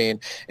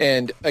 2K14.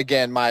 And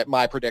again,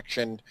 my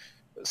prediction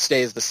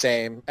stays the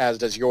same, as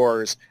does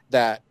yours,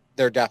 that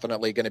they're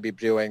definitely going to be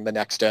doing the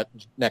next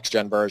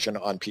gen version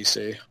on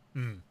PC.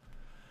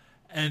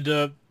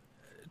 And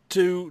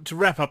to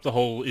wrap up the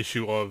whole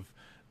issue of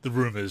the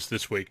rumors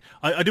this week,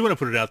 I do want to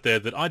put it out there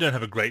that I don't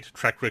have a great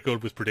track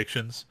record with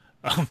predictions.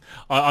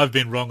 I've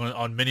been wrong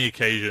on many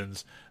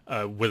occasions,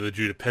 whether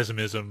due to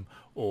pessimism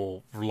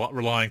or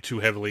relying too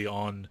heavily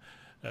on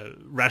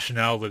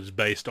rationale that is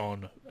based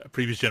on a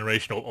previous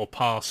generation or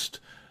past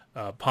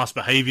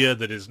behavior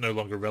that is no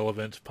longer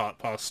relevant,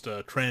 past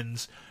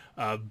trends.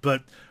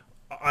 But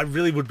I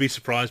really would be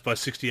surprised by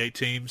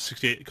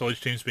 68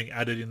 college teams being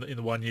added in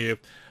the 1 year.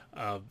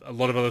 A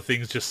lot of other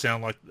things just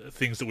sound like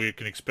things that we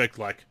can expect,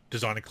 like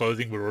designer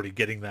clothing. We're already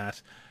getting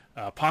that.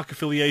 Park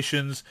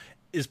affiliations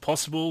is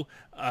possible.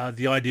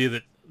 The idea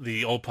that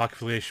the old park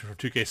affiliation from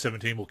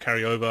 2K17 will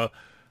carry over,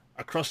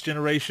 across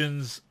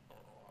generations,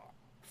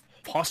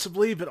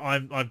 possibly, but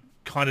I'm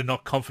kind of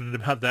not confident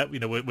about that.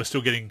 We're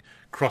still getting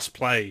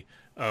cross-play,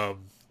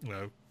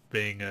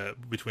 being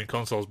between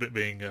consoles, but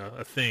being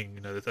a thing.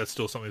 That's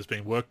still something that's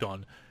being worked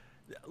on.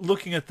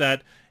 Looking at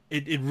that,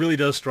 it really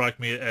does strike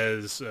me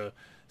as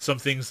some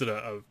things that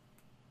are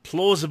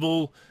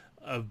plausible,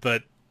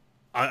 but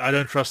I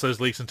don't trust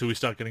those leaks until we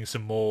start getting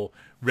some more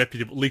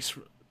reputable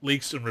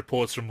leaks and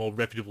reports from more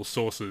reputable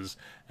sources,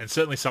 and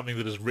certainly something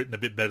that is written a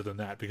bit better than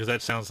that, because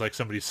that sounds like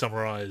somebody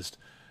summarized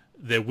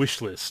their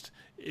wish list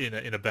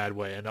in a bad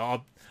way. And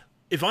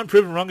if I'm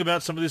proven wrong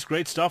about some of this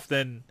great stuff,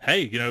 then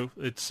hey,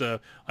 it's I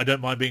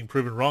don't mind being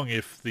proven wrong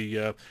if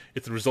the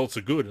results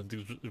are good and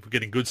if we're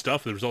getting good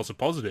stuff, the results are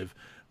positive.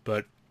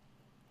 But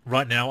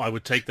right now, I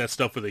would take that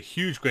stuff with a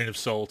huge grain of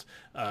salt.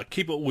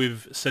 Keep what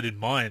we've said in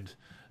mind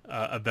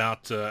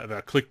about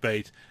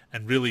clickbait,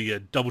 and really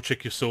double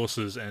check your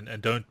sources,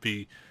 and don't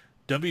be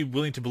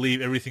willing to believe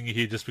everything you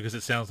hear just because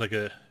it sounds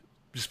good,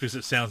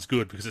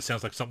 because it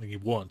sounds like something you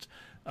want,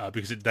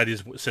 because that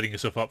is setting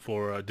yourself up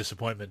for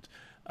disappointment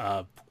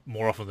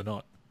more often than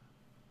not.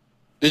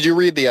 Did you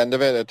read the end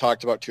of it? It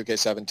talked about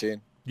 2K17.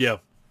 Yeah.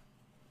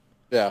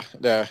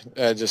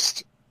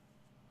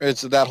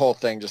 It's that whole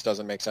thing just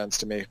doesn't make sense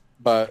to me.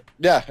 But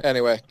yeah,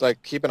 anyway,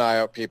 keep an eye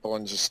out, people,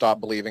 and just stop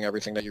believing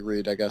everything that you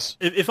read, I guess.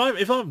 If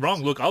I'm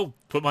wrong, look, I'll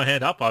put my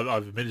hand up.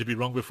 I've admitted to be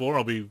wrong before.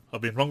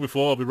 I've been wrong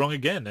before. I'll be wrong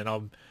again,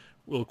 and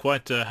will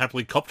quite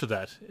happily cop to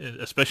that.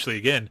 Especially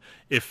again,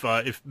 if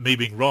me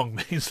being wrong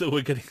means that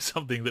we're getting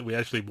something that we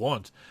actually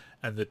want,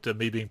 and that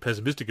me being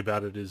pessimistic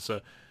about it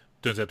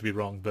turns out to be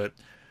wrong. But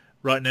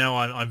right now,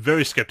 I'm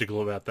very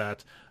skeptical about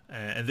that.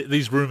 And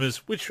these rumors,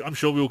 which I'm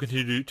sure we will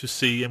continue to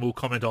see, and we'll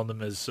comment on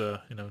them as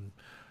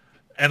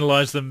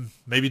analyze them,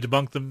 maybe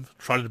debunk them,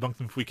 try to debunk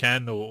them if we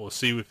can, or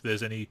see if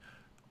there's any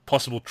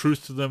possible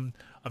truth to them.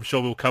 I'm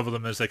sure we'll cover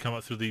them as they come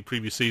up through the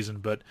previous season,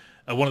 but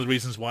one of the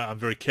reasons why I'm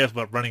very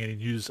careful about running any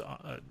news,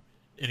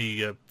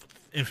 any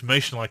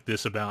information like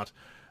this about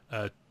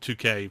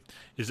 2K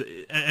is,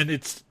 and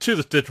it's to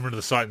the detriment of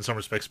the site in some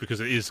respects, because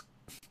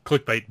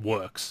clickbait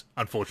works.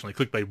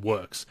 Unfortunately, clickbait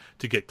works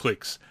to get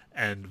clicks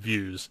and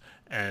views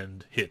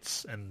and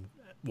hits and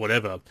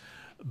whatever.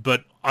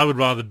 But I would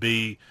rather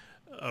be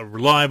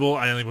reliable.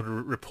 I only want to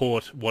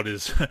report what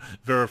is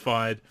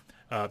verified.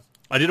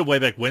 I did a way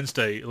back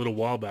Wednesday, a little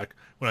while back,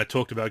 when I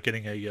talked about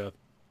getting a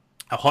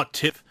hot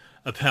tip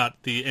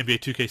about the NBA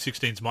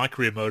 2K16's My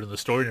Career mode and the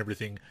story and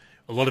everything.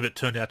 A lot of it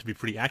turned out to be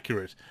pretty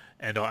accurate,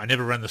 and I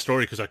never ran the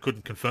story because I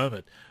couldn't confirm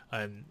it.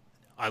 And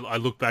I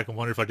look back and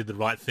wonder if I did the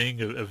right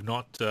thing of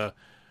not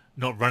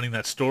running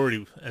that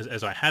story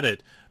as I had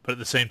it. But at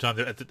the same time,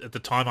 at the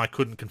time I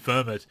couldn't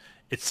confirm it.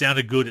 It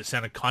sounded good. It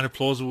sounded kind of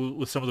plausible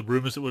with some of the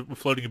rumors that were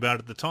floating about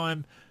at the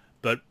time.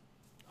 But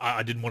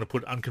I didn't want to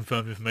put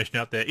unconfirmed information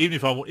out there, even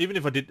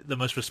if I did the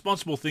most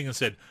responsible thing and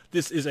said,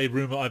 this is a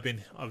rumor I've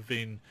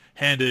been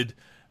handed.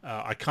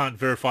 I can't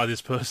verify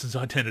this person's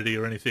identity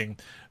or anything,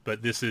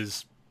 but this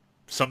is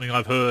something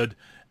I've heard,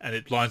 and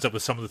it lines up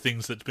with some of the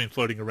things that's been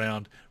floating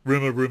around.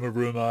 Rumor.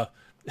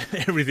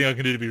 Everything I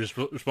can do to be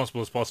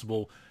responsible as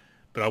possible.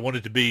 But I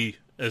wanted to be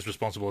as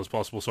responsible as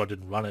possible, so I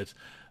didn't run it.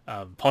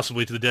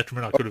 Possibly to the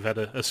detriment, I could have had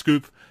a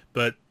scoop,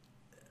 but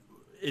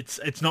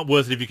it's not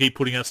worth it if you keep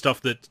putting out stuff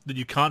that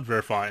you can't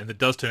verify and that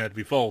does turn out to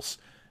be false.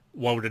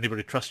 Why would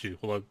anybody trust you?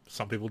 Although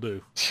some people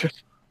do.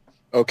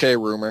 Okay,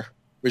 rumor.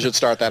 We should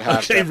start that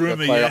hashtag. Okay,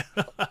 rumor, yeah.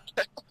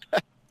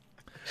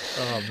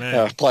 Oh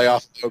man.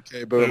 Playoff.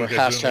 Okay, boomer. Okay,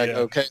 hashtag.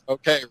 boomer, yeah.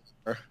 Okay,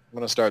 rumor. I'm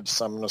gonna start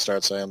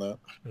saying that.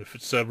 If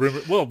it's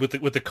rumor, well,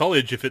 with the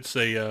college, if it's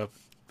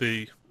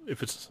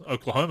if it's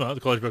Oklahoma,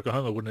 the College of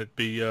Oklahoma, wouldn't it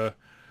be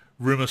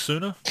rumor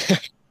sooner?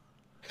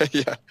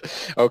 Yeah.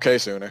 Okay,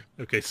 sooner.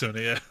 Okay, sooner.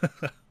 Yeah.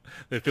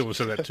 People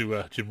said that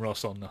to Jim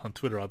Ross on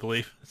Twitter, I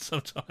believe,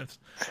 sometimes.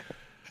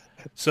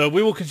 So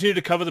we will continue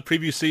to cover the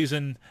preview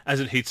season as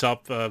it heats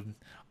up.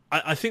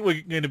 I think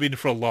we're going to be in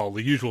for a lull,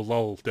 the usual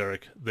lull,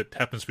 Derek, that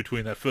happens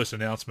between that first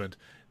announcement.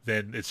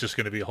 Then it's just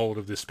going to be a hold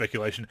of this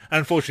speculation. And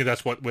unfortunately,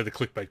 that's where the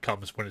clickbait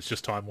comes, when it's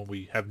just time when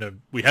we have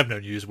no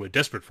news, we're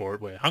desperate for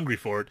it, we're hungry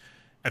for it,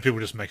 and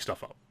people just make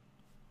stuff up.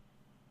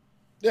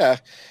 Yeah,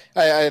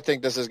 I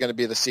think this is going to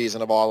be the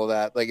season of all of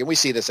that. And we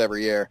see this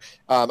every year.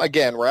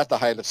 Again, we're at the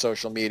height of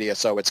social media,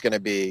 so it's going to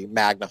be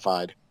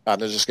magnified.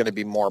 There's just going to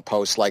be more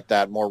posts like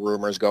that, more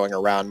rumors going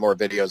around, more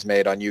videos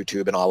made on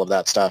YouTube and all of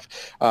that stuff.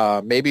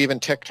 Maybe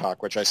even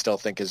TikTok, which I still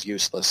think is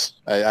useless.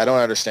 I don't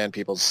understand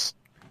people's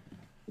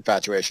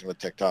infatuation with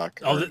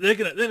TikTok. Oh, they're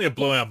gonna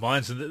blow our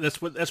minds, and that's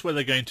where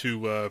they're going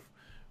to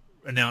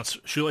announce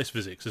shoelace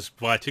physics, is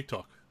via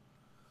TikTok.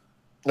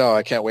 No,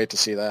 I can't wait to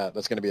see that.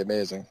 That's going to be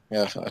amazing.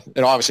 Yeah,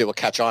 and obviously it'll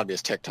catch on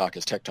because TikTok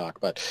is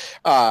TikTok. But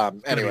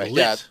anyway,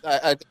 yeah,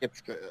 I think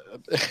it's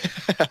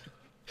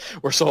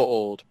we're so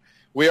old.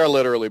 We are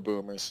literally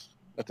boomers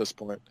at this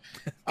point.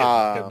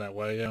 Getting that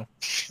way, yeah.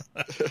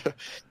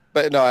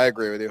 But no, I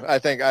agree with you. I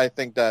think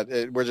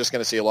that we're just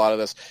going to see a lot of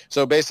this.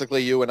 So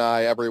basically, you and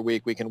I, every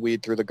week, we can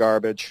weed through the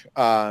garbage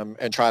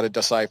and try to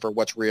decipher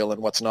what's real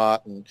and what's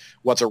not, and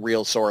what's a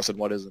real source and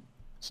what isn't.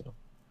 So.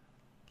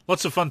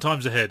 Lots of fun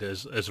times ahead,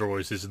 as there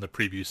always is in the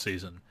preview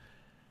season.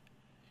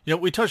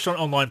 We touched on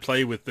online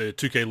play with the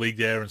 2K League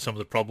there and some of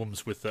the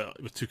problems with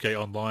 2K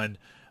Online.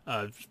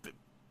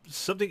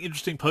 Something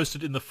interesting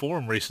posted in the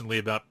forum recently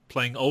about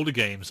playing older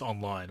games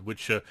online,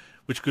 which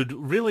could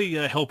really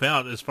help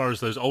out as far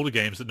as those older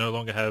games that no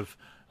longer have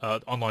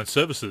online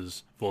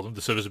services for them.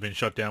 The servers have been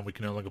shut down. We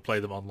can no longer play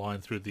them online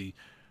through the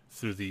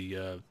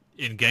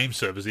in-game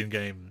servers,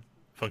 in-game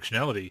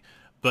functionality.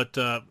 But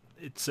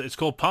it's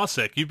called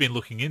Parsec. You've been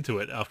looking into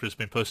it after it's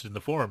been posted in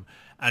the forum,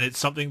 and it's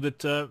something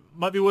that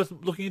might be worth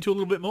looking into a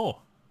little bit more.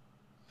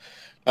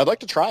 I'd like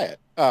to try it.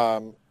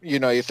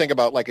 You think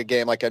about like a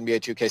game like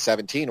NBA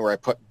 2K17 where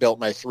I built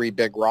my 3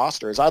 big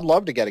rosters. I'd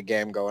love to get a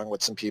game going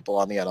with some people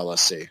on the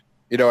NLSC.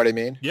 You know what I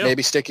mean? Yeah.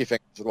 Maybe Sticky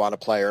Fingers would want to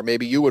play, or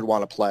maybe you would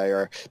want to play,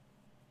 or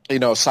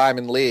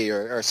Simon Lee,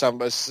 or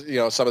some of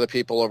the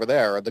people over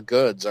there, or the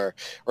Goods, or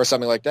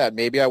something like that.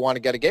 Maybe I want to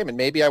get a game, and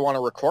maybe I want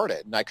to record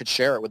it, and I could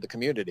share it with the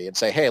community and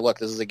say, hey, look,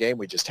 this is a game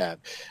we just had.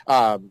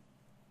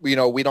 We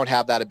don't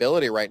have that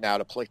ability right now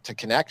to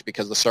connect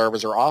because the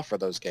servers are off for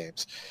those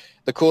games.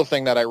 The cool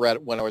thing that I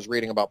read when I was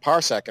reading about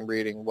Parsec and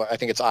reading what I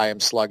think it's I Am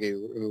Sluggy,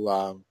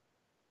 who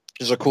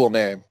is a cool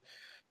name,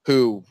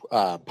 who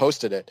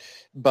posted it.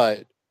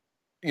 But,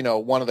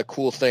 one of the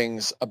cool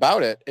things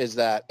about it is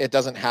that it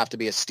doesn't have to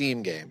be a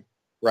Steam game,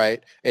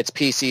 right? It's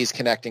PCs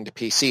connecting to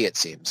PC, it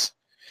seems.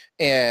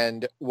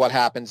 And what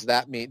happens,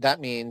 that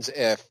means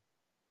if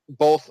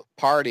both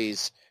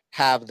parties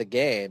have the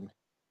game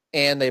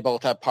and they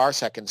both have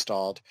Parsec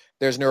installed,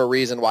 there's no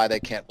reason why they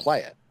can't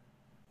play it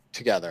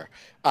together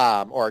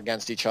or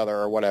against each other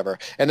or whatever.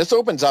 And this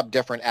opens up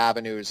different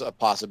avenues of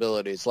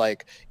possibilities.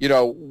 Like,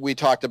 we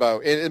talked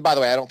about, and by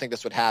the way, I don't think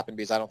this would happen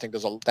because I don't think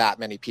there's that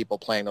many people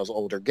playing those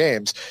older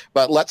games.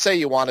 But let's say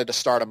you wanted to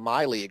start a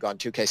My League on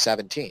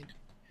 2K17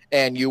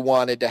 and you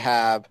wanted to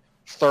have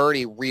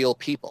 30 real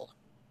people,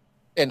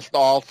 and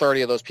all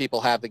 30 of those people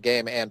have the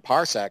game and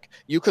Parsec.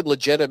 You could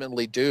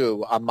legitimately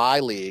do a My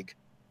League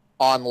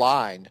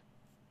online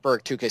for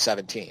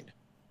 2K17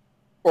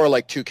 or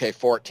like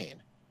 2K14.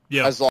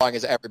 Yeah. As long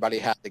as everybody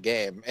had the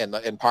game in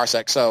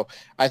Parsec. So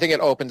I think it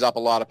opens up a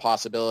lot of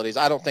possibilities.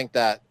 I don't think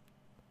that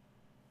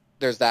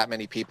there's that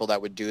many people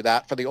that would do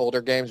that for the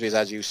older games because,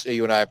 as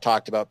you and I have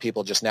talked about,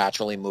 people just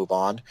naturally move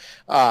on.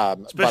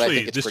 Especially but I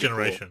think it's this pretty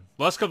generation.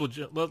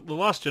 Cool. The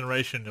last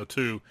generation or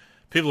two,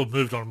 people have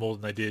moved on more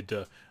than they did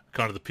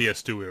kind of the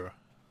PS2 era.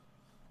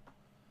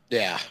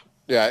 Yeah,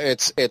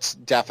 it's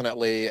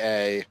definitely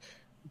a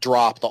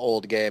drop the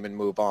old game and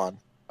move on.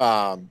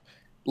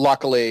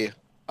 Luckily,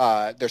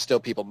 there's still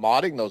people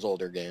modding those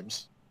older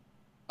games.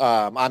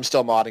 I'm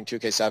still modding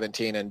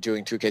 2K17 and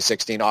doing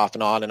 2K16 off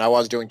and on, and I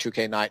was doing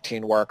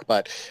 2K19 work,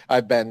 but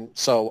I've been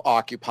so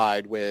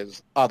occupied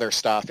with other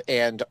stuff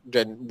and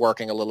been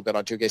working a little bit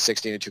on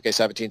 2K16 and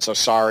 2K17, so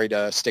sorry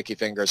to Sticky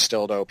Fingers,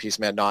 Stildo,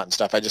 Peaceman Not and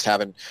stuff. I just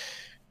haven't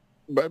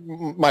 –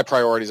 my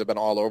priorities have been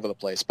all over the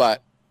place,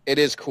 but it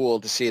is cool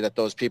to see that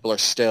those people are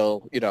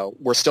still –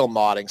 we're still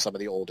modding some of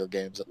the older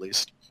games at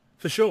least.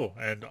 For sure,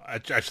 and I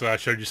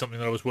showed you something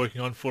that I was working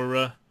on for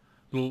a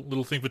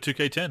little thing for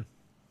 2K10.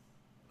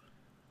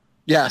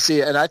 Yeah,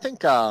 see, and I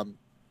think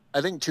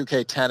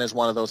 2K10 is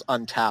one of those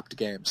untapped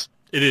games.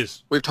 It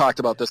is. We've talked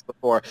about this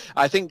before.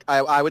 I think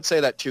I would say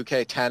that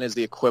 2K10 is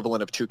the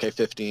equivalent of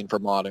 2K15 for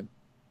modding.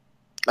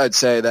 I'd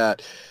say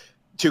that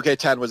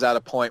 2K10 was at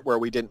a point where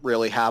we didn't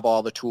really have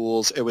all the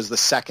tools. It was the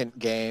second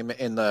game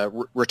in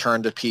the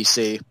return to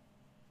PC.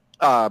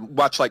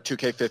 Much like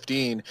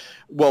 2K15.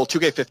 Well,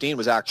 2K15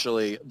 was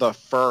actually the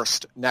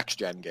first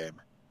next-gen game.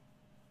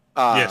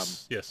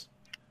 Yes.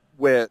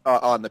 With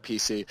on the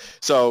PC.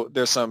 So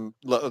there's some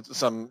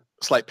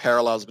slight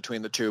parallels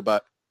between the two,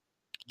 but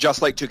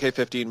just like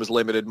 2K15 was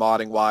limited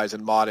modding-wise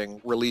and modding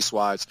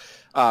release-wise,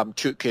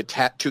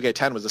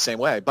 2K10 was the same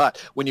way. But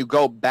when you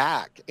go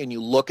back and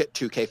you look at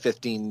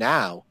 2K15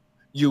 now,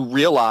 you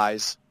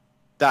realize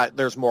that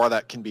there's more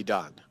that can be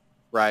done.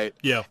 Right?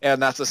 Yeah.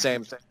 And that's the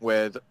same thing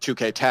with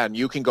 2K10.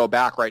 You can go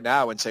back right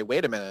now and say,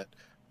 wait a minute,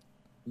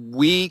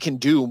 we can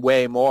do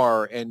way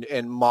more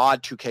and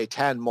mod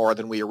 2K10 more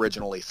than we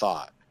originally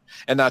thought.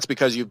 And that's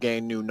because you've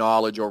gained new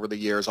knowledge over the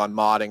years on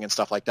modding and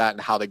stuff like that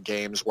and how the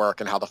games work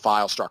and how the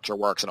file structure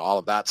works and all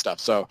of that stuff.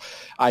 So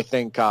I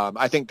think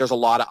there's a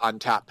lot of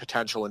untapped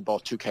potential in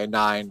both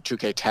 2K9,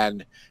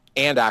 2K10,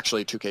 and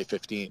actually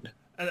 2K15.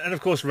 And of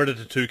course,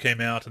 Reddit 2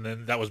 came out, and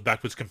then that was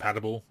backwards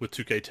compatible with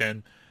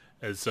 2K10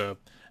 as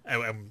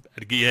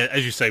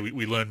as you say,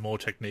 we learn more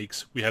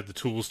techniques. We have the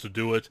tools to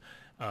do it.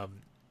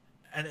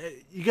 And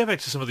you go back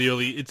to some of the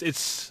early...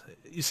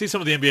 You see some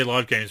of the NBA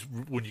Live games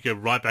when you go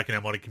right back in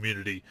our modding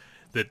community,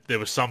 that there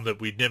were some that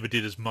we never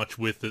did as much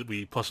with that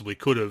we possibly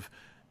could have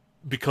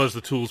because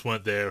the tools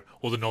weren't there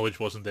or the knowledge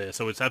wasn't there.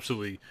 So it's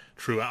absolutely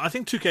true. I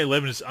think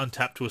 2K11 is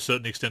untapped to a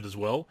certain extent as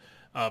well.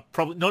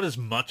 Probably not as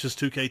much as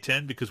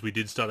 2K10 because we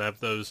did start to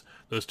have those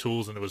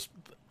tools, and it was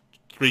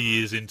 3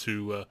 years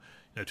into...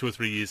 2 or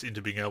 3 years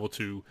into being able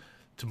to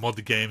to mod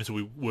the games.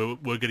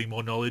 We're getting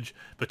more knowledge,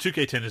 but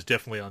 2K10 is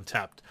definitely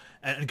untapped.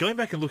 And going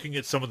back and looking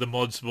at some of the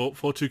mods for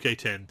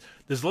 2K10,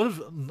 there's a lot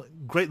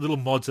of great little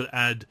mods that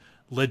add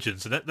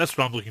legends, and that's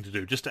what I'm looking to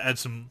do, just to add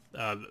some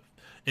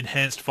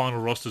enhanced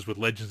final rosters with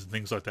legends and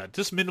things like that.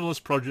 Just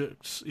minimalist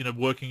projects,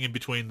 working in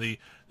between the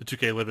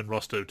 2K11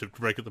 roster to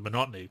break up the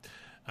monotony.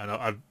 And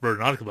I wrote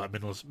an article about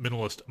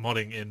minimalist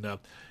modding in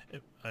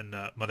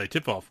Monday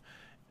Tip-Off.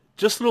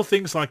 Just little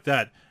things like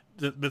that,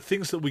 the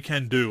things that we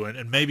can do,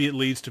 and maybe it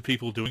leads to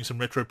people doing some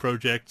retro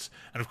projects.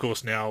 And of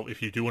course now,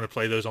 if you do want to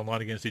play those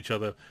online against each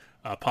other,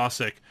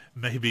 Parsec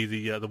may be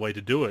the way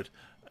to do it.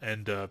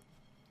 And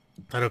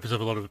that opens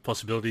up a lot of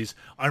possibilities.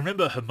 I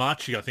remember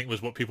Hamachi, I think,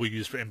 was what people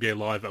used for NBA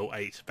Live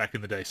 08 back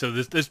in the day. So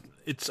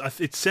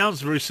it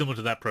sounds very similar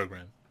to that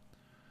program.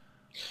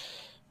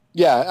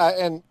 Yeah,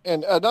 and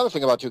another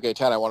thing about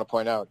 2K10 I want to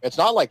point out, it's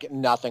not like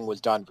nothing was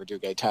done for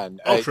 2K10.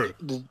 Oh, true.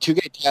 The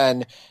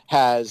 2K10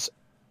 has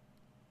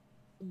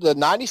the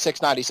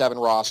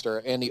 96-97 roster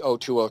and the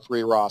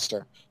 02-03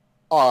 roster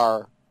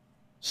are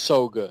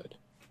so good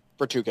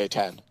for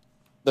 2K10.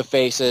 The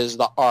faces,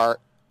 the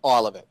art,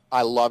 all of it.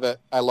 I love it.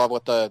 I love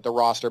what the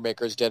roster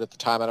makers did at the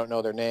time. I don't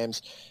know their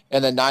names.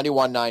 And then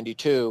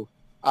 91-92,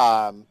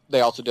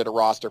 they also did a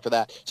roster for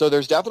that. So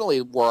there's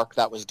definitely work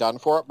that was done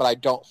for it, but I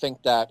don't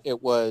think that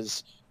it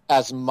was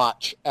as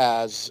much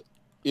as,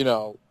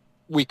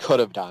 we could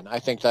have done. I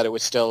think that it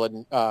was still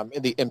in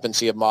the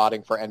infancy of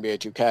modding for NBA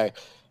 2K.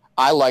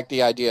 I like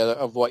the idea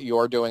of what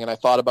you're doing, and I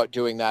thought about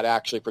doing that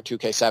actually for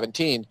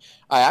 2K17.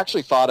 I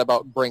actually thought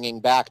about bringing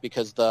back,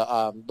 because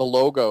the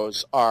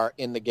logos are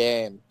in the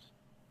game,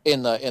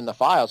 in the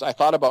files. I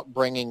thought about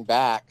bringing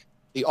back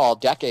the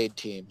all-decade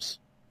teams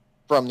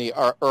from the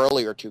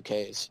earlier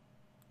 2Ks.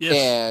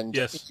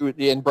 Yes.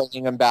 And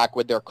bringing them back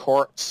with their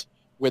courts,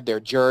 with their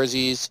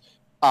jerseys,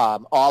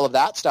 all of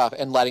that stuff,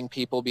 and letting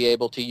people be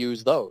able to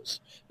use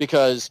those,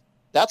 because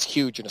that's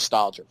huge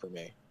nostalgia for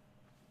me.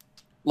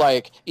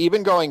 Like,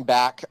 even going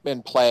back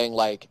and playing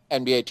like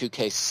NBA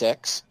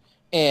 2K6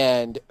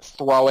 and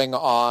throwing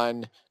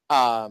on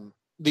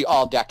the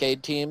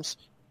all-decade teams,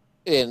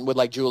 with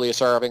like Julius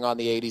Erving on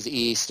the 80s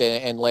East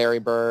and Larry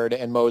Bird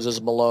and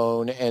Moses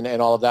Malone and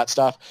all of that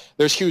stuff.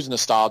 There's huge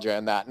nostalgia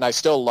in that, and I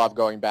still love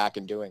going back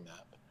and doing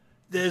that.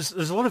 There's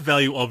a lot of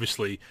value,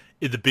 obviously,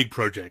 in the big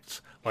projects,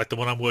 like the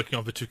one I'm working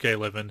on for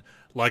 2K11,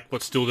 like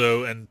what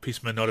Stildo and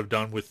Peace May Not have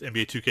done with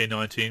NBA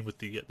 2K19 with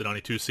the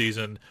 92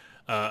 season,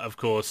 of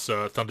course,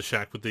 Thunder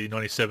Shack with the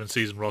 97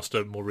 season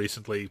roster more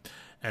recently,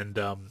 and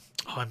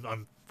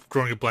I'm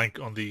drawing a blank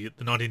on the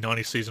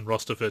 1990 season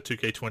roster for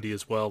 2K20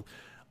 as well.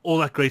 All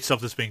that great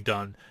stuff that's being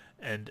done,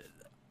 and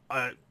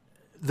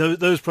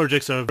those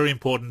projects are very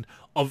important.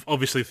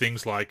 Obviously,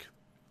 things like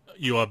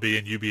URB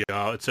and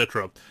UBR,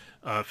 etc.,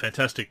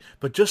 fantastic.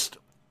 But just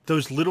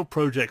those little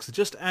projects that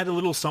just add a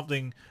little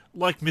something,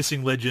 like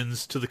Missing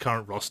Legends, to the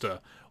current roster,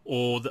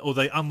 or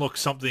they unlock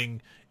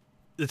something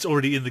that's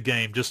already in the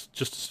game, just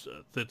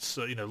that's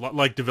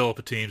like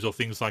developer teams or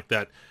things like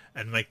that,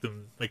 and make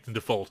them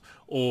default,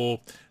 or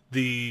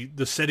the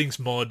settings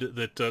mod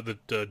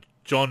that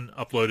John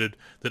uploaded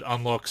that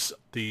unlocks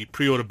the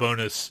pre-order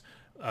bonus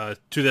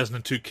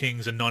 2002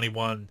 Kings and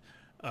 91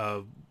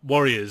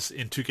 Warriors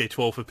in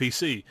 2K12 for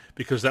PC,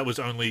 because that was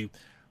only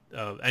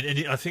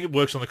and I think it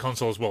works on the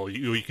console as well.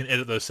 You can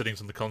edit those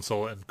settings on the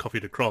console and copy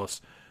it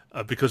across,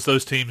 because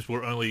those teams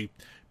were only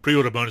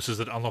pre-order bonuses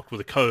that unlocked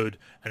with a code,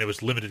 and it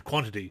was limited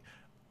quantity.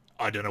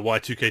 I don't know why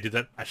 2K did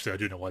that. Actually, I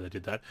do know why they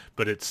did that,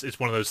 but it's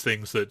one of those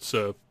things that's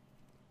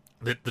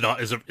that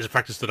is a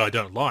practice that I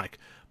don't like.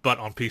 But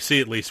on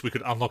PC, at least, we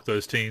could unlock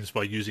those teams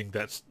by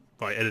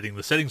editing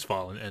the settings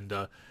file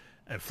and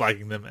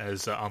flagging them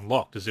as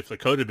unlocked, as if the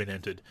code had been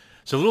entered.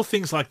 So little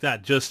things like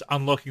that, just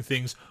unlocking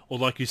things, or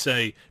like you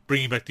say,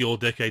 bringing back the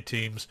all-decade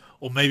teams,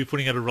 or maybe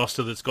putting out a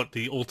roster that's got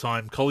the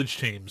all-time college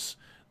teams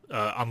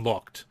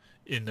unlocked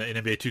in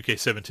NBA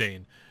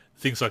 2K17,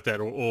 things like that,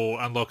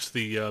 or unlocks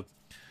the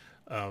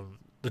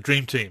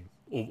Dream Team,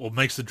 or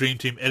makes the Dream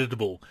Team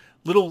editable.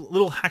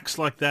 Little hacks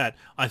like that,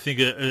 I think,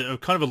 are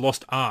kind of a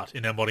lost art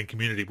in our modding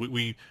community.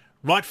 We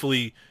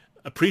rightfully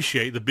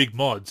appreciate the big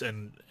mods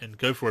and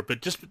go for it,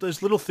 but just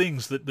those little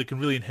things that can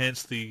really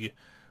enhance the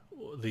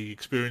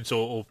experience,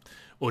 or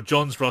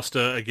John's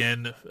roster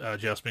again,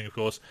 Jousting, of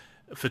course,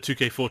 for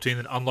 2K14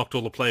 that unlocked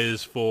all the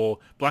players for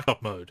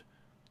Blacktop mode,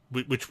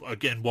 which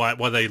again, why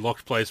they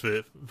locked players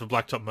for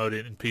Blacktop mode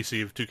in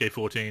PC of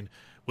 2K14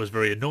 was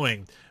very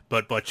annoying.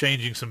 But by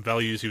changing some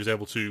values, he was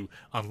able to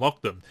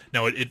unlock them.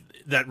 Now,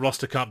 that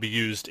roster can't be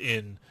used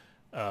in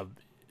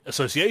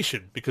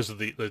association because of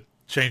the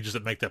changes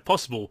that make that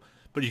possible,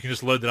 but you can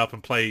just load that up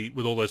and play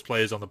with all those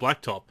players on the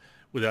Blacktop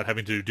without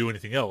having to do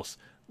anything else.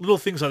 Little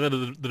things like that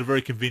that are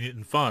very convenient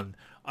and fun,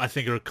 I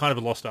think, are kind of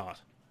a lost art.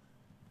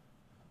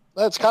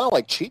 It's kind of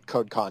like cheat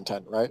code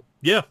content, right?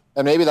 Yeah.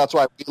 And maybe that's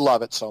why we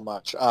love it so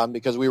much,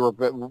 because we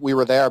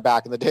were there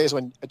back in the days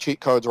when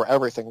cheat codes were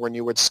everything. When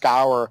you would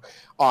scour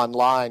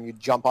online, you'd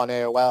jump on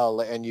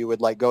AOL, and you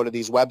would like go to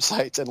these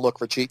websites and look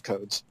for cheat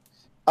codes.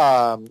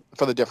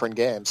 for the different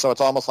games. So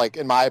it's almost like,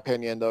 in my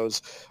opinion,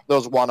 those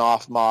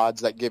one-off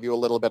mods that give you a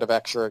little bit of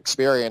extra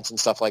experience and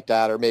stuff like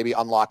that, or maybe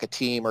unlock a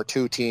team or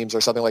two teams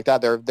or something like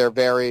that. They're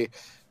very,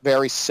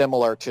 very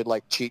similar to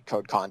like cheat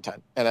code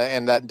content,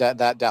 and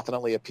that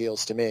definitely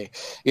appeals to me.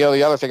 You know,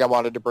 the other thing I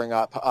wanted to bring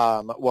up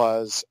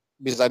was,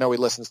 because I know he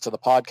listens to the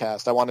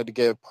podcast, I wanted to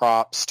give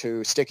props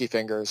to Sticky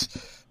Fingers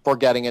for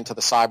getting into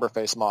the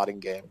Cyberface modding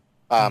game.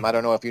 I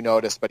don't know if you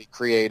noticed, but he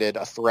created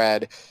a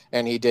thread,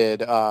 and he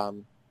did.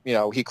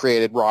 He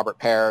created Robert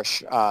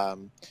Parrish,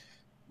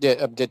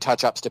 did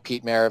touch-ups to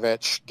Pete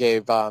Maravich,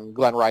 gave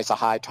Glenn Rice a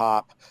high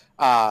top,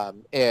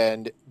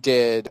 and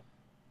did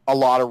a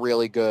lot of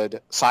really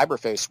good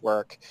Cyberface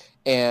work.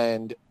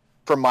 And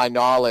from my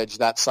knowledge,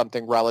 that's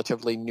something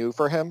relatively new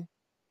for him,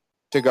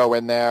 to go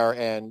in there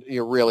and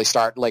you really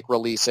start like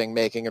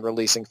making and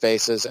releasing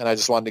faces. And I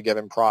just wanted to give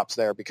him props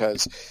there,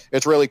 because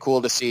it's really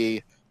cool to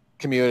see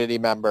community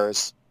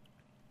members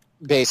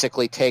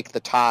basically take the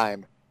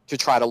time to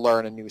try to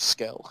learn a new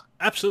skill.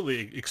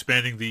 Absolutely,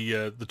 expanding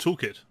the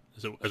toolkit,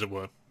 as it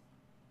were.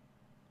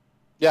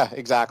 Yeah,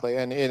 exactly.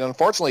 And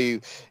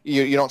unfortunately,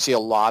 you don't see a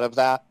lot of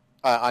that,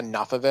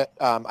 enough of it.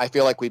 I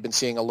feel like we've been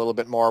seeing a little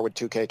bit more with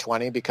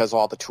 2K20 because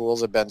all the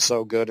tools have been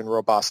so good and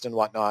robust and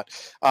whatnot.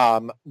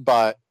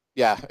 But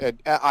yeah,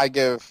 I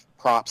give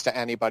props to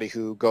anybody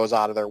who goes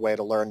out of their way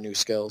to learn new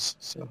skills.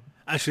 So.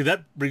 Actually,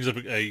 that brings up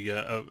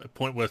a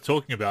point worth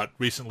talking about.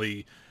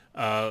 Recently,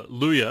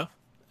 Luya,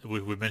 we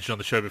mentioned on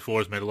the show before,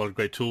 has made a lot of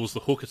great tools.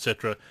 The Hook,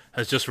 etc.,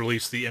 has just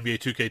released the NBA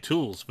 2K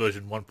Tools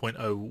version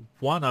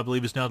 1.01, I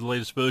believe is now the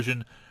latest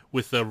version,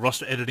 with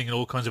roster editing and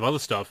all kinds of other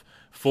stuff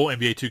for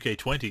NBA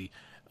 2K20,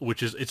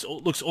 which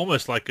looks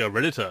almost like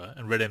Redditor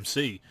and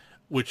RedMC,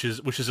 which is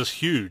just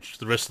huge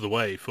the rest of the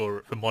way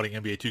for modding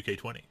NBA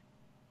 2K20.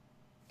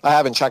 I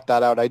haven't checked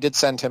that out. I did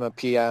send him a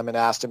PM and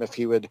asked him if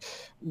he would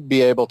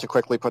be able to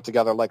quickly put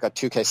together like a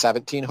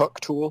 2K17 Hook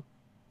tool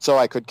so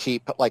I could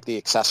keep like the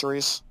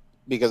accessories,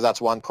 because that's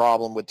one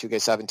problem with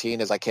 2K17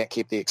 is I can't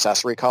keep the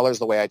accessory colors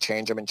the way I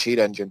change them in Cheat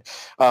Engine.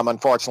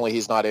 Unfortunately,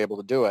 he's not able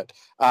to do it.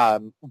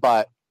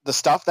 But the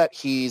stuff that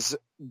he's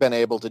been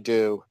able to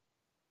do,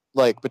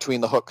 like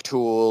between the Hook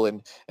tool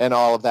and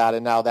all of that,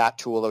 and now that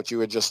tool that you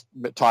had just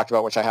talked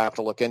about, which I have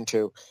to look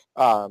into,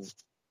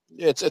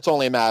 it's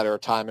only a matter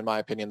of time, in my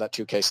opinion, that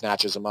 2K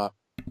snatches him up.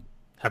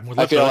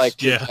 I feel like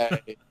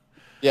 2K,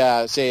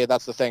 yeah, see,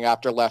 that's the thing.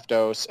 After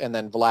Leftos and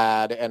then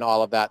Vlad and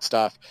all of that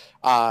stuff,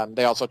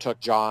 they also took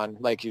John,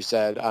 like you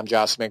said,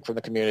 Josh Smink from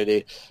the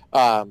community.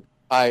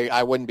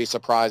 I wouldn't be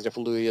surprised if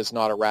Louis is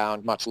not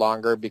around much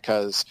longer,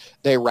 because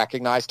they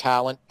recognize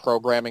talent.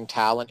 Programming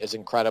talent is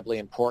incredibly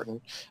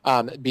important.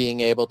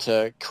 Being able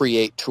to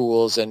create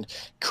tools and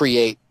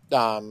create,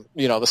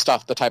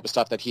 the type of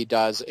stuff that he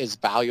does is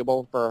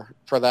valuable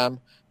for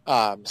them.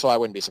 So I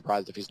wouldn't be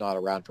surprised if he's not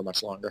around for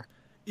much longer.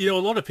 You know,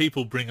 a lot of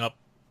people bring up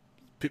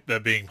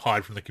being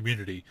hired from the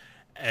community,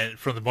 and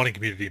from the modding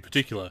community in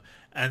particular,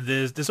 and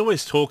there's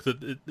always talk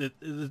that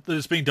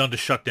it's being done to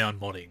shut down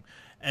modding,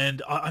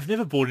 and I've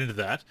never bought into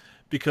that,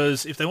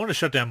 because if they want to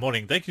shut down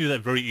modding, they can do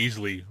that very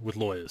easily with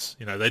lawyers.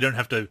 You know, they don't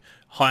have to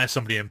hire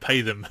somebody and pay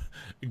them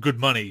good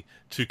money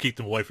to keep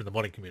them away from the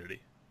modding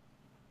community.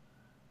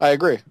 I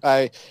agree.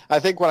 I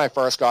think when I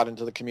first got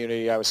into the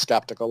community, I was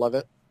skeptical of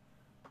it.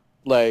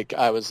 Like,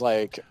 I was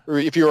like,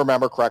 if you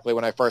remember correctly,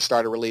 when I first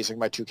started releasing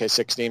my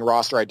 2K16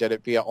 roster, I did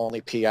it via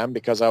only PM,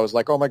 because I was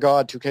like, oh my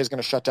God, 2K is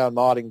going to shut down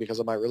modding because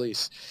of my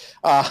release.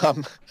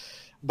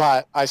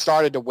 But I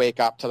started to wake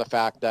up to the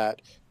fact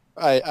that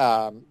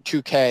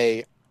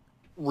 2K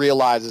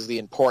realizes the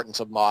importance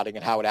of modding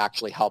and how it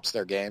actually helps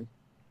their game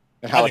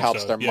and how it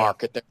helps their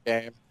market their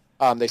game.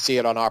 They see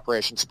it on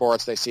Operation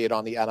Sports. They see it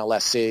on the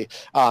NLSC.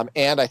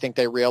 And I think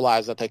they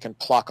realize that they can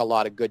pluck a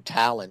lot of good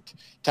talent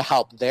to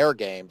help their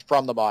game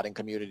from the modding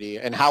community.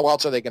 And how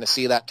else are they going to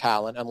see that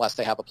talent unless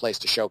they have a place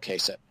to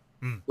showcase it,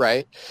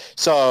 right?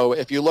 So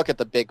if you look at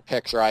the big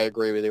picture, I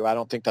agree with you. I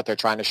don't think that they're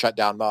trying to shut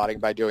down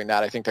modding by doing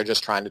that. I think they're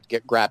just trying to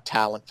grab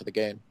talent for the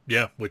game.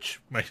 Yeah, which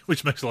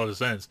makes a lot of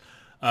sense.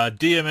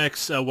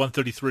 DMX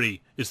 133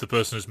 is the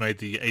person who's made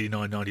the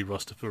 89-90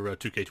 roster for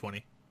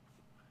 2K20.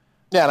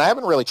 Yeah, and I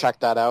haven't really checked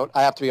that out.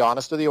 I have to be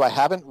honest with you. I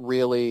haven't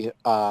really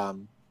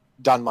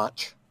done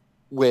much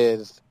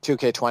with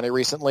 2K20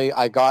 recently.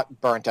 I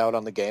got burnt out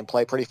on the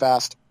gameplay pretty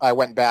fast. I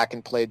went back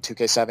and played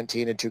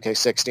 2K17 and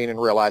 2K16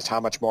 and realized how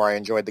much more I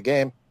enjoyed the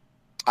game.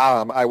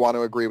 I want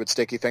to agree with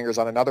Sticky Fingers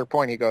on another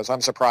point. He goes,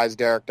 I'm surprised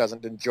Derek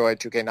doesn't enjoy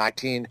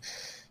 2K19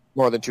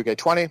 more than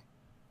 2K20.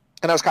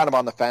 And I was kind of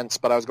on the fence,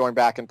 but I was going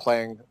back and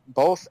playing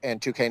both, and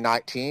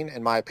 2K19,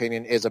 in my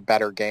opinion, is a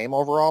better game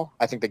overall.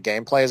 I think the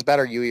gameplay is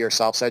better. You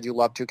yourself said you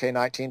love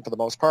 2K19 for the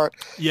most part.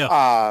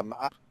 Yeah.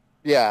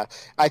 Yeah,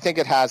 I think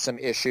it has some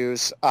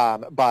issues,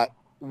 but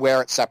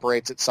where it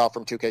separates itself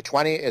from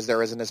 2K20 is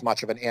there isn't as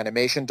much of an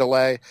animation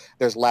delay.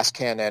 There's less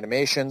canned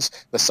animations.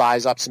 The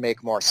size-ups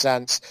make more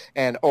sense.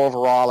 And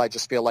overall, I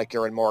just feel like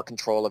you're in more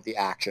control of the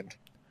action.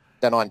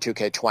 than on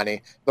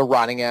 2K20. The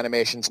running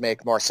animations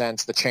make more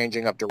sense. The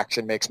changing of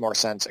direction makes more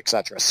sense,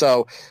 etc.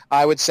 So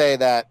I would say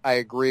that I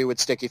agree with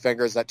Sticky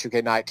Fingers that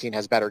 2K19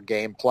 has better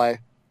gameplay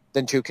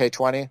than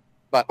 2K20.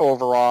 But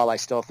overall, I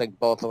still think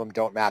both of them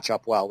don't match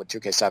up well with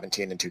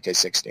 2K17 and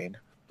 2K16.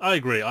 I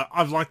agree.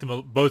 I've liked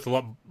them both a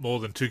lot more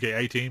than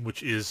 2K18,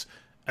 which is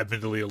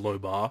admittedly a low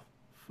bar,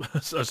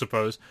 I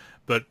suppose.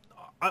 But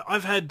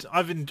I've had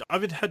fun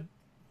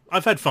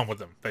with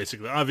them.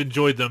 Basically, I've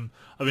enjoyed them.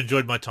 I've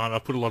enjoyed my time.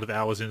 I've put a lot of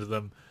hours into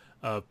them,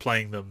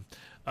 playing them,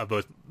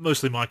 both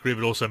mostly my career,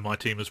 but also my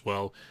team as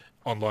well,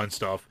 online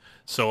stuff.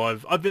 So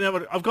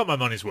I've got my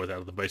money's worth out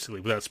of them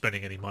basically without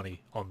spending any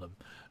money on them.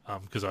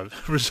 Because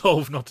I've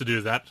resolved not to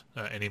do that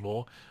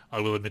anymore.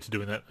 I will admit to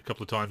doing that a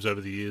couple of times over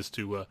the years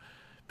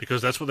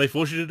because that's what they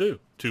force you to do,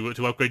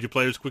 to upgrade your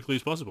player as quickly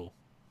as possible.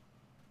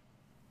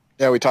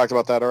 Yeah, we talked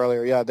about that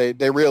earlier. Yeah,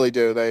 they really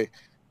do.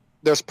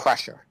 There's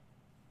pressure.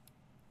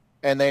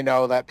 And they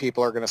know that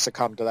people are going to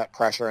succumb to that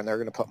pressure and they're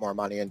going to put more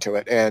money into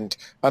it. And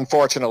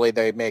unfortunately,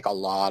 they make a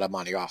lot of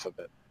money off of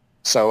it.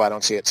 So I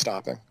don't see it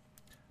stopping.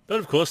 But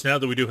of course, now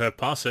that we do have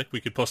Parsec,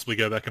 we could possibly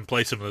go back and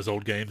play some of those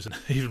old games and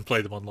even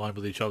play them online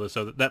with each other.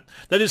 So that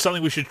is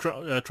something we should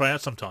try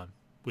out sometime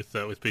with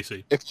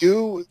PC. If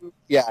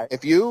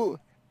you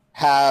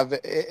have,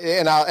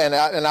 and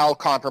I'll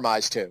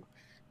compromise too.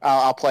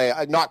 I'll play,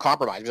 not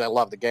compromise because I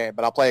love the game,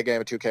 but I'll play a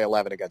game of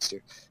 2K11 against you.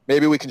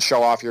 Maybe we can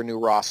show off your new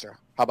roster.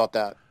 How about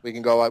that? We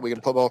can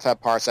both have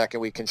Parsec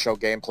and we can show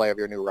gameplay of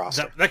your new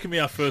roster. That can be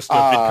our first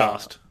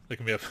vidcast. That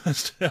can be our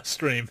first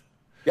stream.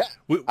 Yeah,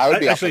 I would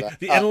be actually, up for that.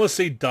 The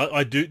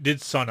NLSC,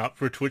 did sign up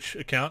for a Twitch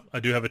account.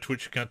 I do have a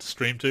Twitch account to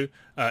stream to.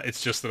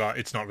 It's just that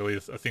it's not really a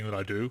thing that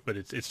I do, but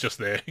it's just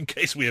there in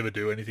case we ever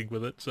do anything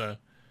with it. So,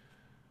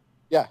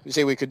 yeah, you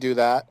see, we could do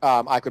that.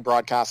 I could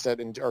broadcast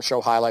it or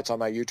show highlights on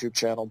my YouTube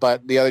channel.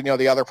 But the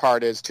other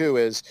part is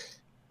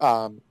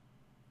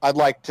I'd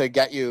like to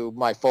get you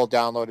my full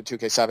downloaded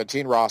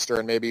 2K17 roster,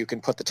 and maybe you can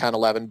put the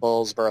 10-11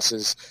 Bulls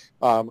versus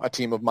a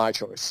team of my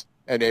choice.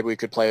 And maybe we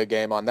could play a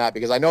game on that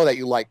because I know that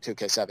you like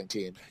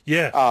 2K17.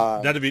 Yeah,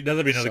 that'd be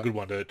another good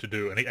one to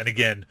do. And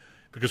again,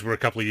 because we're a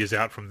couple of years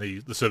out from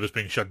the service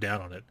being shut down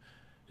on it,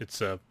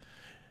 it's I've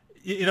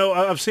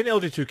seen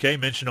LD2K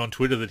mention on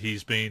Twitter that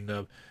he's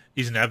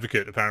an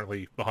advocate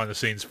apparently behind the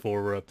scenes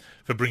for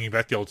bringing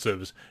back the old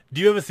servers.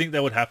 Do you ever think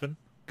that would happen?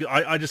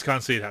 I just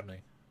can't see it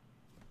happening.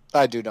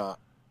 I do not.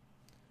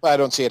 I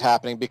don't see it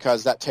happening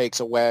because that takes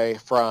away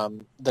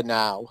from the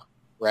now,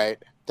 right?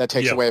 That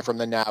takes away from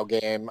the now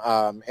game,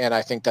 and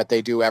I think that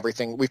they do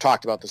everything. We've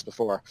talked about this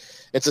before.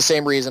 It's the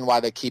same reason why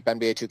they keep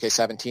NBA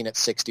 2K17 at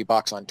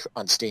 $60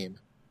 on Steam,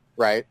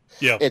 right?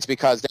 Yeah. It's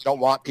because they don't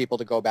want people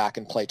to go back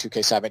and play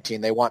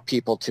 2K17. They want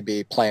people to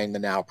be playing the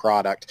now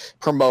product,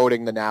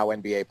 promoting the now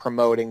NBA,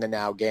 promoting the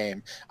now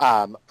game,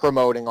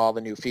 promoting all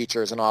the new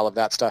features and all of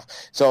that stuff.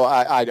 So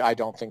I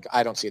don't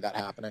see that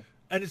happening.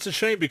 And it's a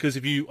shame because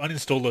if you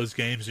uninstall those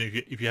games and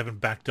if you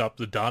haven't backed up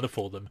the data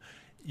for them,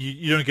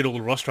 you don't get all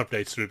the roster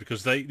updates through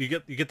because you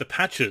get the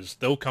patches,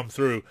 they'll come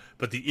through,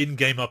 but the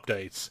in-game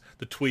updates,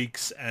 the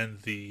tweaks,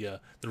 and the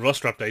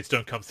roster updates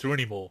don't come through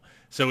anymore.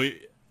 So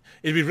it'd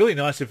be really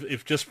nice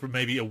if just for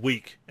maybe a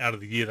week out of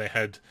the year they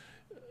had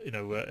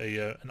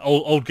an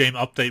old game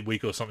update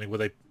week or something where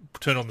they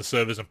turn on the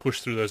servers and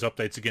push through those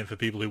updates again for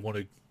people who want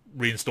to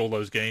reinstall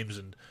those games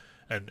and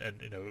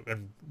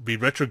be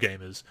retro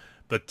gamers.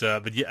 But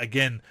yeah,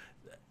 again,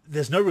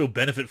 there's no real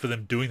benefit for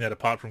them doing that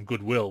apart from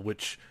goodwill,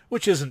 which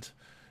isn't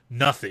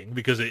nothing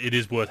because it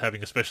is worth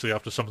having, especially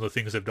after some of the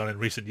things they've done in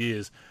recent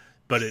years.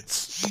 But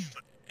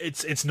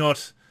it's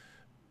not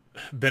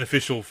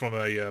beneficial from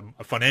a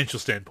financial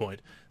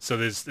standpoint. So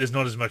there's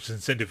not as much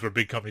incentive for a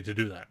big company to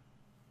do that.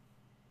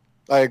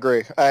 I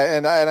agree,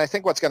 and I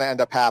think what's going to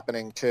end up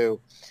happening too,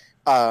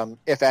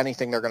 if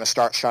anything, they're going to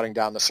start shutting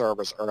down the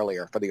servers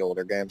earlier for the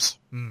older games.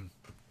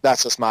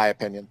 That's just my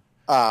opinion.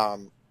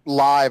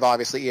 Live,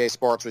 obviously, EA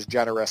Sports was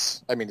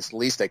generous. I mean, it's the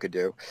least they could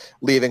do,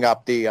 leaving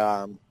up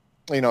the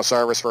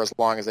servers for as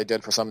long as they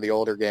did for some of the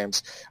older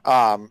games.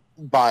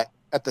 But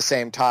at the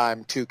same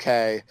time,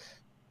 2K,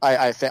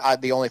 I think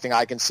the only thing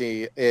I can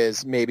see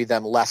is maybe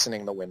them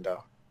lessening the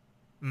window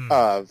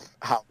of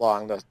how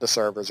long the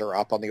servers are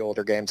up on the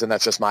older games, and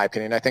that's just my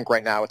opinion. I think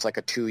right now it's like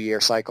a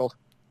 2-year cycle.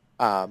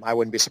 I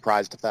wouldn't be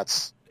surprised if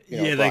that's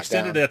they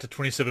extended it out to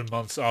 27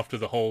 months after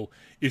the whole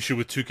issue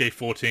with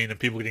 2K14 and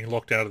people getting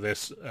locked out of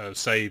their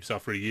saves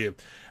after a year.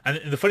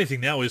 And the funny thing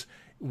now is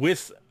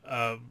with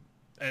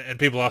and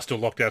people are still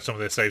locked out some of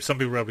their saves. Some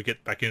people were able to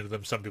get back into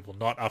them, some people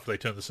not after they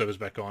turned the servers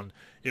back on.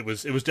 It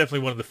was definitely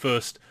one of the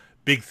first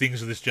big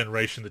things of this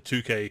generation that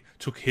 2K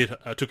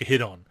took a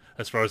hit on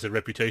as far as their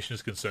reputation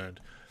is concerned.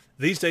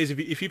 These days,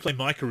 if you play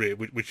My Career,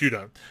 which you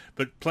don't,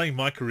 but playing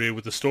My Career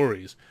with the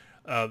stories,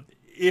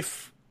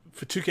 if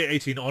for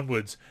 2K18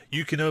 onwards,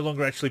 you can no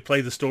longer actually play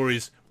the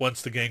stories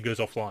once the game goes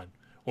offline.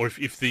 Or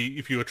if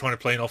you are trying to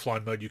play in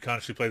offline mode, you can't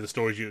actually play the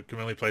stories. You can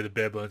only play the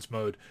bare bones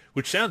mode,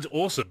 which sounds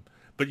awesome,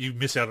 but you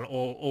miss out on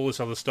all this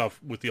other stuff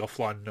with the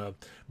offline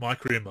My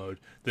Career mode.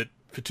 That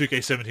for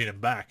 2K17 and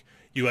back,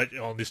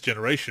 on this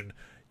generation,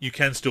 you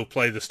can still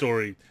play the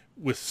story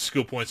with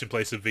skill points in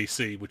place of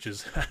VC, which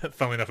is,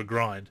 funnily enough, a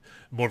grind.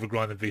 More of a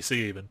grind than VC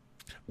even.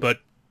 But,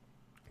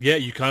 yeah,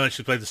 you can't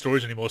actually play the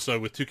stories anymore. So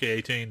with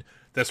 2K18,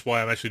 that's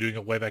why I'm actually doing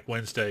a Way Back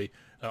Wednesday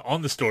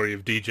on the story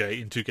of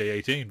DJ in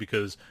 2K18,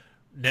 because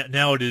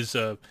now it is...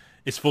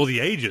 it's for the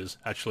ages,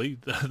 actually,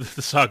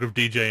 the saga of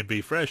DJ and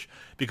Be Fresh,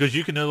 because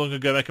you can no longer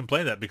go back and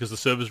play that because the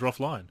servers are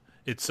offline.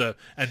 It's and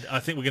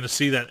I think we're going to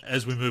see that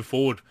as we move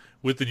forward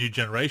with the new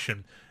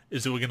generation,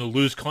 is that we're going to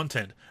lose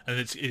content, and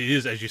it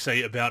is, as you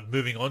say, about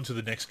moving on to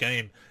the next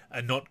game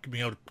and not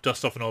being able to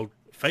dust off an old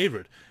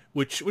favorite,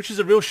 which is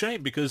a real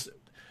shame, because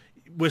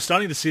we're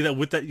starting to see that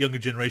with that younger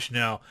generation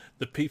now,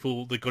 the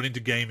people that got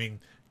into gaming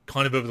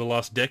kind of over the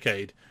last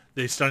decade.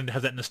 They're starting to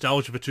have that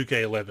nostalgia for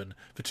 2K11,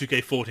 for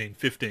 2K14,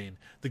 15,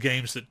 the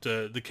games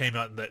that came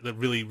out and that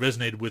really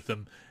resonated with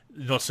them,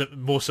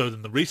 more so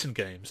than the recent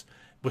games.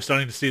 We're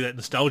starting to see that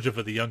nostalgia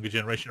for the younger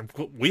generation.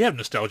 We have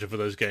nostalgia for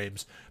those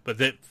games, but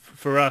that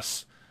for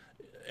us,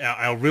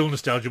 our real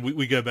nostalgia,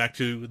 we go back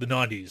to the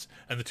 90s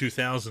and the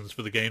 2000s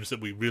for the games that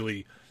we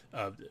really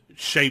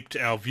shaped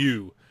our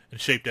view and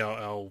shaped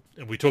our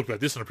and we talked about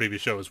this on a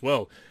previous show as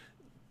well.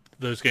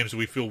 Those games that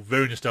we feel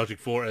very nostalgic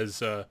for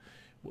as...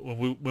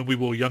 when we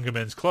wore younger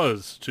men's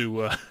clothes,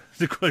 to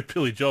quote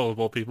Billy Joel of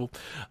all people.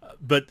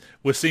 But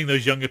we're seeing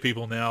those younger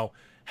people now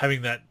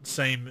having that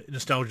same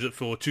nostalgia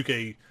for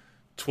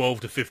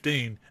 2K12 to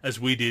 15 as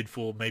we did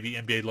for maybe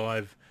NBA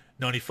Live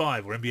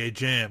 95 or NBA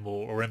Jam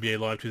or NBA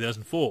Live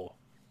 2004.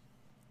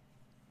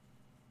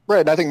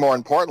 Right, and I think more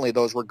importantly,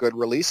 those were good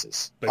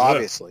releases,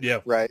 obviously. Yeah.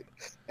 Right,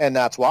 and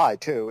that's why,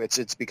 too.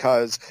 It's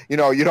because, you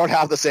don't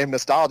have the same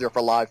nostalgia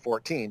for Live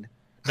 14.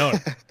 No.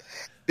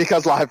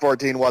 Because Live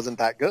 14 wasn't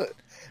that good.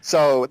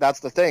 So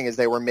that's the thing, is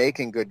they were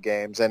making good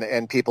games,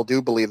 and people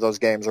do believe those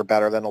games are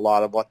better than a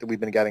lot of what we've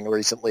been getting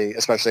recently,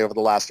 especially over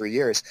the last 3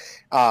 years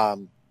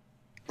from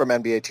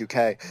NBA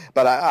 2K.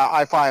 But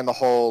I find the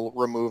whole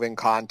removing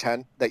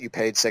content that you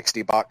paid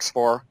 $60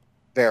 for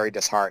very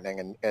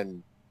disheartening,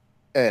 and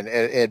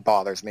it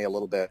bothers me a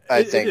little bit.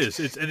 I think it is.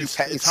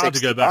 It's hard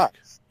to go back.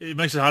 It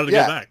makes it harder to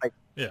go back.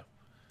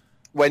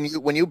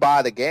 When you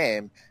buy the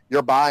game,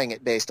 you're buying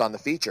it based on the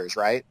features,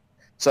 right?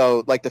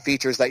 So, like, the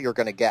features that you're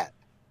going to get.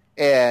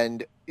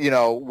 And,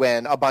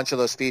 when a bunch of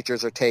those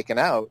features are taken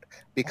out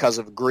because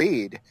of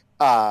greed,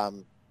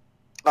 and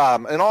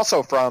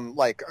also from,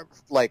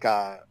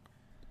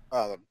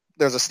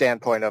 there's a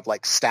standpoint of,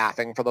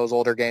 staffing for those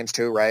older games,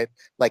 too, right?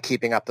 Like,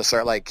 keeping up the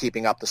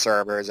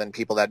servers and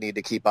people that need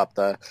to keep up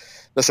the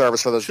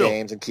servers for those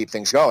games and keep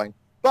things going.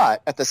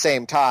 But, at the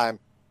same time,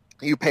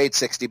 you paid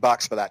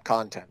 $60 for that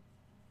content,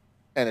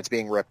 and it's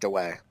being ripped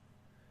away.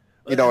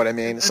 You know what I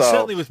mean? And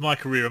certainly with my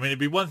career, I mean, it'd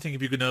be one thing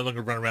if you could no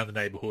longer run around the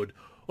neighborhood,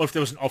 or if there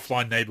was an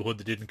offline neighborhood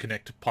that didn't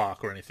connect to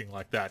park or anything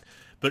like that.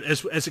 But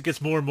as it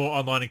gets more and more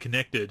online and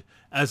connected,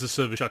 as the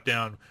server shut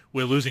down,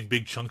 we're losing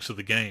big chunks of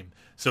the game.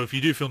 So if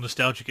you do feel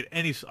nostalgic at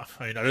any...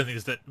 I mean, I don't think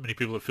there's that many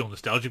people that feel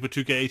nostalgic for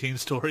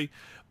 2K18's story,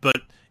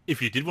 but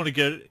if you did want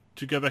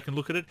to go back and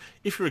look at it,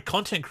 if you're a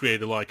content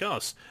creator like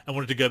us and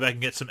wanted to go back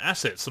and get some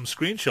assets, some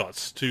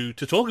screenshots to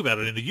talk about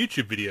it in a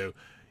YouTube video,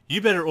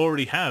 you better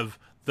already have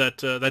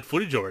that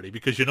footage already,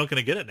 because you're not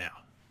going to get it now.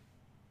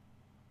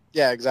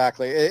 Yeah,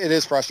 exactly. It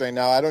is frustrating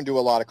now. I don't do a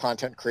lot of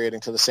content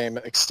creating to the same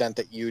extent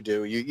that you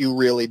do. You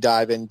really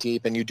dive in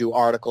deep, and you do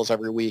articles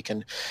every week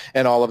and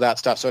all of that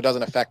stuff, so it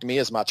doesn't affect me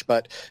as much.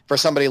 But for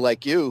somebody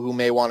like you who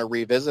may want to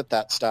revisit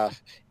that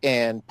stuff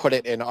and put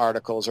it in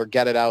articles or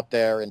get it out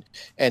there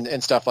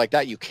and stuff like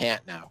that, you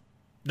can't now.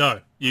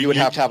 No. You would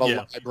have to have a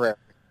library.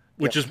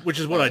 Which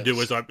is what I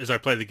do as I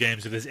play the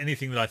games. If there's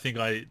anything that I think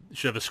I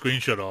should have a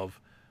screenshot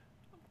of,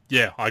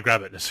 yeah, I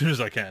grab it as soon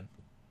as I can.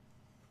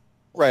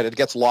 Right, it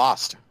gets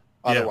lost.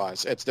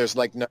 Otherwise,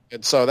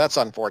 so that's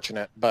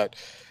unfortunate. But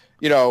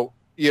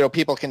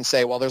people can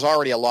say, well, there's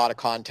already a lot of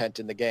content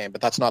in the game,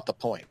 but that's not the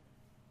point.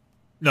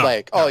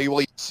 No,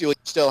 you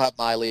still have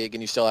My League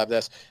and you still have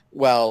this.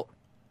 Well,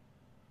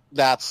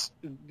 that's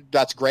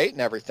great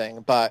and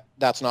everything, but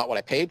that's not what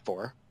I paid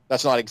for.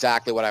 That's not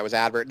exactly what I was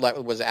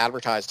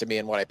advertised to me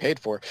and what I paid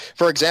for.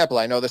 For example,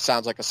 I know this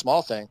sounds like a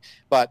small thing,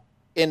 but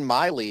in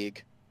My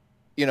League,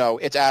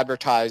 it's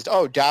advertised,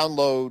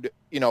 download,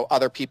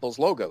 other people's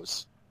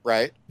logos.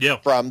 Right? Yeah.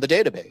 From the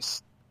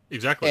database.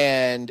 Exactly.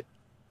 And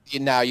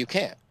now you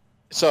can't.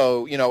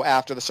 So,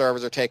 after the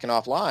servers are taken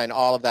offline,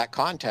 all of that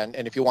content,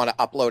 and if you want to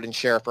upload and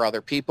share for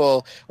other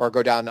people or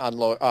go down and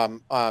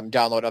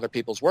download other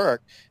people's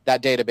work,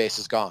 that database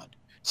is gone.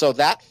 So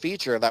that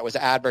feature that was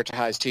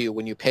advertised to you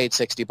when you paid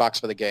 $60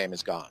 for the game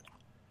is gone.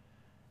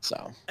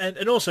 So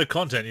and also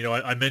content.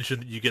 I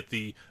mentioned that you get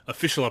the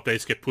official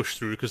updates get pushed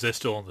through because they're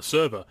still on the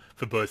server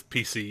for both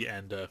PC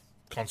and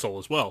console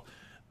as well.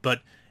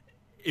 But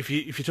if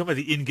you talk about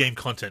the in-game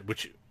content,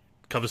 which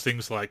covers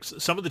things like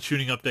some of the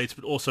tuning updates,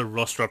 but also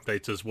roster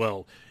updates as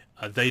well,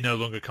 they no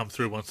longer come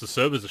through once the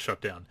servers are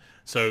shut down.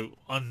 So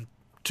on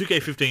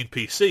 2K15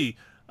 PC,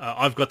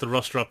 I've got the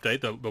roster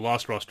update, the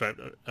last roster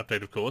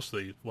update, of course,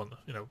 the one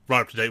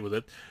right up to date with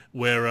it,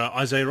 where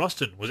Isaiah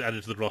Rustin was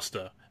added to the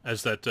roster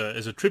as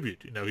a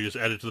tribute. He was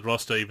added to the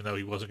roster even though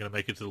he wasn't going to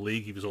make it to the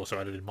league. He was also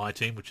added in my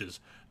team, which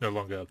is no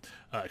longer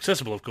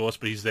accessible, of course,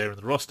 but he's there in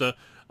the roster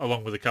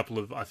along with a couple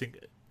of, I think,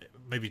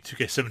 maybe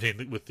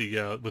 2K17 with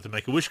the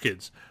Make-A-Wish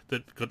kids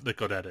that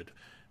got added.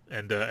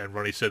 And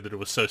Ronnie said that it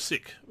was so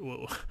sick.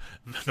 Well,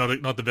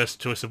 not the best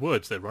choice of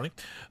words there, Ronnie.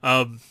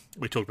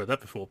 We talked about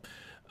that before.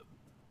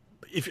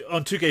 If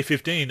on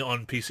 2K15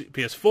 on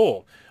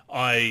PS4,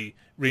 I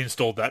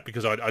reinstalled that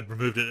because I'd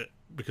removed it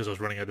because I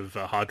was running out of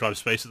hard drive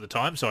space at the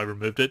time, so I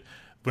removed it.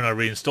 When I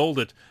reinstalled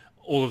it,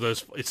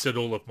 it said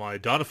all of my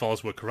data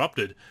files were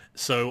corrupted,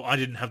 so I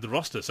didn't have the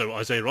roster. So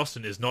Isaiah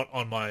Rustin is not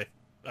on my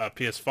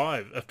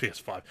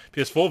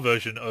PS4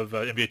 version of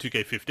NBA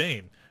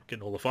 2K15.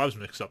 Getting all the fives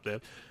mixed up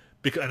there.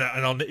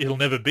 It'll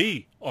never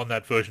be on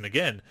that version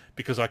again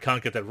because I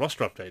can't get that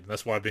roster update. And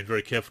that's why I've been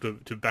very careful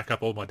to back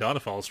up all my data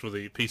files for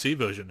the PC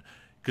version.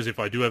 Because if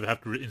I do ever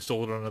have to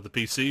install it on another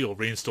PC or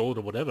reinstall it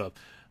or whatever,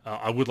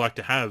 I would like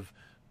to have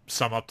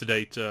some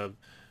up-to-date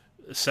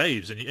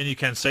saves. And you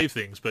can save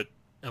things, but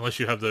unless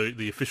you have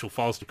the official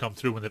files to come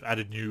through when they've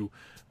added new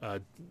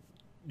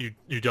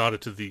data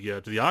to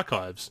the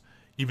archives,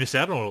 you miss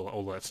out on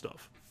all that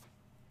stuff.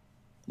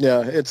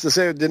 Yeah, it's the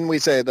same. Didn't we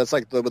say that's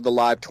like with the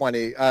Live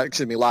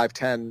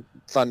 10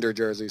 Thunder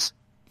jerseys?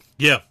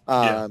 Yeah,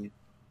 and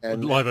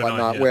Live 09,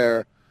 whatnot. yeah.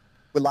 Where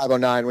with Live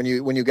 09, when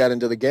you get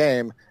into the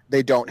game,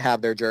 they don't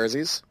have their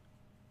jerseys.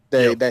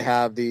 They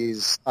have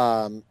these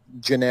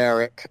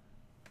generic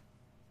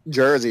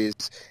jerseys,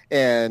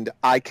 and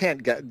I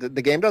can't get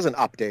the game doesn't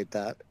update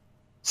that.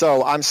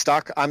 So I'm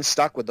stuck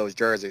with those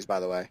jerseys. By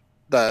the way,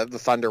 the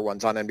Thunder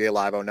ones on NBA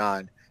Live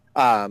 09.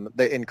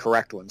 The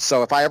incorrect ones.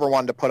 So if I ever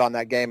wanted to put on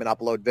that game and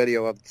upload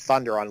video of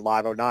Thunder on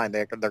Live 09,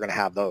 they're going to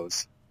have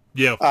those.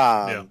 Yeah,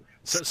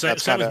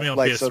 Same with me on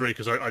PS3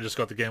 because I just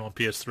got the game on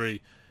PS3.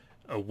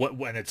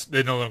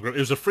 They're no longer. It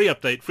was a free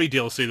update, free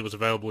DLC that was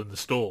available in the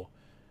store,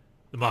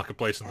 the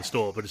marketplace in the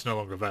store, but it's no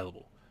longer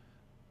available.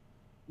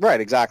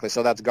 Right, exactly.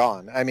 So that's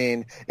gone. I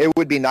mean, it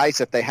would be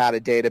nice if they had a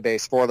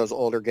database for those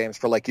older games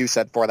for, like you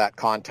said, for that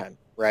content.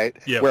 Right?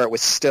 Yeah. Where it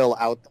was still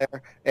out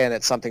there and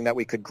it's something that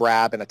we could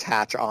grab and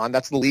attach on.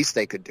 That's the least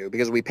they could do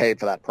because we paid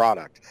for that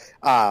product.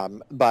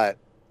 But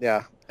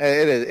yeah,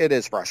 it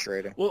is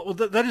frustrating. Well,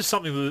 that is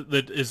something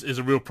that is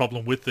a real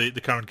problem with the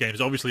current games.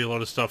 Obviously, a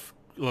lot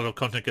of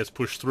content gets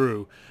pushed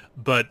through,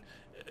 but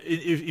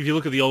if you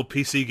look at the old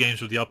PC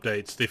games with the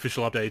updates, the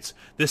official updates,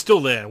 they're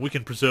still there and we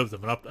can preserve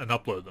them and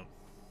upload them.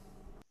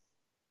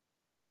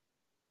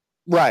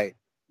 Right,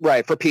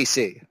 for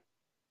PC.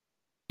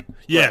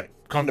 Yeah. Right.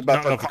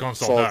 Not for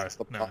console,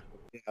 no.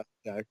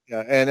 Yeah.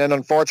 And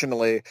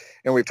unfortunately,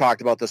 and we've talked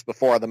about this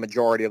before, the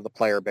majority of the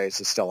player base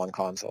is still on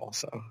console.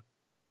 So,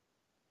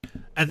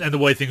 and the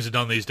way things are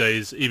done these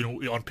days,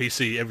 even on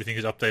PC, everything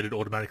is updated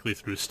automatically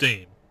through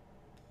Steam.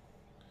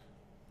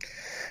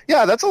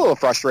 Yeah, that's a little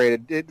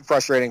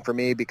frustrating for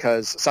me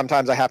because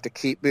sometimes I have to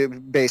keep,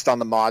 based on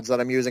the mods that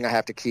I'm using, I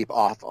have to keep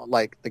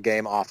the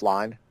game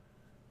offline.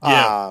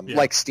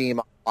 Like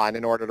Steam on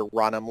in order to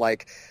run them.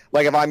 Like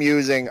if I'm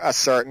using a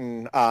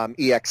certain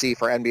EXE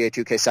for NBA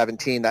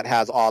 2K17 that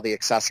has all the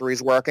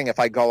accessories working, if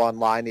I go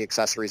online, the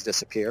accessories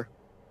disappear.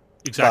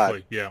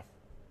 Exactly, but,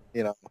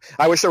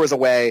 I wish there was a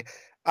way.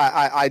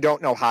 I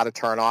don't know how to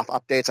turn off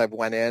updates. I've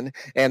went in,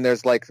 and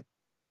there's like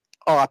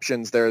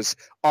options. There's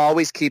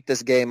always keep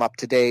this game up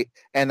to date,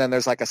 and then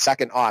there's like a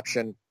second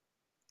option,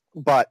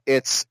 but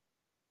it's,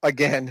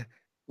 again,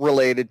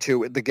 related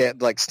to the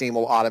get, like Steam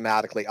will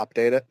automatically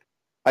update it.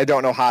 I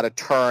don't know how to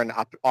turn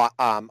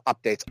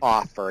updates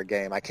off for a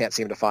game. I can't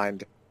seem to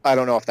find. I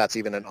don't know if that's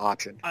even an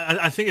option.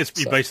 I think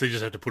you basically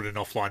just have to put it in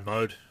offline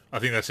mode. I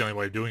think that's the only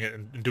way of doing it,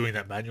 and doing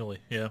that manually.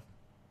 Yeah.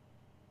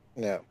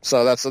 Yeah.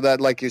 So that,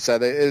 like you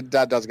said,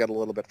 that does get a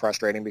little bit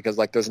frustrating because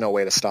there's no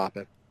way to stop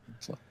it.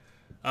 So.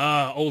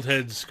 Old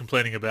heads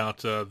complaining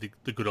about the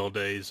good old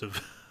days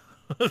of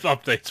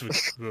updates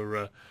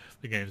for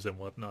the games and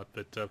whatnot.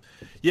 But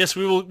yes,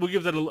 we'll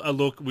give that a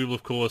look. We will,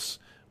 of course.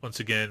 Once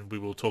again, we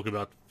will talk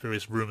about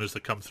various rumors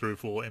that come through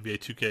for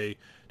NBA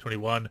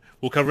 2K21.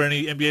 We'll cover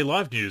any NBA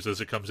Live news as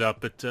it comes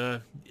out, but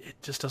it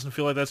just doesn't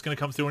feel like that's going to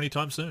come through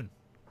anytime soon.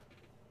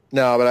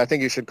 No, but I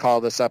think you should call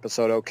this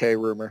episode "Okay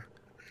Rumor."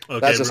 Okay,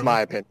 that's just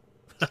my opinion.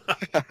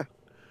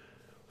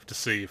 To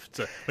see if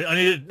I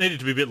need it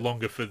to be a bit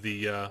longer for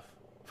the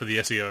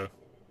SEO,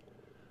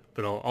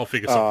 but I'll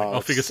figure something.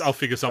 I'll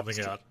figure something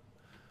out.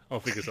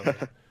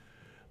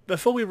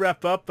 Before we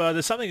wrap up,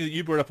 there's something that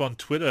you brought up on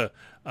Twitter.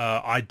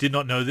 I did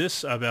not know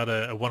this about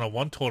a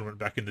one-on-one tournament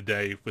back in the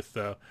day with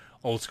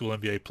old school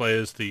NBA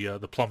players.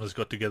 The Plumbers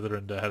got together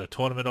and had a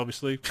tournament,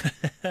 obviously.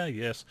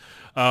 Yes.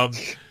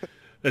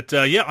 But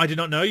I did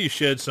not know you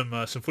shared some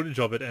footage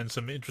of it and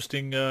some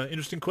interesting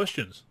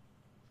questions.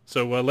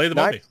 So lay them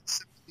on me.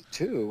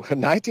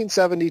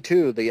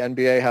 1972, the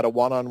NBA had a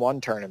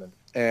one-on-one tournament,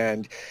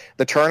 and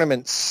the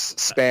tournament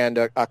spanned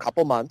a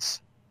couple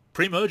months.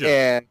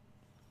 Pre-merger.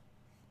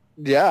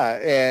 Yeah,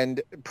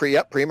 and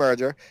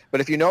pre-merger. But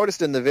if you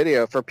noticed in the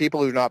video, for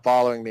people who are not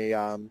following me,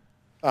 I'm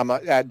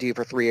at D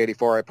for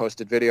 384. I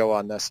posted video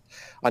on this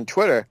on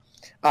Twitter.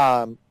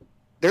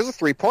 There's a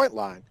 3-point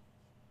line,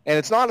 and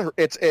it's not.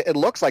 It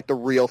looks like the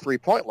real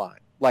 3-point line,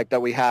 like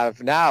that we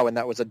have now, and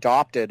that was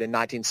adopted in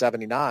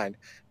 1979.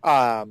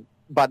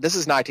 But this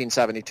is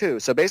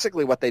 1972. So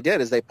basically, what they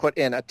did is they put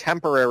in a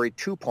temporary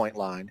 2-point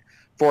line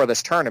for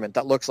this tournament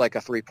that looks like a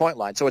 3-point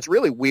line. So it's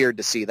really weird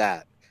to see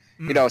that.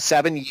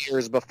 7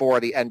 years before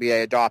the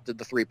NBA adopted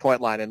the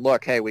 3-point line, and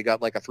look, hey, we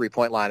got like a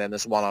 3-point line in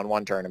this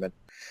one-on-one tournament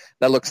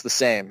that looks the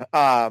same.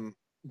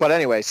 But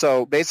anyway,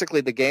 so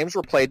basically the games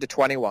were played to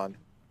 21.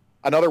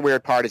 Another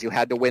weird part is you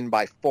had to win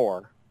by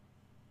 4.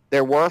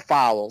 There were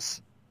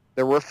fouls.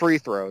 There were free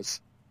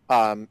throws.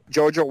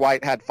 JoJo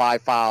White had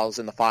 5 fouls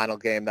in the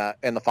finals game that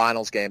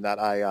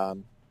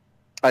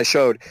I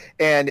showed,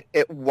 and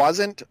it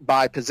wasn't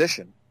by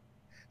position.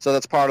 So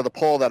that's part of the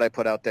poll that I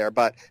put out there.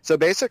 But so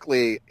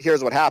basically,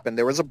 here's what happened.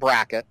 There was a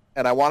bracket,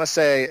 and I want to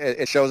say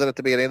it shows it at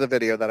the beginning of the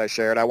video that I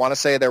shared. I want to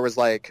say there was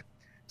like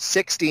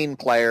 16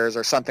 players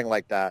or something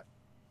like that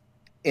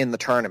in the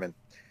tournament.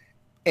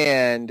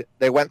 And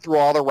they went through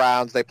all the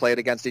rounds. They played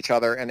against each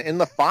other. And in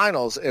the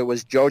finals, it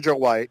was JoJo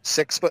White,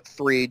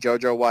 6'3"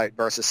 JoJo White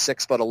versus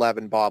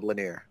 6'11" Bob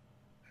Lanier.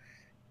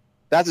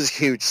 That's a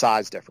huge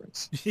size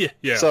difference.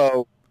 Yeah.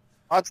 So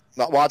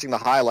watching the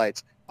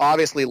highlights,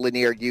 obviously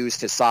Lanier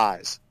used his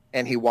size,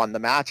 and he won the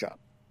matchup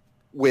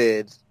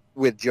with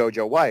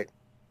JoJo White.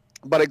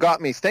 But it got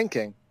me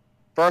thinking,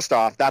 first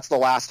off, that's the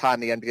last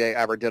time the NBA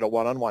ever did a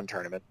one-on-one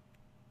tournament.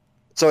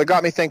 So it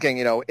got me thinking,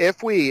 if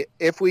the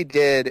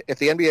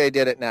NBA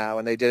did it now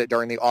and they did it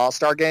during the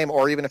All-Star game,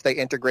 or even if they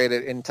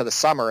integrated it into the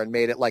summer and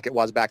made it like it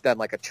was back then,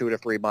 like a 2 to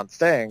 3 month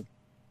thing,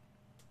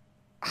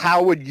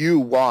 how would you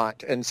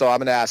want, and so I'm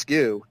going to ask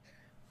you,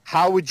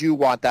 how would you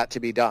want that to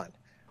be done?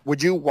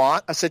 Would you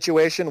want a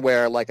situation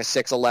where like a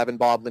 6'11"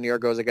 Bob Lanier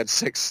goes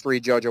against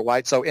 6'3" JoJo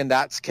White? So in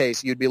that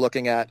case, you'd be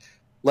looking at,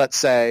 let's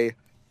say,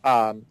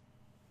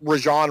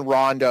 Rajon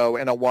Rondo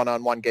in a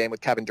one-on-one game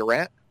with Kevin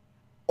Durant?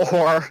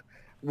 Or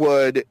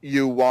would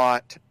you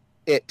want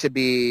it to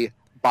be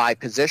by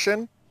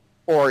position,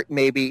 or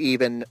maybe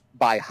even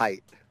by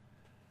height?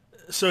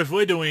 So if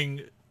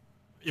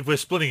we're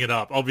splitting it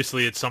up,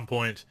 obviously at some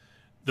point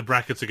the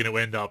brackets are going to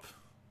end up.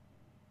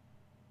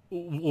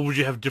 Or would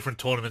you have different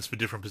tournaments for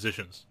different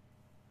positions?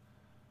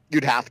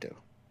 You'd have to.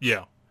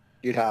 Yeah.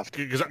 You'd have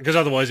to. Because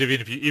otherwise, even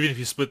if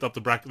you split up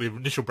the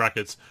initial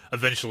brackets,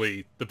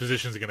 eventually the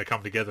positions are going to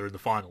come together in the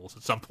finals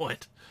at some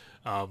point.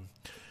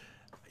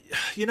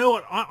 You know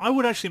what? I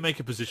would actually make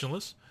it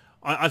positionless.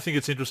 I think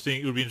it's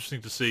interesting. It would be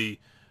interesting to see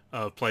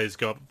players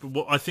go up.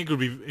 What I think would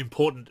be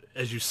important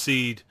as you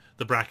seed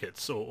the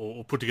brackets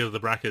or put together the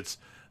brackets,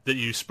 that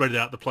you spread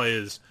out the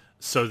players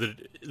so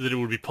that it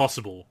would be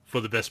possible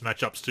for the best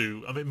matchups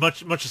to. I mean,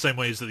 much the same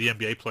way as that the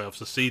NBA playoffs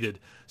are seeded,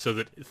 so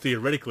that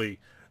theoretically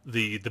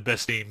the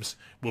best teams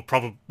will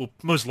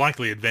most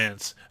likely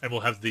advance, and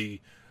will have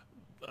the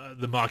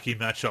marquee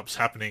matchups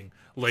happening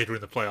later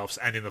in the playoffs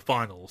and in the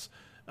finals.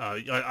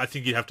 I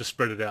think you'd have to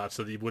spread it out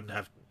so that you wouldn't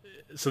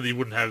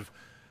have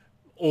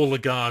all the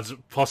guards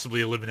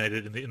possibly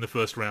eliminated in the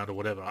first round or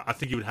whatever. I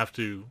think you'd have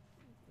to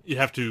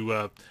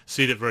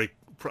seed it very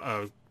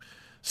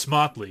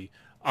smartly.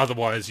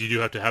 Otherwise, you do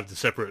have to have the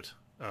separate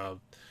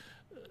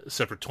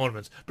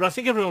tournaments. But I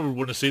think everyone would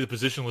want to see the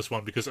positionless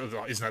one, because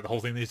isn't that the whole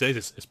thing these days?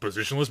 It's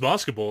positionless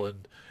basketball,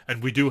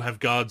 and we do have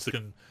guards that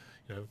can.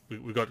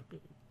 We've got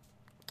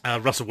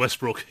Russell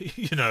Westbrook,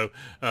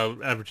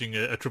 averaging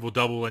a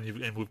triple-double,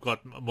 and we've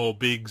got more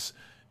bigs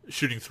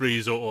shooting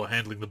threes or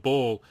handling the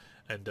ball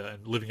and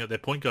living out their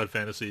point guard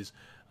fantasies.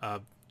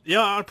 I'd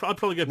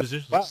probably go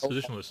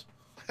positionless.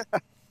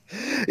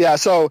 Yeah,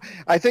 so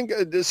I think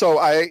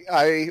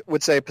I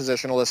would say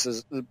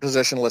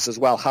positionless as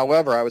well.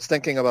 However, I was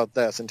thinking about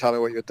this, and tell me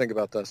what you would think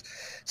about this.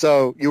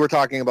 So you were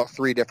talking about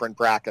 3 different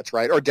brackets,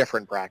 right? Or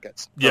different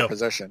brackets per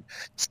position.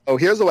 So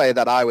here's the way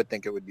that I would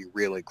think it would be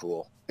really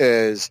cool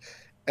is,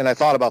 and I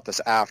thought about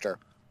this after,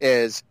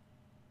 is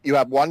you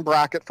have one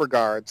bracket for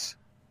guards,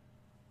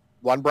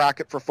 one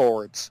bracket for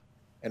forwards,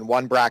 and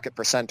one bracket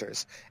for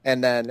centers.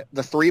 And then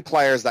the 3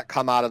 players that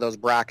come out of those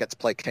brackets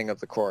play king of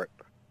the court.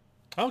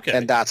 Okay.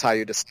 And that's how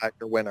you decide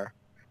your winner.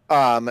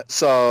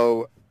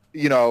 So,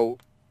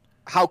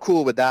 how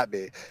cool would that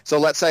be? So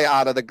let's say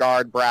out of the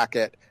guard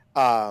bracket,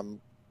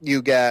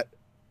 you get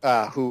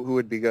who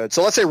would be good.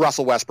 So let's say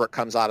Russell Westbrook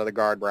comes out of the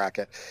guard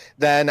bracket.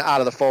 Then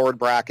out of the forward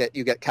bracket,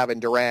 you get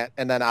Kevin Durant.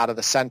 And then out of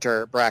the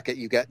center bracket,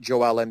 you get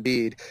Joel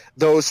Embiid.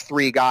 Those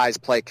 3 guys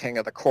play king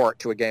of the court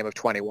to a game of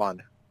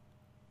 21.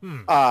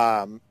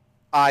 And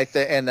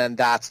then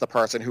that's the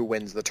person who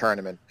wins the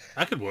tournament.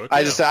 That could work.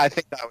 I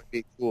think that would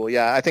be cool.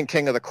 Yeah, I think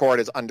king of the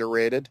court is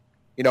underrated.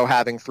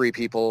 Having 3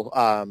 people,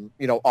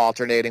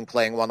 alternating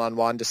playing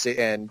one-on-one to see,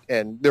 and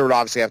there would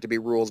obviously have to be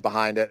rules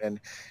behind it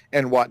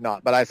and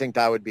whatnot. But I think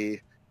that would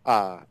be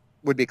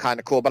kind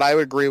of cool. But I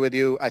would agree with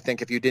you. I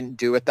think if you didn't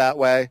do it that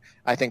way,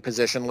 I think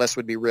positionless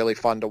would be really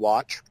fun to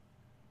watch.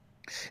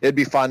 It'd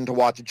be fun to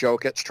watch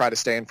Jokic try to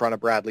stay in front of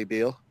Bradley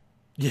Beal,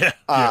 Yeah.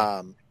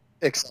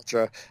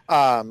 etc.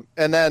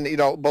 And then,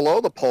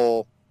 below the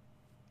poll,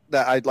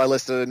 that I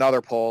listed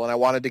another poll, and I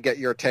wanted to get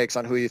your takes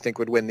on who you think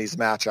would win these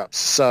matchups.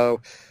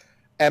 So,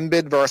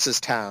 Embiid versus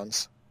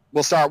Towns.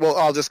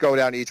 I'll just go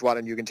down each one,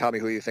 and you can tell me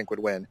who you think would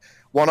win.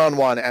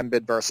 1-on-1,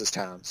 Embiid versus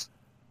Towns.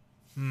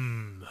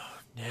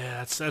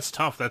 Yeah, that's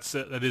tough.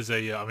 That is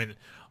a. I mean,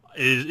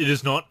 it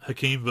is not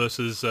Hakeem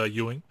versus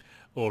Ewing,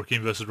 or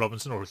Hakeem versus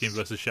Robinson, or Hakeem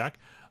versus Shaq.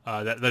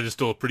 That is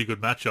still a pretty good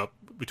matchup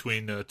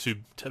between two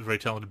very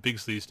talented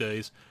bigs these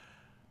days.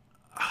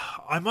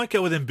 I might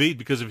go with Embiid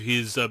because of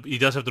his. He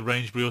does have the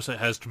range, but he also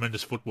has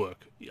tremendous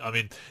footwork. I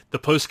mean, the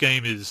post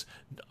game is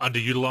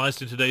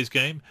underutilized in today's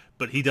game,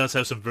 but he does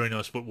have some very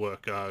nice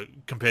footwork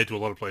compared to a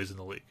lot of players in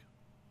the league.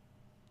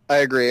 I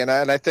agree, and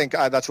I think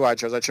that's why I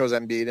chose. I chose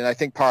Embiid, and I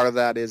think part of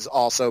that is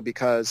also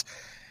because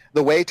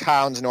the way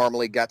Towns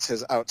normally gets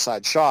his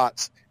outside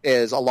shots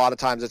is a lot of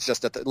times it's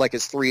just like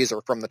his threes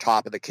are from the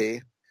top of the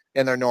key,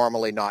 and they're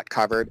normally not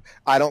covered.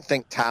 I don't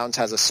think Towns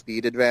has a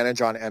speed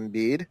advantage on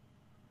Embiid.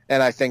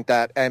 And I think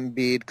that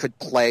Embiid could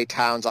play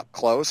Towns up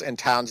close, and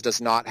Towns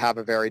does not have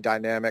a very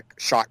dynamic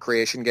shot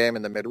creation game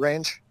in the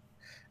mid-range.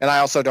 And I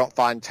also don't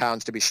find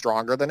Towns to be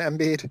stronger than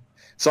Embiid.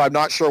 So I'm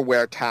not sure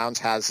where Towns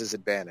has his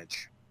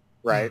advantage,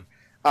 right?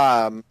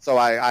 So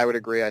I would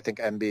agree. I think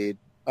Embiid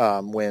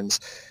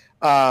wins.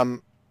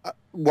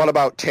 What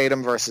about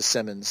Tatum versus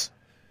Simmons?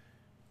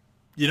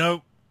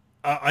 I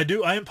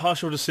am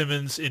partial to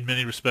Simmons in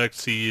many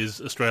respects. He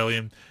is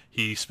Australian.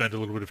 He spent a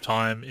little bit of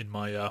time in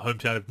my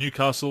hometown of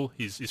Newcastle.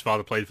 His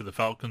father played for the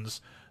Falcons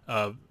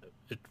at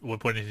one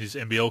point in his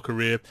NBL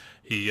career.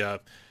 He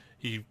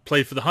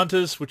played for the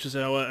Hunters, which is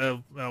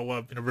our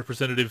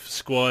representative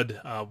squad.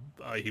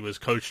 He was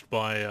coached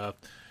by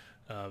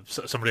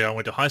somebody I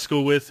went to high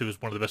school with, who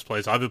was one of the best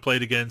players I ever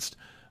played against.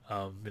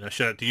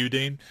 Shout out to you,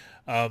 Dean.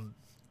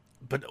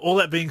 But all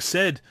that being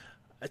said,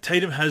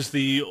 Tatum has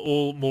the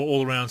more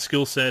all-around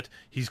skill set.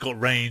 He's got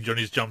range on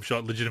his jump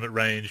shot, legitimate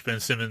range. Ben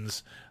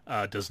Simmons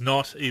does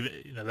not. Even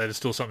that is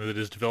still something that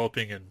is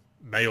developing and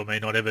may or may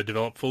not ever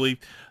develop fully.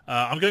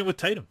 I'm going with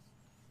Tatum.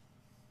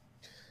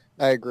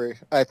 I agree.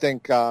 I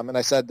think, and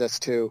I said this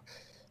too,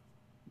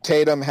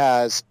 Tatum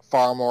has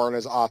far more in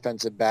his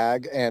offensive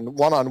bag, and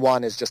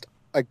one-on-one is just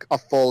a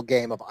full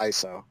game of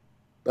ISO.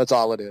 That's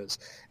all it is.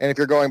 And if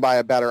you're going by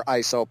a better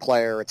ISO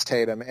player, it's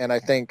Tatum. And I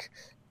think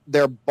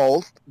they're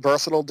both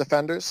versatile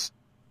defenders.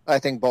 I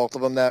think both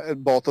of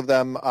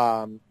them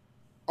are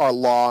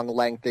long,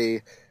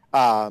 lengthy,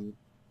 are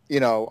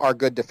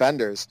good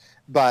defenders.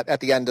 But at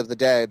the end of the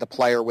day, the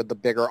player with the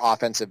bigger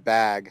offensive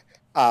bag,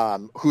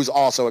 who's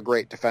also a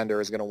great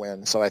defender, is going to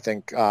win. So I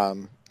think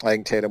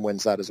Tatum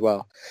wins that as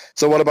well.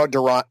 So what about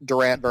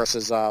Durant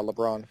versus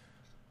LeBron?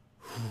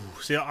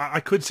 See, I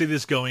could see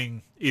this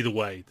going either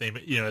way. They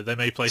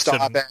may play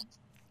Stop seven. It.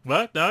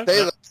 What? No.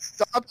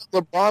 Stop.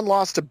 LeBron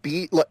lost to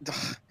beat.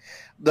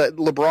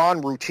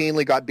 LeBron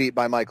routinely got beat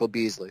by Michael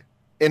Beasley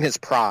in his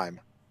prime.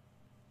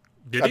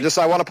 Did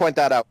he? I want to point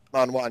that out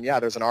on one. Yeah,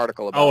 there's an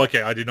article about. Oh,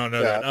 okay. I did not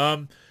know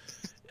that.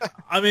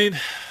 I mean,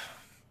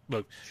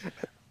 look,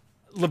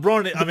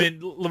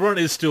 LeBron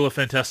is still a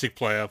fantastic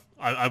player.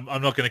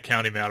 I'm not going to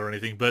count him out or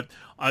anything, but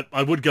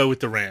I would go with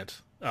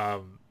Durant.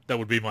 That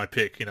would be my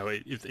pick.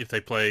 If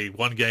they play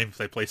one game, if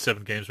they play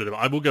 7 games, whatever,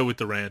 I will go with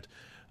Durant.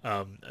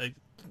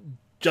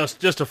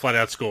 Just a flat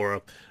out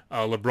scorer.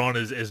 LeBron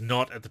is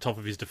not at the top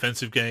of his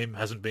defensive game.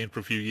 Hasn't been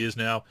for a few years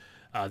now.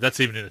 That's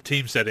even in a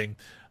team setting.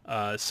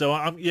 So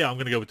I'm going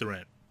to go with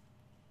Durant.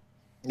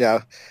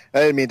 Yeah, I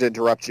didn't mean to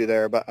interrupt you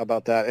there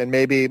about that. And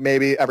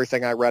maybe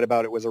everything I read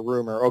about it was a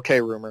rumor. Okay,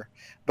 rumor,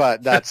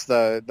 but that's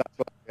what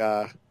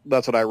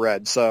I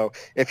read. So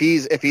if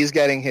he's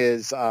getting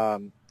his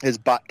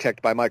butt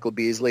kicked by Michael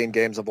Beasley in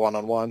games of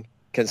one-on-one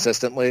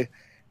consistently,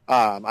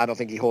 I don't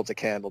think he holds a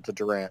candle to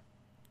Durant.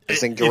 I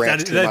think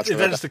Durant's too much. If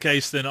that is the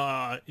case, then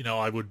I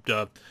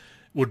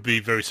would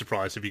be very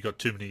surprised if he got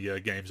too many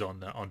games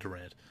on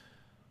Durant.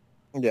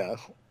 Yeah,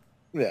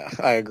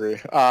 I agree.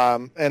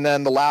 And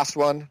then the last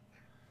one.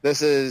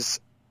 This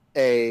is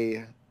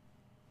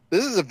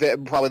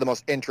probably the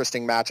most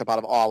interesting matchup out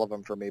of all of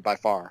them for me by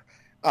far.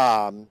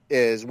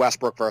 Is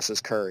Westbrook versus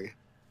Curry.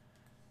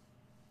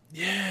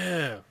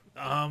 Yeah.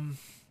 I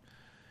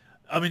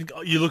mean,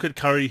 you look at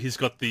Curry, he's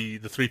got the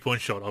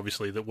 3-point shot,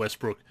 obviously, that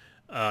Westbrook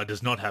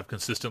does not have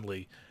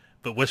consistently.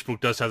 But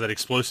Westbrook does have that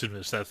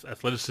explosiveness, that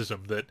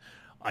athleticism that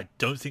I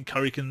don't think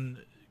Curry can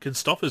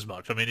stop as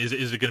much. I mean, is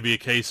it going to be a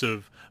case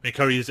of... I mean,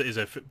 Curry is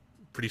a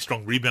pretty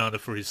strong rebounder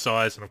for his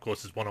size, and of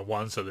course it's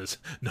one-on-one, so there's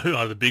no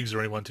other bigs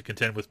or anyone to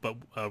contend with but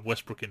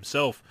Westbrook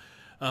himself,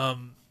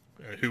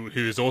 who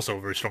is also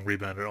a very strong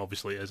rebounder,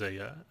 obviously, as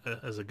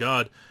a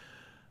guard.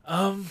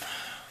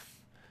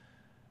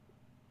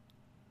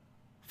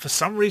 For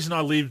some reason,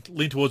 I lean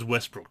towards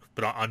Westbrook,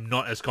 but I'm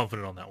not as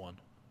confident on that one.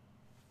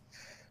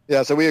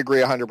 Yeah, so we agree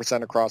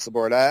 100% across the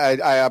board. I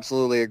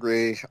absolutely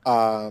agree.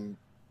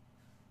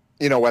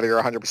 whether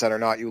you're 100% or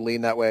not, you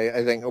lean that way.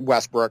 I think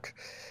Westbrook.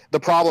 The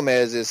problem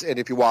is, and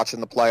if you watch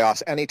in the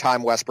playoffs,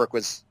 anytime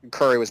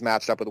Curry was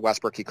matched up with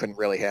Westbrook, he couldn't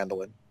really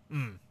handle it.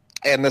 Mm.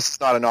 And this is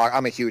not a knock.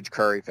 I'm a huge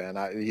Curry fan.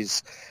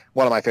 He's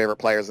one of my favorite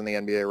players in the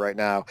NBA right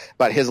now.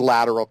 But his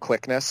lateral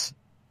quickness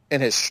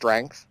and his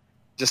strength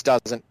just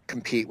doesn't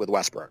compete with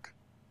Westbrook.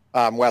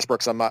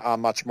 Westbrook's a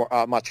much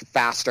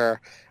faster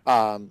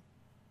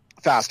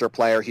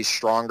player. He's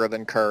stronger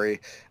than Curry.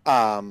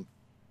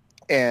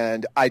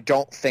 And I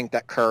don't think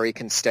that Curry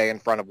can stay in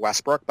front of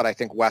Westbrook, but I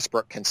think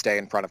Westbrook can stay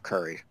in front of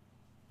Curry.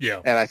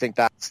 Yeah. And I think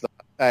that's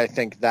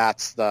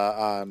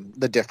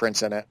the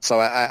difference in it. So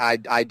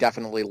I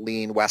definitely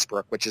lean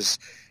Westbrook, which is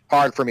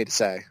hard for me to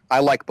say.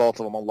 I like both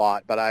of them a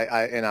lot, but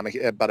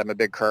I'm a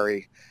big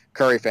Curry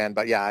fan.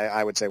 But yeah,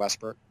 I would say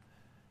Westbrook.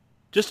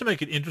 Just to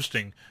make it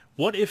interesting,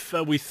 what if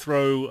we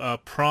throw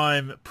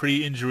prime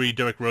pre-injury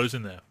Derrick Rose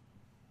in there?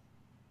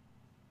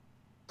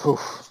 Whew.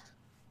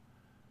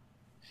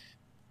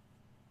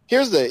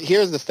 Here's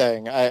the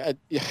thing.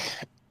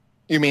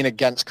 You mean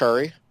against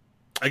Curry?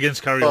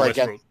 Against Curry or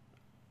Westbrook?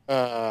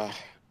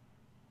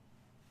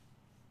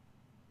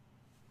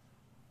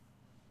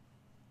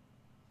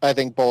 I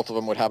think both of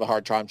them would have a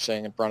hard time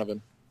staying in front of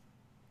him.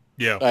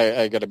 Yeah.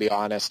 I got to be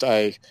honest.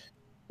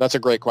 That's a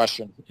great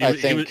question.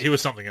 He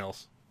was something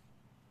else.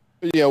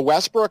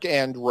 Westbrook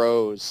and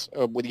Rose,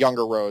 with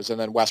younger Rose, and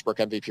then Westbrook,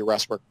 MVP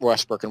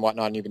Westbrook and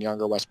whatnot, and even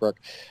younger Westbrook.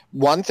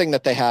 One thing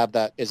that they have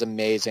that is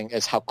amazing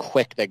is how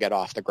quick they get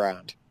off the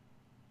ground,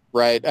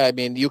 right? I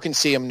mean, you can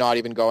see them not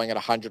even going at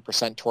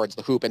 100% towards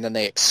the hoop, and then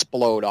they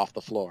explode off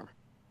the floor.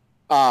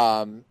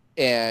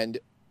 And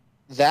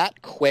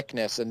that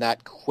quickness and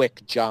that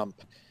quick jump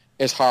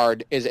is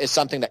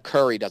something that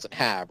Curry doesn't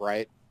have,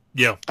 right?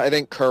 Yeah. I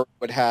think Curry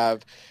would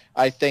have...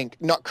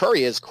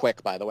 Curry is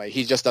quick, by the way.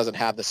 He just doesn't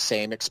have the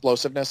same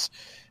explosiveness.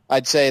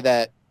 I'd say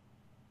that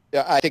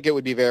I think it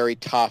would be very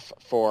tough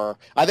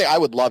I think I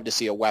would love to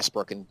see a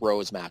Westbrook and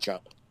Rose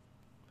matchup.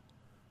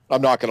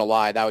 I'm not going to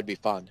lie. That would be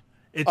fun.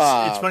 It's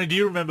funny. Do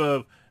you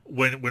remember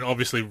when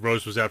obviously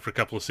Rose was out for a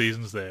couple of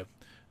seasons there,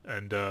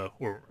 and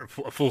or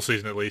a full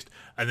season at least,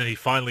 and then he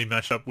finally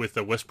matched up with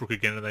Westbrook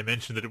again, and they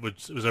mentioned that it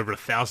was over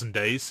 1,000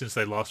 days since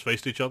they last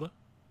faced each other?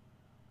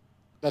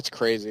 That's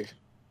crazy.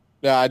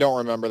 Yeah, I don't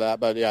remember that,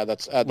 but yeah,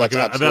 that's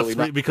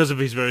absolutely because of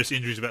his various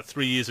injuries. About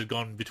 3 years had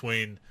gone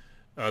between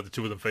the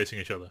two of them facing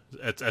each other.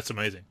 That's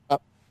amazing. I'm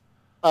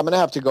gonna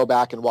have to go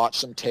back and watch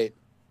some tape.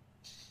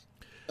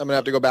 I'm gonna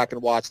have to go back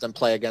and watch them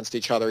play against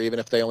each other, even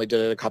if they only did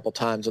it a couple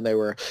times when they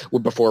were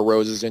before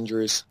Rose's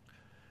injuries.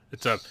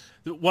 It's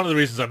one of the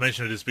reasons I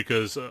mentioned it is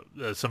because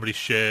somebody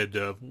shared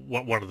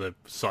one of the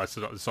sites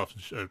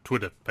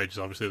Twitter pages,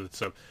 obviously,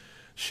 that's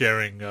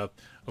sharing a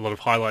lot of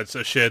highlights.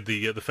 Shared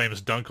the famous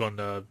dunk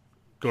on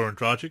Goran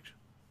Dragic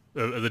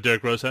that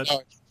Derrick Rose had.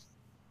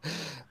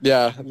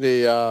 Yeah,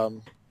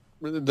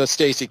 the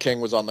Stacey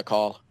King was on the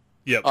call.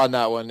 Yep. On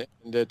that one,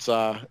 and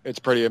it's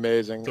pretty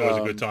amazing. It's always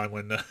a good time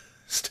when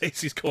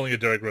Stacey's calling a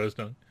Derrick Rose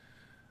dunk.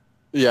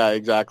 Yeah,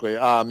 exactly.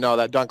 No,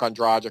 that dunk on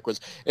Dragic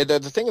was the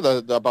thing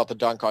about the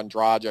dunk on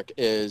Dragic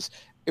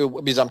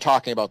because I'm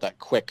talking about that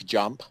quick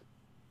jump.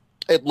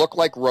 It looked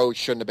like Rose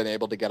shouldn't have been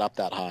able to get up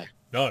that high.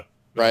 No.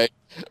 Right,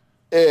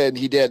 and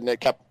he did, and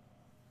it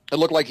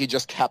looked like he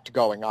just kept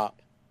going up.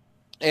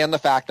 And the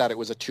fact that it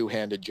was a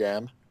two-handed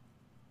jam.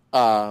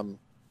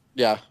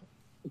 Yeah,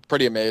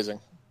 pretty amazing.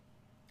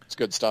 It's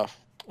good stuff.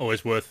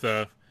 Always worth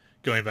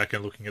going back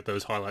and looking at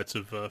those highlights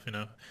of,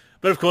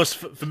 But of course,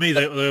 for me,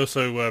 they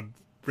also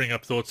bring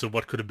up thoughts of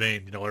what could have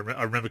been. I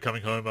remember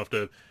coming home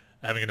after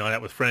having a night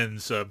out with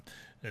friends and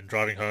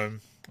driving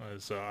home,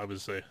 as I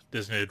was a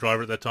designated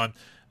driver at that time,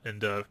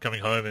 and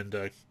coming home and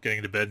getting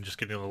into bed and just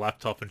getting on the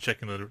laptop and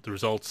checking the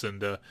results,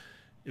 and it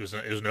was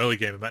an early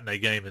game, a matinee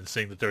game, and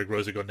seeing that Derrick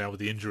Rose had gone down with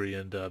the injury,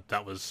 and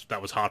that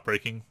was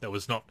heartbreaking. That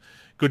was not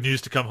good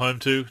news to come home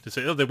to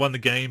say, oh, they won the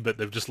game, but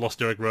they've just lost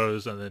Derrick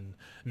Rose, and then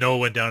Noah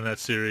went down in that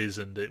series,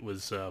 and it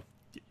was that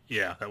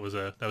was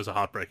a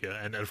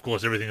heartbreaker, and of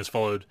course everything has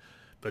followed.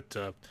 But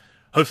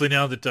hopefully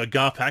now that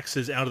Garpax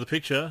is out of the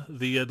picture,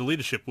 the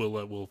leadership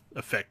will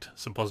affect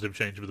some positive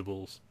change with the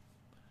Bulls.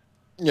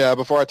 Yeah,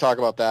 before I talk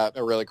about that,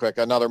 really quick,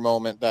 another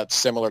moment that's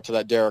similar to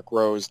that Derrick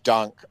Rose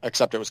dunk,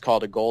 except it was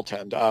called a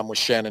goaltend, was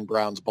Shannon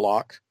Brown's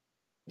block.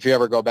 If you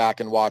ever go back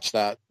and watch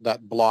that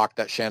block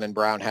that Shannon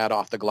Brown had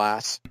off the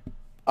glass,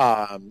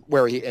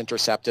 where he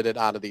intercepted it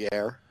out of the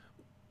air.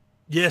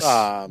 Yes.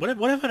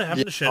 Whatever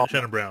happened to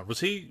Shannon Brown? Did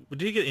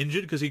he get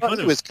injured? Because he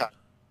was cut.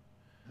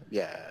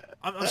 Yeah.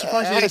 I'm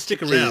surprised he didn't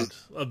stick around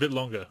a bit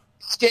longer.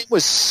 This game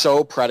was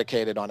so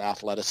predicated on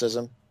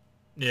athleticism.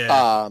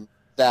 Yeah.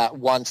 That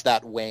once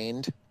that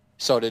waned,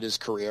 so did his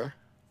career.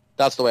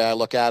 That's the way I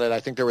look at it. I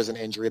think there was an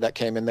injury that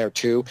came in there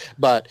too,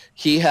 but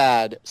he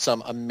had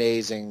some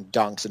amazing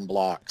dunks and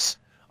blocks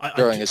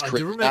during his career. I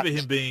do remember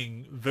him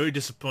being very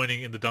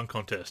disappointing in the dunk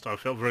contest. I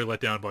felt very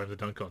let down by him in the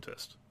dunk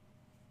contest.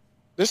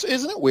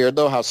 Isn't it weird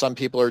though how some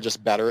people are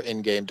just better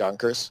in-game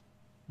dunkers?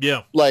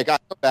 Yeah. Like, I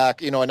go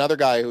back, another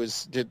guy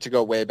to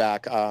go way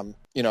back,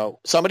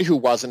 somebody who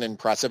wasn't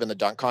impressive in the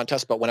dunk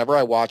contest, but whenever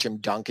I watch him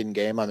dunk in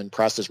game, I'm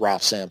impressed, is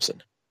Ralph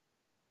Sampson.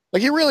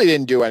 Like, he really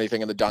didn't do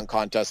anything in the dunk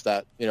contest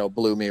that,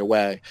 blew me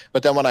away.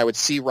 But then when I would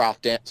see Ralph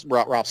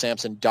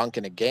Sampson dunk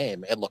in a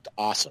game, it looked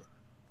awesome.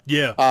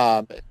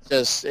 Yeah.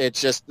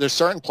 It's just there's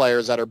certain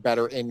players that are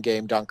better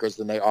in-game dunkers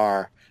than they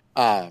are,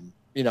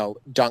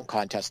 dunk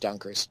contest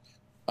dunkers.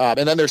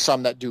 And then there's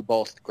some that do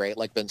both great,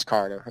 like Vince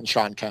Carter and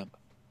Sean Kemp.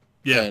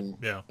 Yeah. And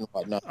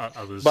whatnot.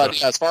 Others,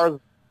 but as far as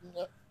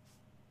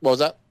what was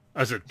that?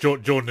 I said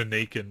Jordan and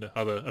Neek and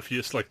a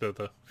few, like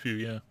the few,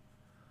 yeah.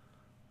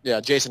 Yeah,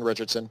 Jason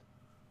Richardson.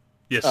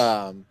 Yes.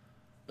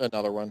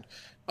 Another one.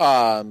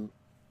 And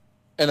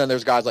then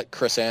there's guys like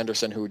Chris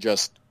Anderson who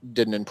just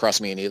didn't impress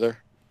me neither.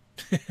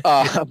 It's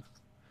the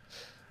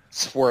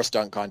worst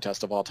dunk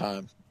contest of all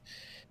time.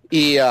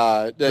 The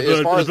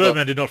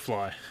Birdman did not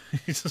fly.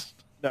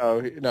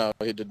 No,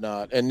 he did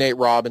not. And Nate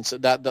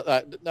Robinson,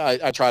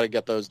 I try to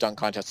get those dunk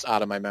contests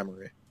out of my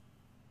memory.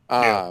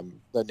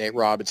 The Nate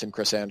Robinson,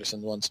 Chris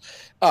Anderson ones.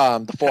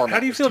 The format. How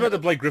do you feel about the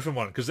Blake Griffin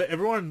one? Because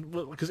everyone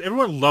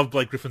loved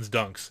Blake Griffin's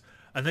dunks,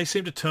 and they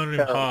seemed to turn on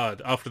him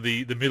hard after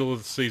the middle of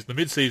the season. The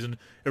mid-season,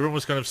 everyone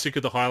was kind of sick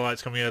of the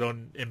highlights coming out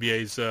on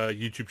NBA's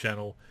YouTube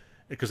channel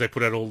because they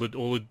put out all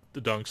the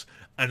dunks,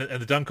 and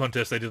the dunk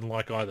contest they didn't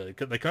like either.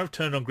 They kind of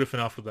turned on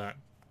Griffin after that.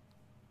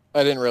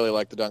 I didn't really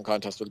like the dunk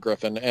contest with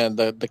Griffin, and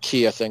the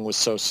Kia thing was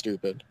so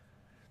stupid.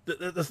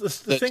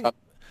 The thing,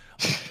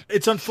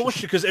 it's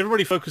unfortunate because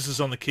everybody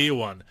focuses on the Kia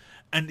one,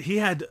 and he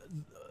had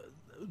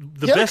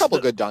he had a couple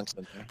good dunks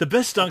in there. The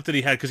best dunk that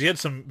he had, because he had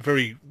some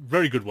very,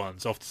 very good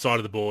ones off the side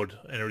of the board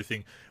and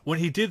everything. When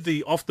he did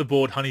the off the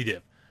board honey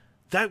dip,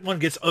 that one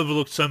gets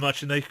overlooked so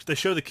much, and they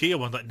show the Kia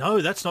one like,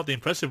 no, that's not the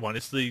impressive one.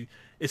 It's the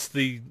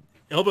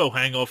elbow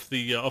hang off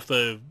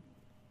the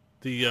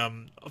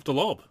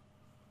lob.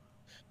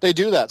 They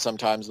do that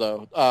sometimes,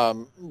 though.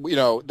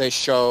 They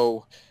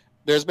show.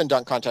 There's been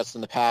dunk contests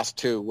in the past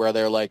too, where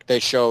they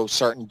show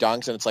certain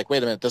dunks, and it's like,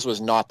 wait a minute, this was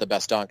not the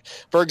best dunk.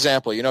 For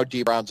example,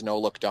 D Brown's no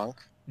look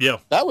dunk. Yeah,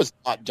 that was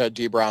not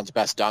D Brown's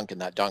best dunk in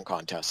that dunk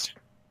contest.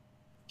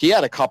 He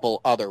had a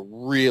couple other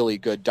really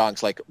good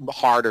dunks, like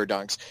harder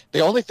dunks. The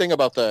only thing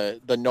about the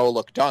no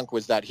look dunk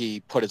was that he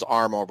put his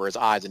arm over his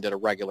eyes and did a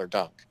regular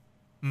dunk.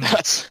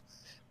 That's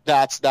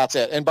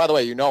it. And by the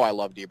way, I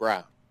love D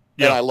Brown.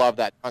 Yeah. And I love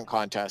that dunk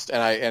contest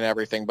and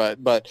everything,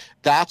 but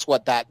that's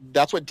what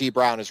D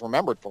Brown is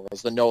remembered for,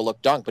 is the no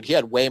look dunk. But he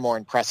had way more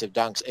impressive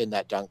dunks in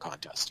that dunk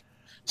contest.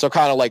 So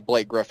kind of like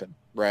Blake Griffin,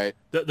 right?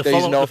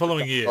 The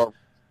following year,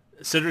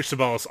 Cedric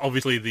Ceballos,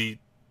 obviously the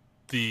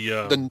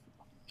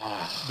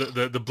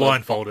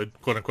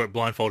blindfolded, quote unquote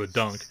blindfolded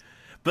dunk.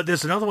 But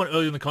there's another one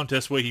early in the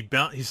contest where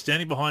he's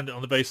standing behind it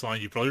on the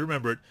baseline. You probably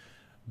remember it.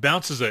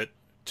 Bounces it,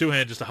 two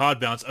hand, just a hard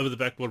bounce over the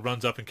backboard,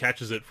 runs up and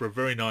catches it for a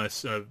very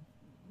nice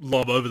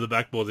lob over the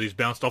backboard that he's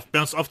bounced off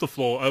the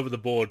floor over the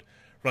board,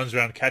 runs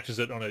around, catches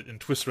it on it, and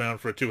twists around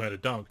for a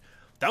two-handed dunk.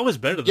 That was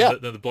better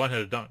than the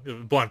blindfolded dunk. The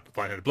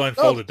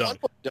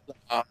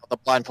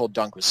blindfold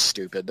dunk was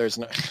stupid.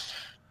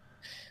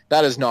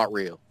 That is not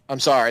real.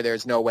 I'm sorry.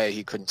 There's no way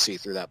he couldn't see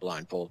through that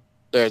blindfold.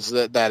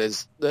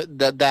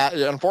 That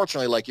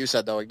unfortunately, like you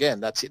said, though,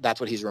 again, that's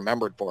what he's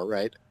remembered for,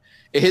 right?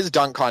 His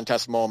dunk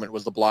contest moment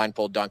was the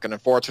blindfold dunk, and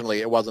unfortunately,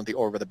 it wasn't the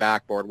over the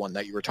backboard one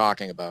that you were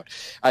talking about.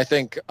 I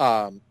think,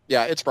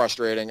 it's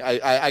frustrating.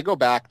 I go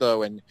back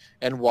though and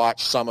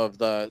watch some of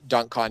the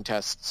dunk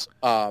contests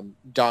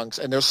dunks,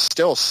 and there's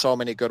still so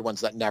many good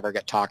ones that never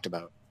get talked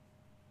about,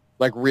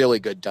 like really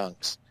good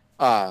dunks.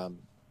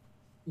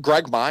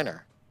 Greg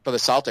Minor for the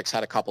Celtics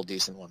had a couple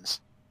decent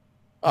ones,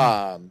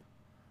 but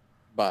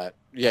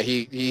yeah,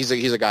 he's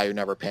a guy who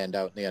never panned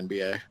out in the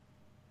NBA.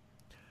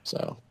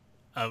 So.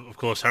 Of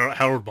course,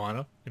 Harold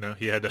Miner.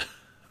 He had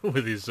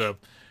with the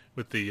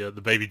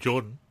baby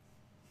Jordan.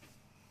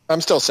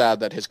 I'm still sad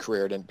that his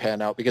career didn't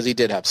pan out because he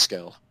did have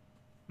skill.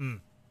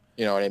 You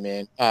know what I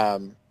mean?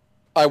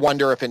 I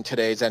wonder if in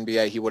today's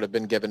NBA he would have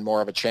been given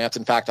more of a chance.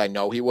 In fact, I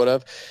know he would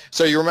have.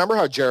 So you remember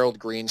how Gerald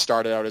Green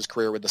started out his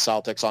career with the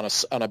Celtics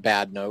on a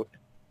bad note?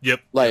 Yep.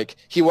 Like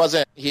he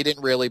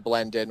didn't really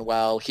blend in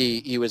well.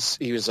 He was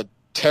a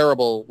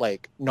terrible,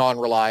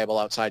 non-reliable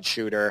outside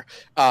shooter.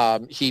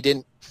 He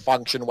didn't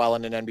function well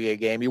in an NBA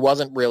game. He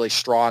wasn't really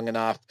strong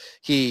enough.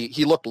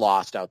 He looked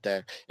lost out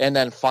there. And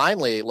then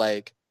finally,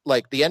 like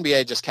the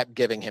NBA just kept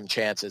giving him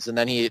chances, and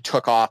then he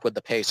took off with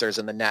the Pacers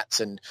and the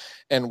Nets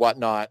and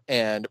whatnot,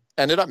 and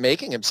ended up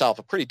making himself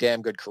a pretty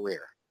damn good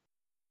career.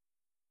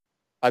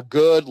 A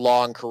good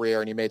long career,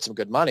 and he made some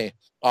good money,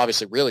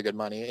 obviously really good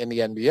money in the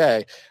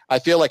NBA. I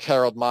feel like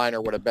Harold Miner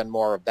would have been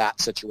more of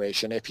that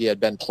situation if he had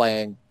been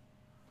playing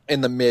in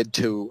the mid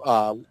to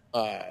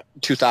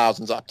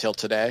 2000s up till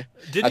today.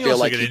 Didn't he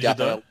also get injured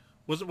though?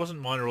 Wasn't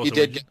Miner also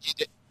injured?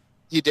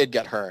 He did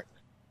get hurt.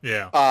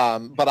 Yeah.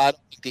 But I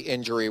don't think the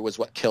injury was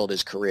what killed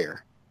his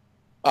career.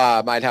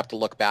 I'd have to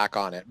look back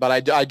on it.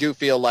 But I do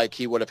feel like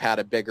he would have had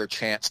a bigger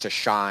chance to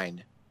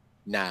shine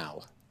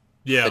now.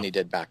 Yeah. than he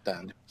did back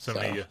then. So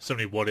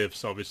many what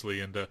ifs,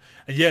 obviously, and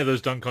yeah,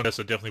 those dunk contests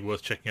are definitely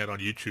worth checking out on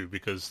YouTube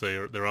because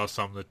there are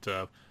some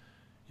that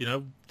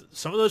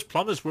some of those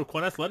plumbers were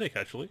quite athletic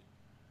actually.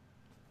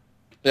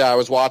 Yeah, I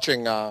was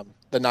watching the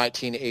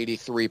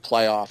 1983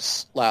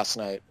 playoffs last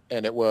night,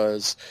 and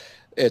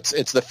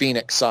it's the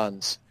Phoenix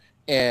Suns,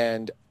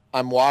 and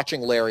I'm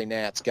watching Larry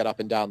Nance get up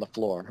and down the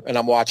floor, and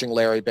I'm watching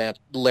Larry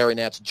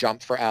Nance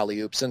jump for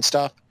alley-oops and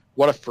stuff.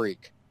 What a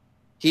freak.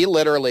 He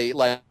literally,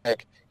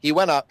 he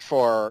went up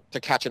to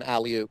catch an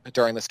alley-oop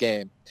during this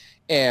game,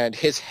 and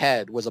his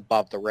head was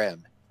above the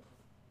rim.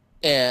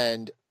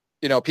 And,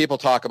 people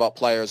talk about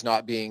players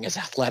not being as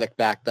athletic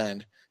back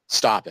then.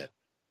 Stop it.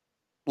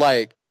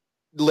 Like,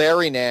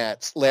 Larry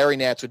Nance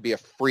would be a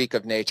freak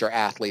of nature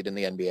athlete in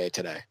the NBA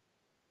today.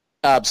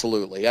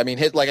 Absolutely. I mean,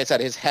 like I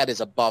said, his head is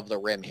above the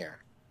rim here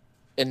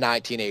in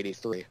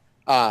 1983.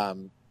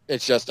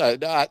 It's just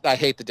I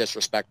hate the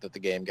disrespect that the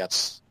game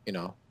gets,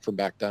 from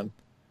back then.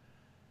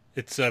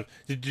 It's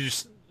did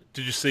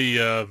you see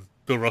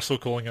Bill Russell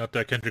calling out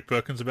Kendrick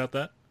Perkins about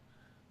that?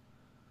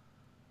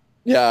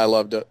 Yeah, I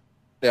loved it.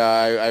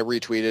 Yeah, I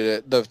retweeted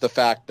it. The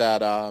fact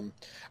that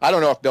I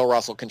don't know if Bill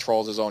Russell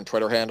controls his own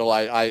Twitter handle.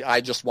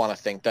 I just want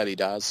to think that he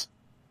does.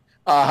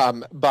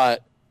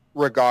 But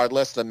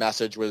regardless, the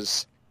message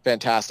was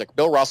fantastic.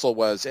 Bill Russell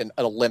was an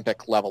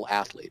Olympic level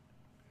athlete.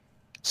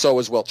 So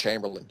was Wilt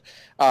Chamberlain.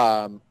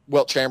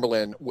 Wilt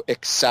Chamberlain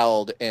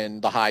excelled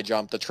in the high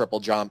jump, the triple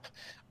jump,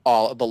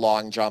 all the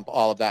long jump,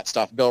 all of that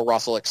stuff. Bill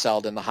Russell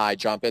excelled in the high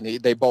jump, and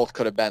they both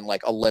could have been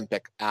like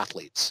Olympic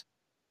athletes,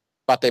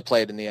 but they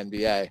played in the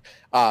NBA.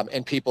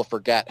 And people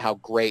forget how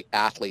great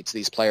athletes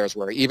these players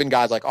were. Even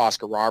guys like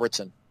Oscar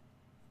Robertson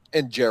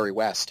and Jerry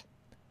West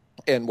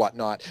and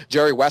whatnot.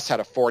 Jerry West had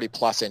a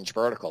 40-plus inch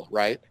vertical,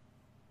 right?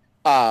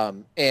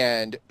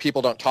 And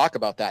people don't talk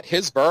about that.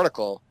 His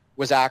vertical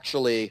was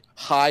actually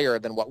higher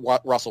than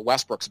what Russell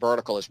Westbrook's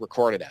vertical is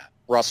recorded at.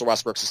 Russell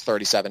Westbrook's is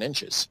 37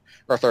 inches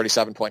or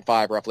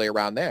 37.5, roughly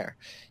around there.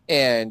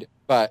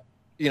 But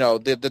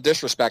the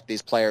disrespect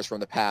these players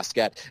from the past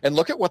get, and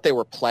look at what they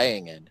were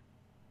playing in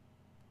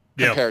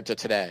compared to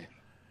today.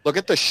 Look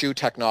at the shoe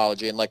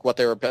technology and like what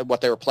they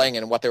were playing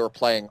in and what they were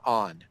playing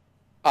on.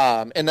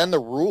 And then the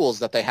rules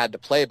that they had to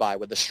play by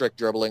with the strict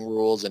dribbling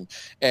rules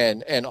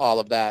and all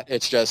of that.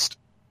 It's just,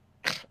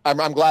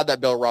 I'm glad that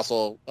Bill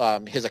Russell,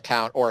 his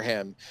account or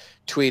him,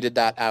 tweeted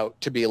that out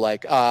to be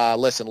like,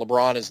 listen,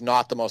 LeBron is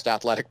not the most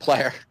athletic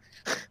player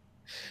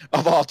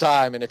of all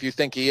time, and if you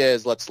think he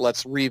is,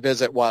 let's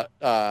revisit what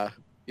I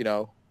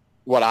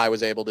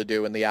was able to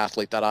do and the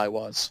athlete that I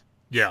was.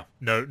 Yeah,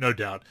 no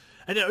doubt.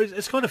 And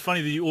it's kind of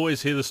funny that you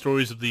always hear the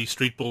stories of the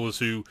street ballers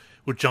who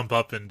would jump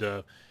up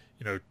and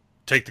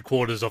take the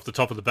quarters off the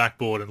top of the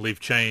backboard and leave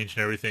change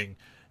and everything.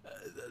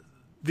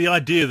 The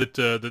idea that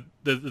that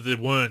there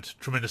weren't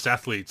tremendous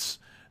athletes,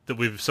 that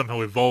we've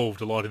somehow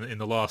evolved a lot in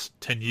the last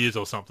 10 years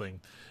or something,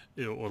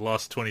 or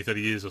last 20,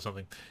 30 years or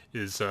something,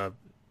 is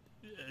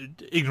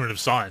ignorant of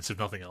science, if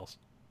nothing else.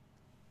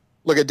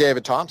 Look at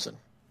David Thompson.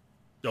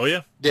 Oh,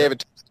 yeah?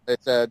 David, they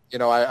said,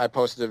 I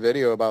posted a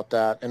video about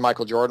that, and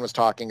Michael Jordan was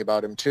talking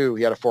about him too.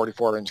 He had a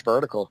 44-inch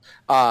vertical.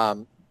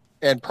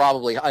 And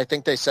probably, I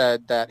think they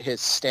said that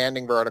his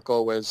standing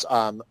vertical was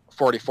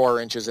 44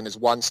 inches and his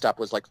one step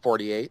was like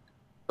 48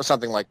 or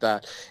something like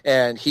that.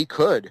 And he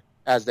could,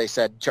 as they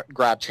said,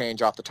 grab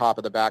change off the top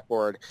of the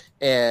backboard.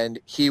 And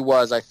he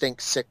was, I think,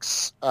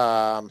 6'4"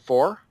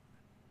 or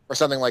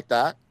something like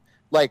that.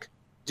 Like,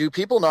 do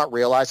people not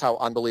realize how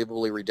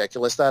unbelievably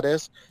ridiculous that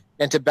is?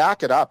 And to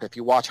back it up, if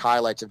you watch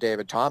highlights of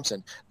David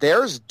Thompson,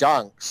 there's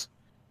dunks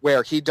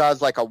where he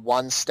does like a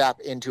one step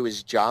into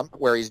his jump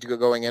where he's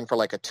going in for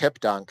like a tip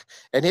dunk,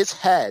 and his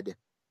head,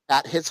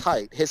 at his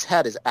height, his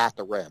head is at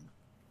the rim.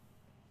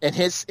 And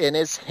his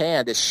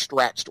hand is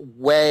stretched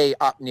way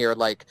up near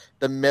like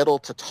the middle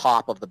to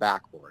top of the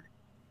backboard.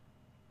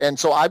 And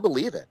so I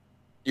believe it.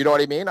 You know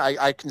what I mean?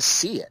 I can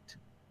see it.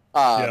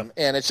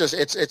 And it's just,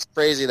 it's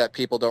crazy that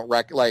people don't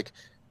like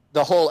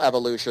the whole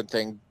evolution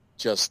thing.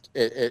 Just,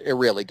 it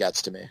really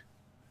gets to me.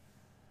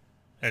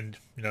 And,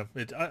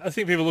 I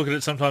think people look at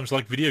it sometimes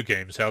like video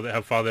games,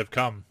 how far they've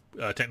come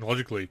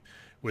technologically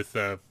with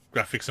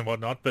graphics and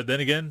whatnot. But then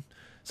again,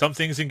 some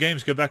things in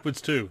games go backwards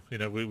too. We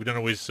don't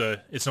always,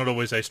 it's not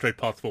always a straight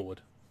path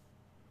forward.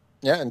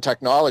 Yeah, and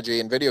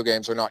technology and video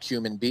games are not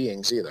human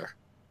beings either.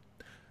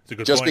 That's a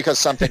good just point. Because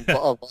something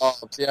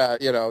evolves,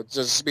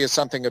 just because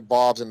something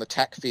evolves in the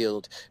tech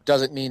field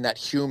doesn't mean that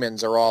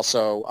humans are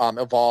also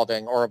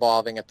evolving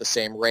at the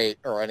same rate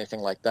or anything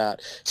like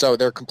that. So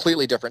they're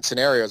completely different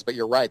scenarios, but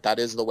you're right, that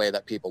is the way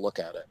that people look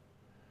at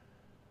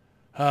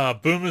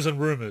it. Boomers and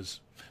rumors.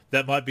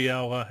 That might be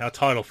our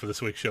title for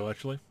this week's show,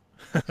 actually.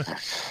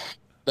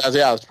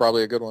 That's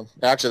probably a good one.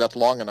 Actually, that's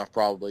long enough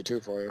probably, too,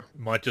 for you.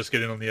 Might just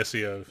get in on the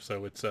SEO.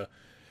 So it's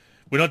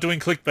we're not doing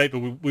clickbait, but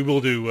we will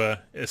do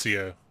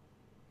SEO.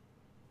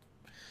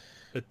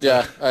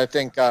 But, I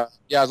think, as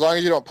long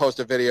as you don't post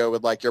a video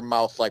with, like, your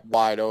mouth, like,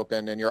 wide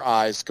open and your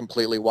eyes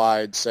completely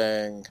wide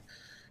saying,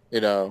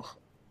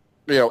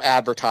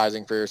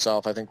 advertising for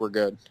yourself, I think we're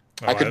good.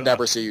 I could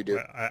never see you do.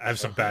 I have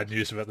some bad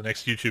news about the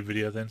next YouTube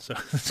video then, so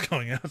it's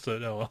coming out, so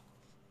no, well.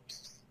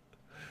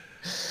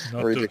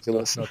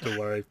 Ridiculous. Not to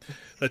worry.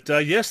 But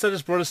yes, that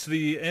has brought us to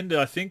the end,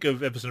 I think,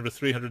 of episode number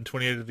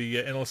 328 of the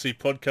NLC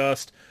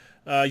podcast.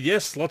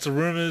 Yes, lots of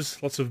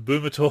rumors, lots of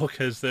boomer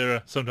talk, as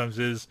there sometimes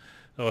is,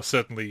 or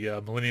certainly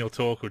millennial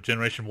talk or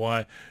Generation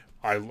Y.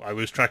 I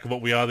lose track of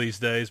what we are these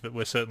days, but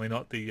we're certainly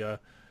not the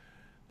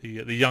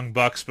young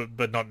bucks,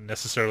 but not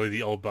necessarily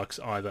the old bucks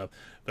either.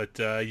 But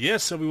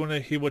yes, so we want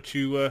to hear what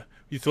you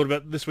thought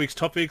about this week's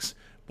topics,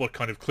 what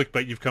kind of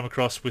clickbait you've come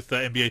across with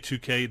NBA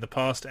 2K in the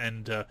past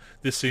and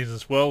this season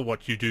as well,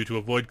 what you do to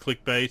avoid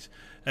clickbait,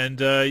 and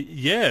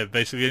yeah,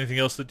 basically anything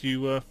else that we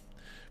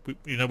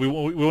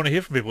want to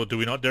hear from people, do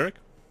we not, Derek?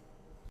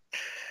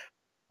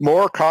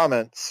 More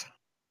comments.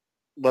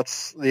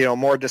 Let's,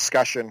 more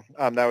discussion.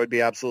 That would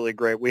be absolutely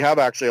great. We have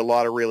actually a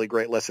lot of really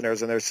great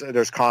listeners, and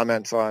there's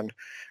comments on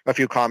a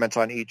few comments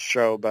on each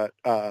show, but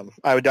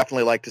I would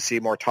definitely like to see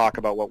more talk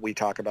about what we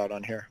talk about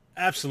on here.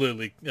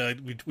 Absolutely.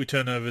 We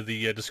turn over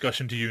the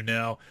discussion to you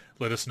now.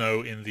 Let us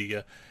know in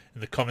the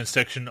comments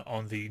section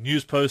on the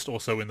news post,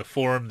 also in the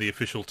forum. The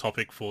official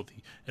topic for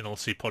the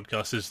NLC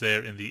podcast is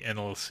there in the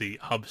NLC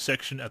Hub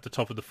section at the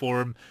top of the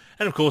forum,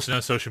 and of course in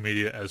our social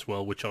media as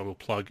well, which I will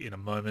plug in a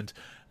moment.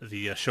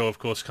 The show, of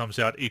course, comes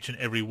out each and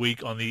every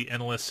week on the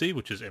NLSC,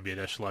 which is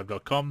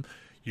nba-live.com.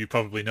 You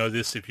probably know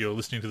this if you're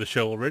listening to the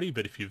show already,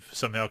 but if you've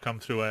somehow come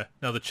through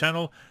another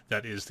channel,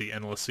 that is the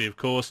NLSC, of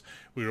course.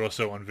 We're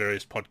also on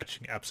various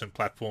podcasting apps and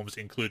platforms,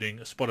 including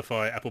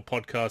Spotify, Apple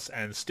Podcasts,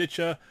 and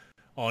Stitcher.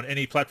 On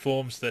any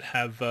platforms that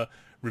have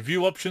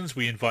review options,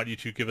 we invite you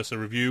to give us a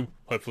review,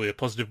 hopefully a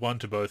positive one,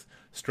 to both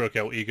stroke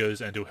our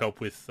egos and to help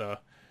with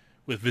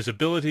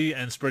visibility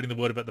and spreading the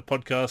word about the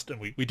podcast. And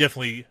we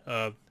definitely...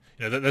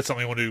 that's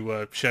something I want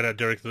to shout out,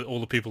 Derek,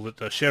 all the people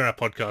that share our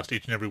podcast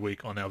each and every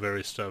week on our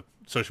various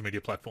social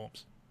media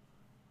platforms.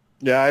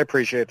 Yeah, I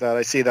appreciate that.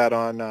 I see that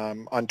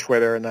on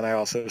Twitter, and then I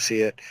also see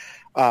it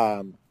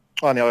on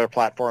the other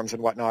platforms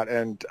and whatnot,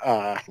 and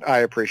I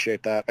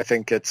appreciate that. I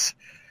think it's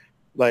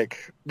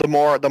like the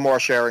more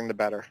sharing, the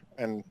better.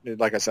 And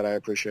like I said, I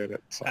appreciate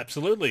it. So.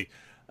 Absolutely.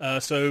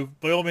 So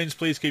by all means,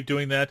 please keep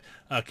doing that.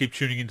 Keep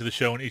tuning into the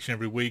show each and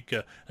every week.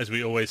 As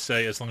we always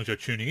say, as long as you're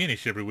tuning in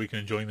each and every week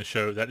and enjoying the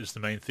show, that is the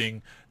main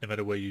thing, no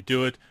matter where you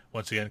do it.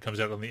 Once again, it comes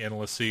out on the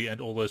NLSC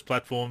and all those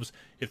platforms.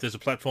 If there's a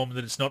platform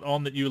that it's not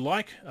on that you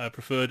like,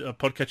 preferred a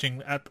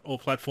podcatching app or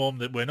platform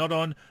that we're not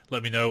on,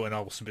 let me know and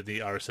I'll submit the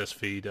RSS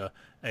feed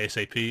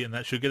ASAP, and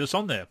that should get us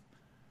on there.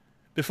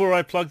 Before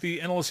I plug the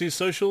NLSC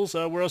socials,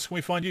 where else can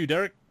we find you,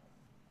 Derek?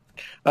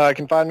 You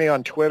can find me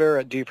on Twitter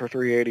at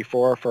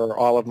D4384 for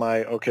all of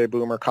my OK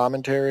Boomer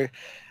commentary. You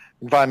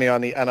can find me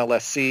on the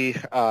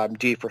NLSC,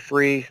 D for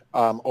Free,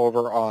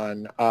 over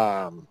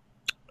on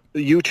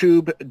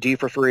YouTube, D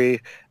for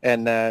Free,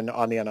 and then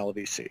on the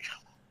NLVC.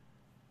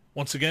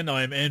 Once again,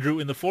 I am Andrew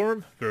in the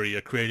forum, very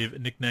creative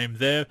nickname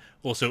there.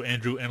 Also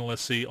Andrew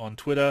NLSC on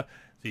Twitter.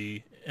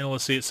 The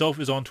NLSC itself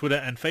is on Twitter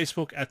and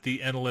Facebook at the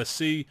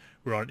NLSC.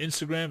 We're on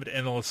Instagram at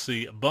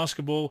NLSC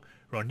Basketball.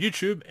 We're on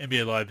YouTube,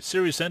 NBA Live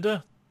Series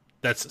Center.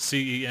 That's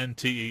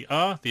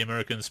CENTER, the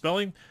American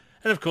spelling.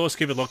 And of course,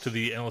 keep it locked to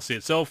the NLC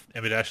itself,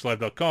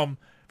 nba-live.com,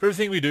 for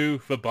everything we do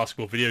for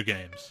basketball video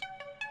games.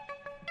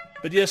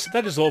 But yes,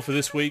 that is all for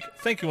this week.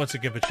 Thank you once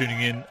again for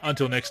tuning in.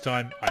 Until next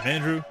time, I'm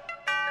Andrew.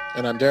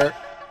 And I'm Derek.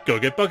 Go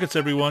get buckets,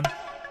 everyone.